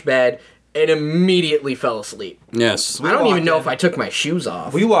couch bed, and immediately fell asleep. Yes. I don't even know if I took my shoes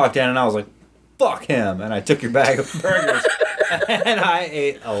off. We walked in, and I was like, fuck him. And I took your bag of burgers, and I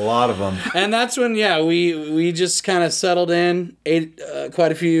ate a lot of them. And that's when, we just kind of settled in, ate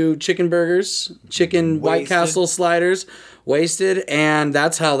quite a few chicken burgers, White Castle sliders, wasted, and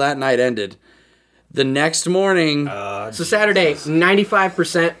that's how that night ended. The next morning... so Saturday,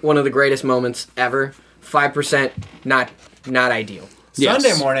 95% one of the greatest moments ever, 5% not ideal. Yes.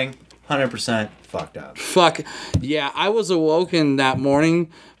 Sunday morning, 100% fucked up. Fuck. Yeah, I was awoken that morning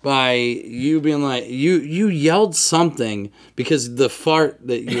by you being like, you yelled something because the fart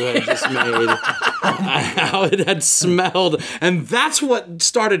that you had just made, how it had smelled. And that's what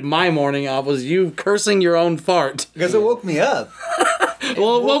started my morning off, was you cursing your own fart. Because it woke me up.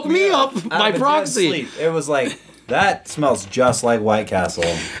 Well, it woke me up by proxy. It was like, that smells just like White Castle.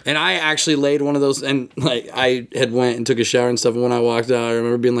 And I actually laid one of those, and like I had went and took a shower and stuff, and when I walked out, I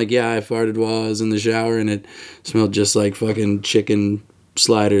remember being like, yeah, I farted while I was in the shower, and it smelled just like fucking chicken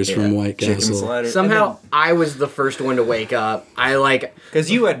sliders from White Castle. Somehow I was the first one to wake up. Because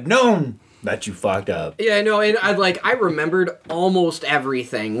you had known that you fucked up. Yeah, no, and I remembered almost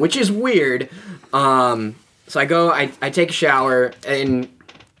everything, which is weird. So I take a shower, and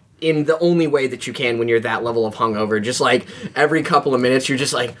in the only way that you can when you're that level of hungover, just like every couple of minutes, you're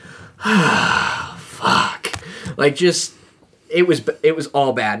just like, fuck. Like, just, it was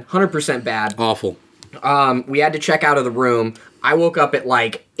all bad. 100% bad. Awful. We had to check out of the room. I woke up at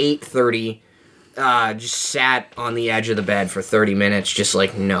like 8:30, just sat on the edge of the bed for 30 minutes, just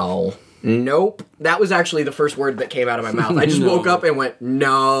like, no. Nope. That was actually the first word that came out of my mouth. I just woke up and went,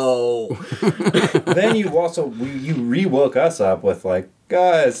 no. Then you re-woke us up with like,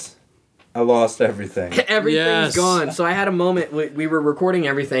 guys, I lost everything. Everything's gone. So I had a moment. We were recording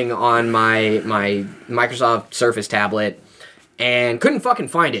everything on my Microsoft Surface tablet and couldn't fucking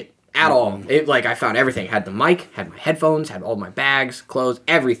find it at all. I found everything. Had the mic, had my headphones, had all my bags, clothes,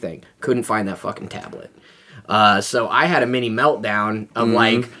 everything. Couldn't find that fucking tablet. So I had a mini meltdown of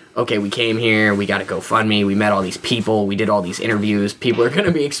like, okay, we came here, we got to GoFundMe, we met all these people, we did all these interviews, people are going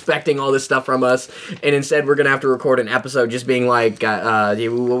to be expecting all this stuff from us, and instead we're going to have to record an episode just being like,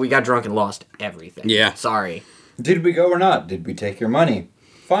 we got drunk and lost everything. Yeah. Sorry. Did we go or not? Did we take your money?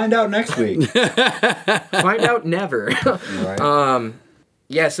 Find out next week. Find out never. Right.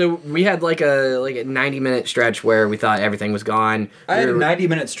 Yeah, so we had like a 90-minute stretch where we thought everything was gone. I had a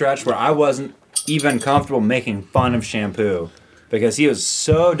 90-minute stretch where I wasn't even comfortable making fun of Shampoo because he was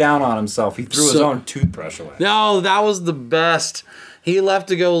so down on himself he threw his own toothbrush away. No, that was the best. He left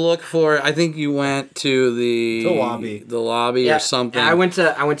to go look for. I think you went to the lobby Yeah, or something. I went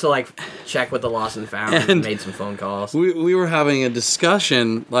to like check what the lost and found and made some phone calls. We were having a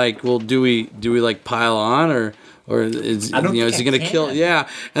discussion like, well, do we like pile on or is is he gonna kill? Yeah,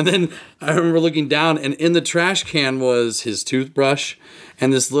 and then I remember looking down and in the trash can was his toothbrush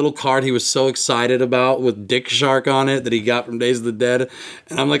and this little card he was so excited about with Dick Shark on it that he got from Days of the Dead.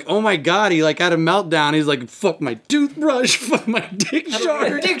 And I'm like, oh my God, he like had a meltdown. He's like, fuck my toothbrush, fuck my Dick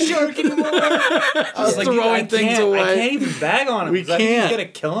Shark. Dick Shark anymore. I was like, throwing things away. I can't even bag on him. We because I think can't. he's gonna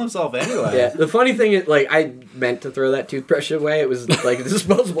kill himself anyway. Yeah, the funny thing is, like, I meant to throw that toothbrush away. It was like a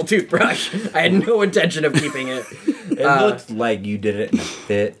disposable toothbrush. I had no intention of keeping it. It looked like you did it in a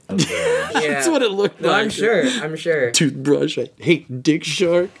fit of rage. Yeah. That's what it looked No, like. I'm sure. Toothbrush. I hate Dick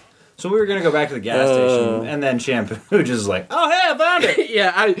Shark. So we were gonna go back to the gas station, and then Shampoo just like, oh hey, I found it.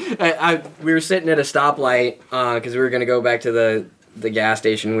 Yeah, we were sitting at a stoplight because we were gonna go back to the gas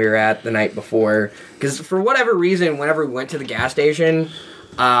station we were at the night before. Because for whatever reason, whenever we went to the gas station,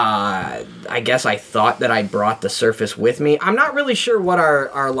 I guess I thought that I brought the Surface with me. I'm not really sure what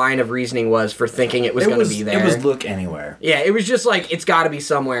our line of reasoning was for thinking it was going to be there. It was look anywhere. Yeah, it was just like, it's got to be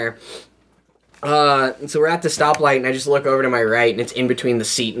somewhere. And so we're at the stoplight, and I just look over to my right, and it's in between the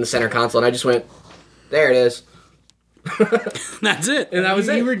seat and the center console, and I just went, there it is. That's it. And that was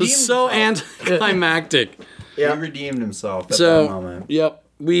it. It was so anticlimactic. Yeah. He redeemed himself at So, that moment. yep,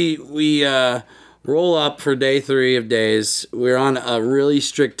 we roll up for day 3 of Days. We're on a really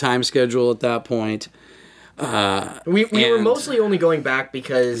strict time schedule at that point. We were mostly only going back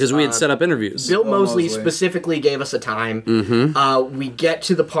because we had set up interviews. Bill Moseley specifically gave us a time. Mm-hmm. We get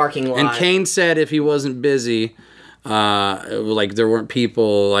to the parking lot. And Kane said if he wasn't busy, like there weren't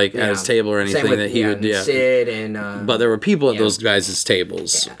people like at his table or anything with, that he would Sid and but there were people at those guys'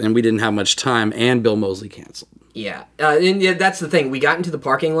 tables, and we didn't have much time. And Bill Moseley canceled. Yeah, and that's the thing. We got into the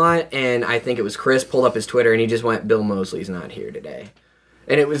parking lot, and I think it was Chris pulled up his Twitter, and he just went, "Bill Moseley's not here today,"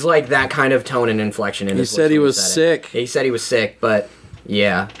 and it was like that kind of tone and inflection. In He said he was sick. He said he was sick, but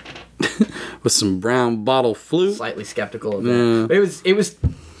yeah, with some brown bottle flu. Slightly skeptical of that. But it was.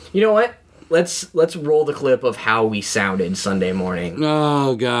 You know what? Let's roll the clip of how we sounded Sunday morning.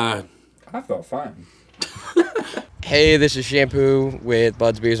 Oh God, I felt fine. Hey, this is Shampoo with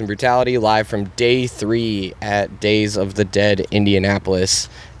Buds, Beers, and Brutality, live from day 3 at Days of the Dead, Indianapolis.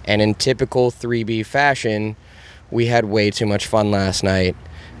 And in typical 3B fashion, we had way too much fun last night,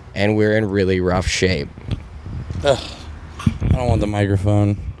 and we're in really rough shape. I don't want the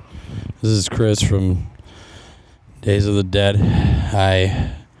microphone. This is Chris from Days of the Dead.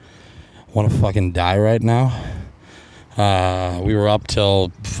 I want to fucking die right now. We were up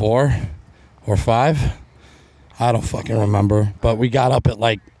till 4 or 5. I don't fucking remember, but we got up at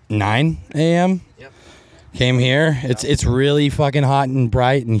like 9 a.m. Yep. Came here. It's really fucking hot and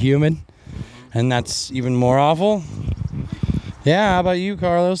bright and humid, and that's even more awful. Yeah, how about you,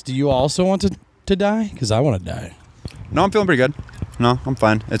 Carlos? Do you also want to die? Because I want to die. No, I'm feeling pretty good. No, I'm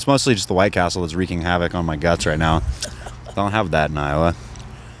fine. It's mostly just the White Castle that's wreaking havoc on my guts right now. I don't have that in Iowa.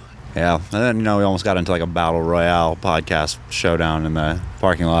 Yeah, and then, we almost got into like a Battle Royale podcast showdown in the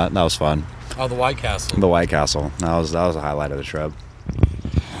parking lot. That was fun. Oh, the White Castle. The White Castle. That was a highlight of the trip.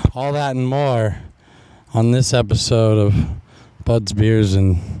 All that and more on this episode of Buds, Beers,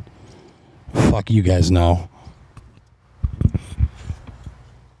 and fuck you guys know.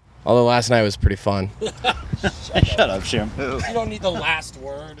 Although last night was pretty fun. Shut up, Shampoo. You don't need the last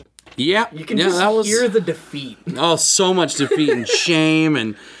word. Yeah, You can just hear the defeat. Oh, so much defeat and shame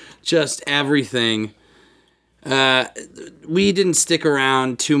and just everything. We didn't stick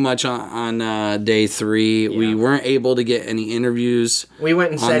around too much on day 3. Yeah. We weren't able to get any interviews. We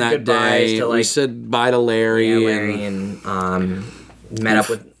went and on said that goodbyes day. to like. We said bye to Larry, and met up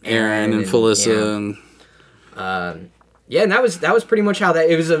with Aaron and Felissa. Yeah, and that was pretty much how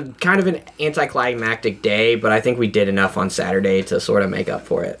it was a kind of an anticlimactic day, but I think we did enough on Saturday to sort of make up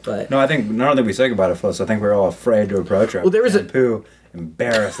for it. But No, I don't think we said goodbye to Phyllis. I think we were all afraid to approach her. Well, there was Shampoo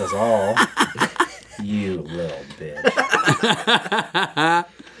embarrassed us all. You little bitch.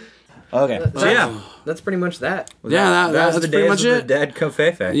 Okay, so yeah, that's pretty much that. That's the pretty Days much of it. the Dead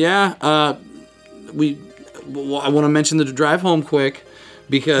Covfefe. Yeah, I want to mention the drive home quick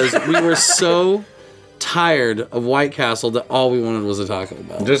because we were so tired of White Castle that all we wanted was a Taco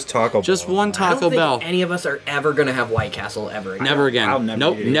Bell. Just Taco Bell. Just one I Taco don't think Bell. any of us are ever gonna have White Castle ever again. Never again. I'll never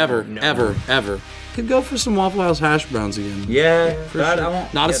Nope, eat it never, again. ever. Could go for some Waffle House hash browns again. Yeah, For God, sure. I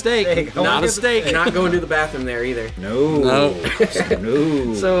won't Not a get steak. I won't Not a get the steak. You're not going to the bathroom there either. No. No.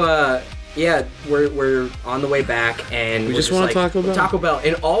 No. So Yeah, we're on the way back, and We we're just want like, Taco Bell. Taco Bell,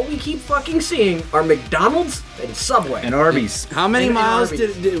 and all we keep fucking seeing are McDonald's and Subway And Arby's. How many And miles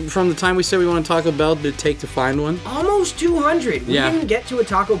Arby's. did from the time we said we wanted Taco Bell did it take to find one? Almost 200. We Yeah. didn't get to a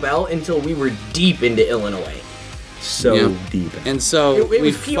Taco Bell until we were deep into Illinois. So deep. And so It we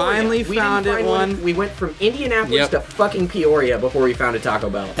was Peoria. finally We found didn't it find one. We went from Indianapolis Yep. to fucking Peoria before we found a Taco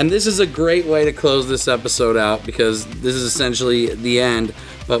Bell. And this is a great way to close this episode out because this is essentially the end.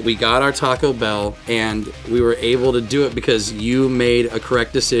 But we got our Taco Bell and we were able to do it because you made a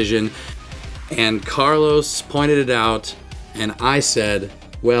correct decision. And Carlos pointed it out, and I said,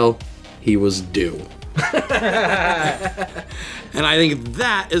 well, he was due. And I think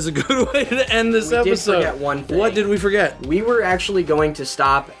that is a good way to end this We did episode. forget one thing. What did we forget? We were actually going to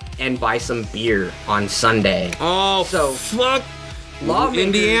stop and buy some beer on Sunday. Oh, so fuck! Lawmakers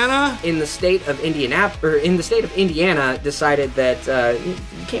Indiana in the state of Indiana decided that you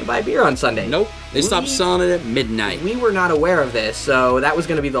can't buy beer on Sunday. Nope, they stopped selling it at midnight. We were not aware of this, so that was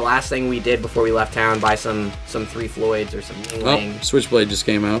going to be the last thing we did before we left town. Buy some Three Floyds or some Yingling. Oh, Switchblade just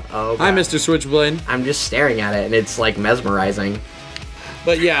came out. Oh, hi, God. Mr. Switchblade. I'm just staring at it, and it's like mesmerizing.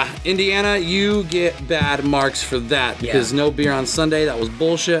 But yeah, Indiana, you get bad marks for that because no beer on Sunday. That was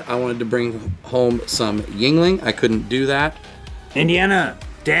bullshit. I wanted to bring home some Yingling. I couldn't do that. Indiana,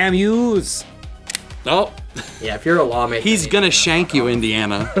 damn yous. Oh. Yeah, if you're a lawmaker, he's gonna shank you,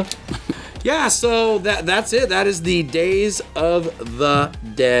 Indiana. Yeah, so that's it. That is the Days of the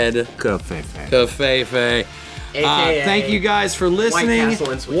Dead Covfefe. AKA Thank you guys for listening. White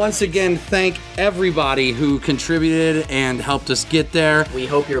Castle and Sweet Once again, thank everybody who contributed and helped us get there. We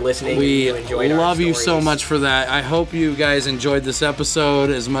hope you're listening. We and you enjoyed our love you so stories. much for that. I hope you guys enjoyed this episode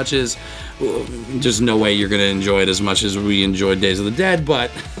as much as. There's no way you're gonna enjoy it as much as we enjoyed Days of the Dead,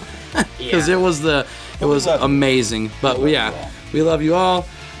 but because it was amazing. But we love you all.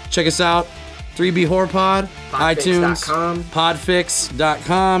 Check us out, 3B Horror Pod, iTunes,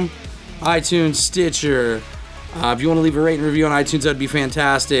 Podfix.com, iTunes, Stitcher. If you want to leave a rating review on iTunes, that'd be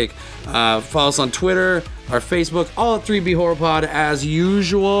fantastic. Follow us on Twitter, our Facebook, all at 3B Horror Pod as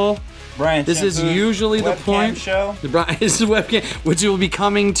usual. Brian, this is usually the point. Show. This is webcam, which will be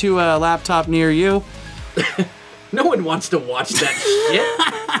coming to a laptop near you. No one wants to watch that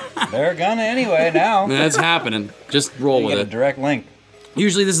shit. They're gonna anyway now. That's happening. Just roll You with get it. a direct link.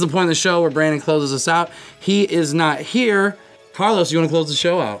 Usually, this is the point of the show where Brandon closes us out. He is not here. Carlos, you want to close the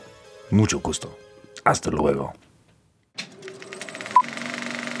show out? Mucho gusto. Hasta luego.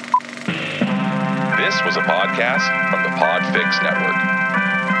 This was a podcast from the Podfix Network.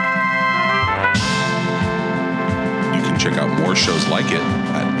 You can check out more shows like it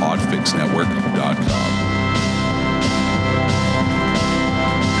at podfixnetwork.com.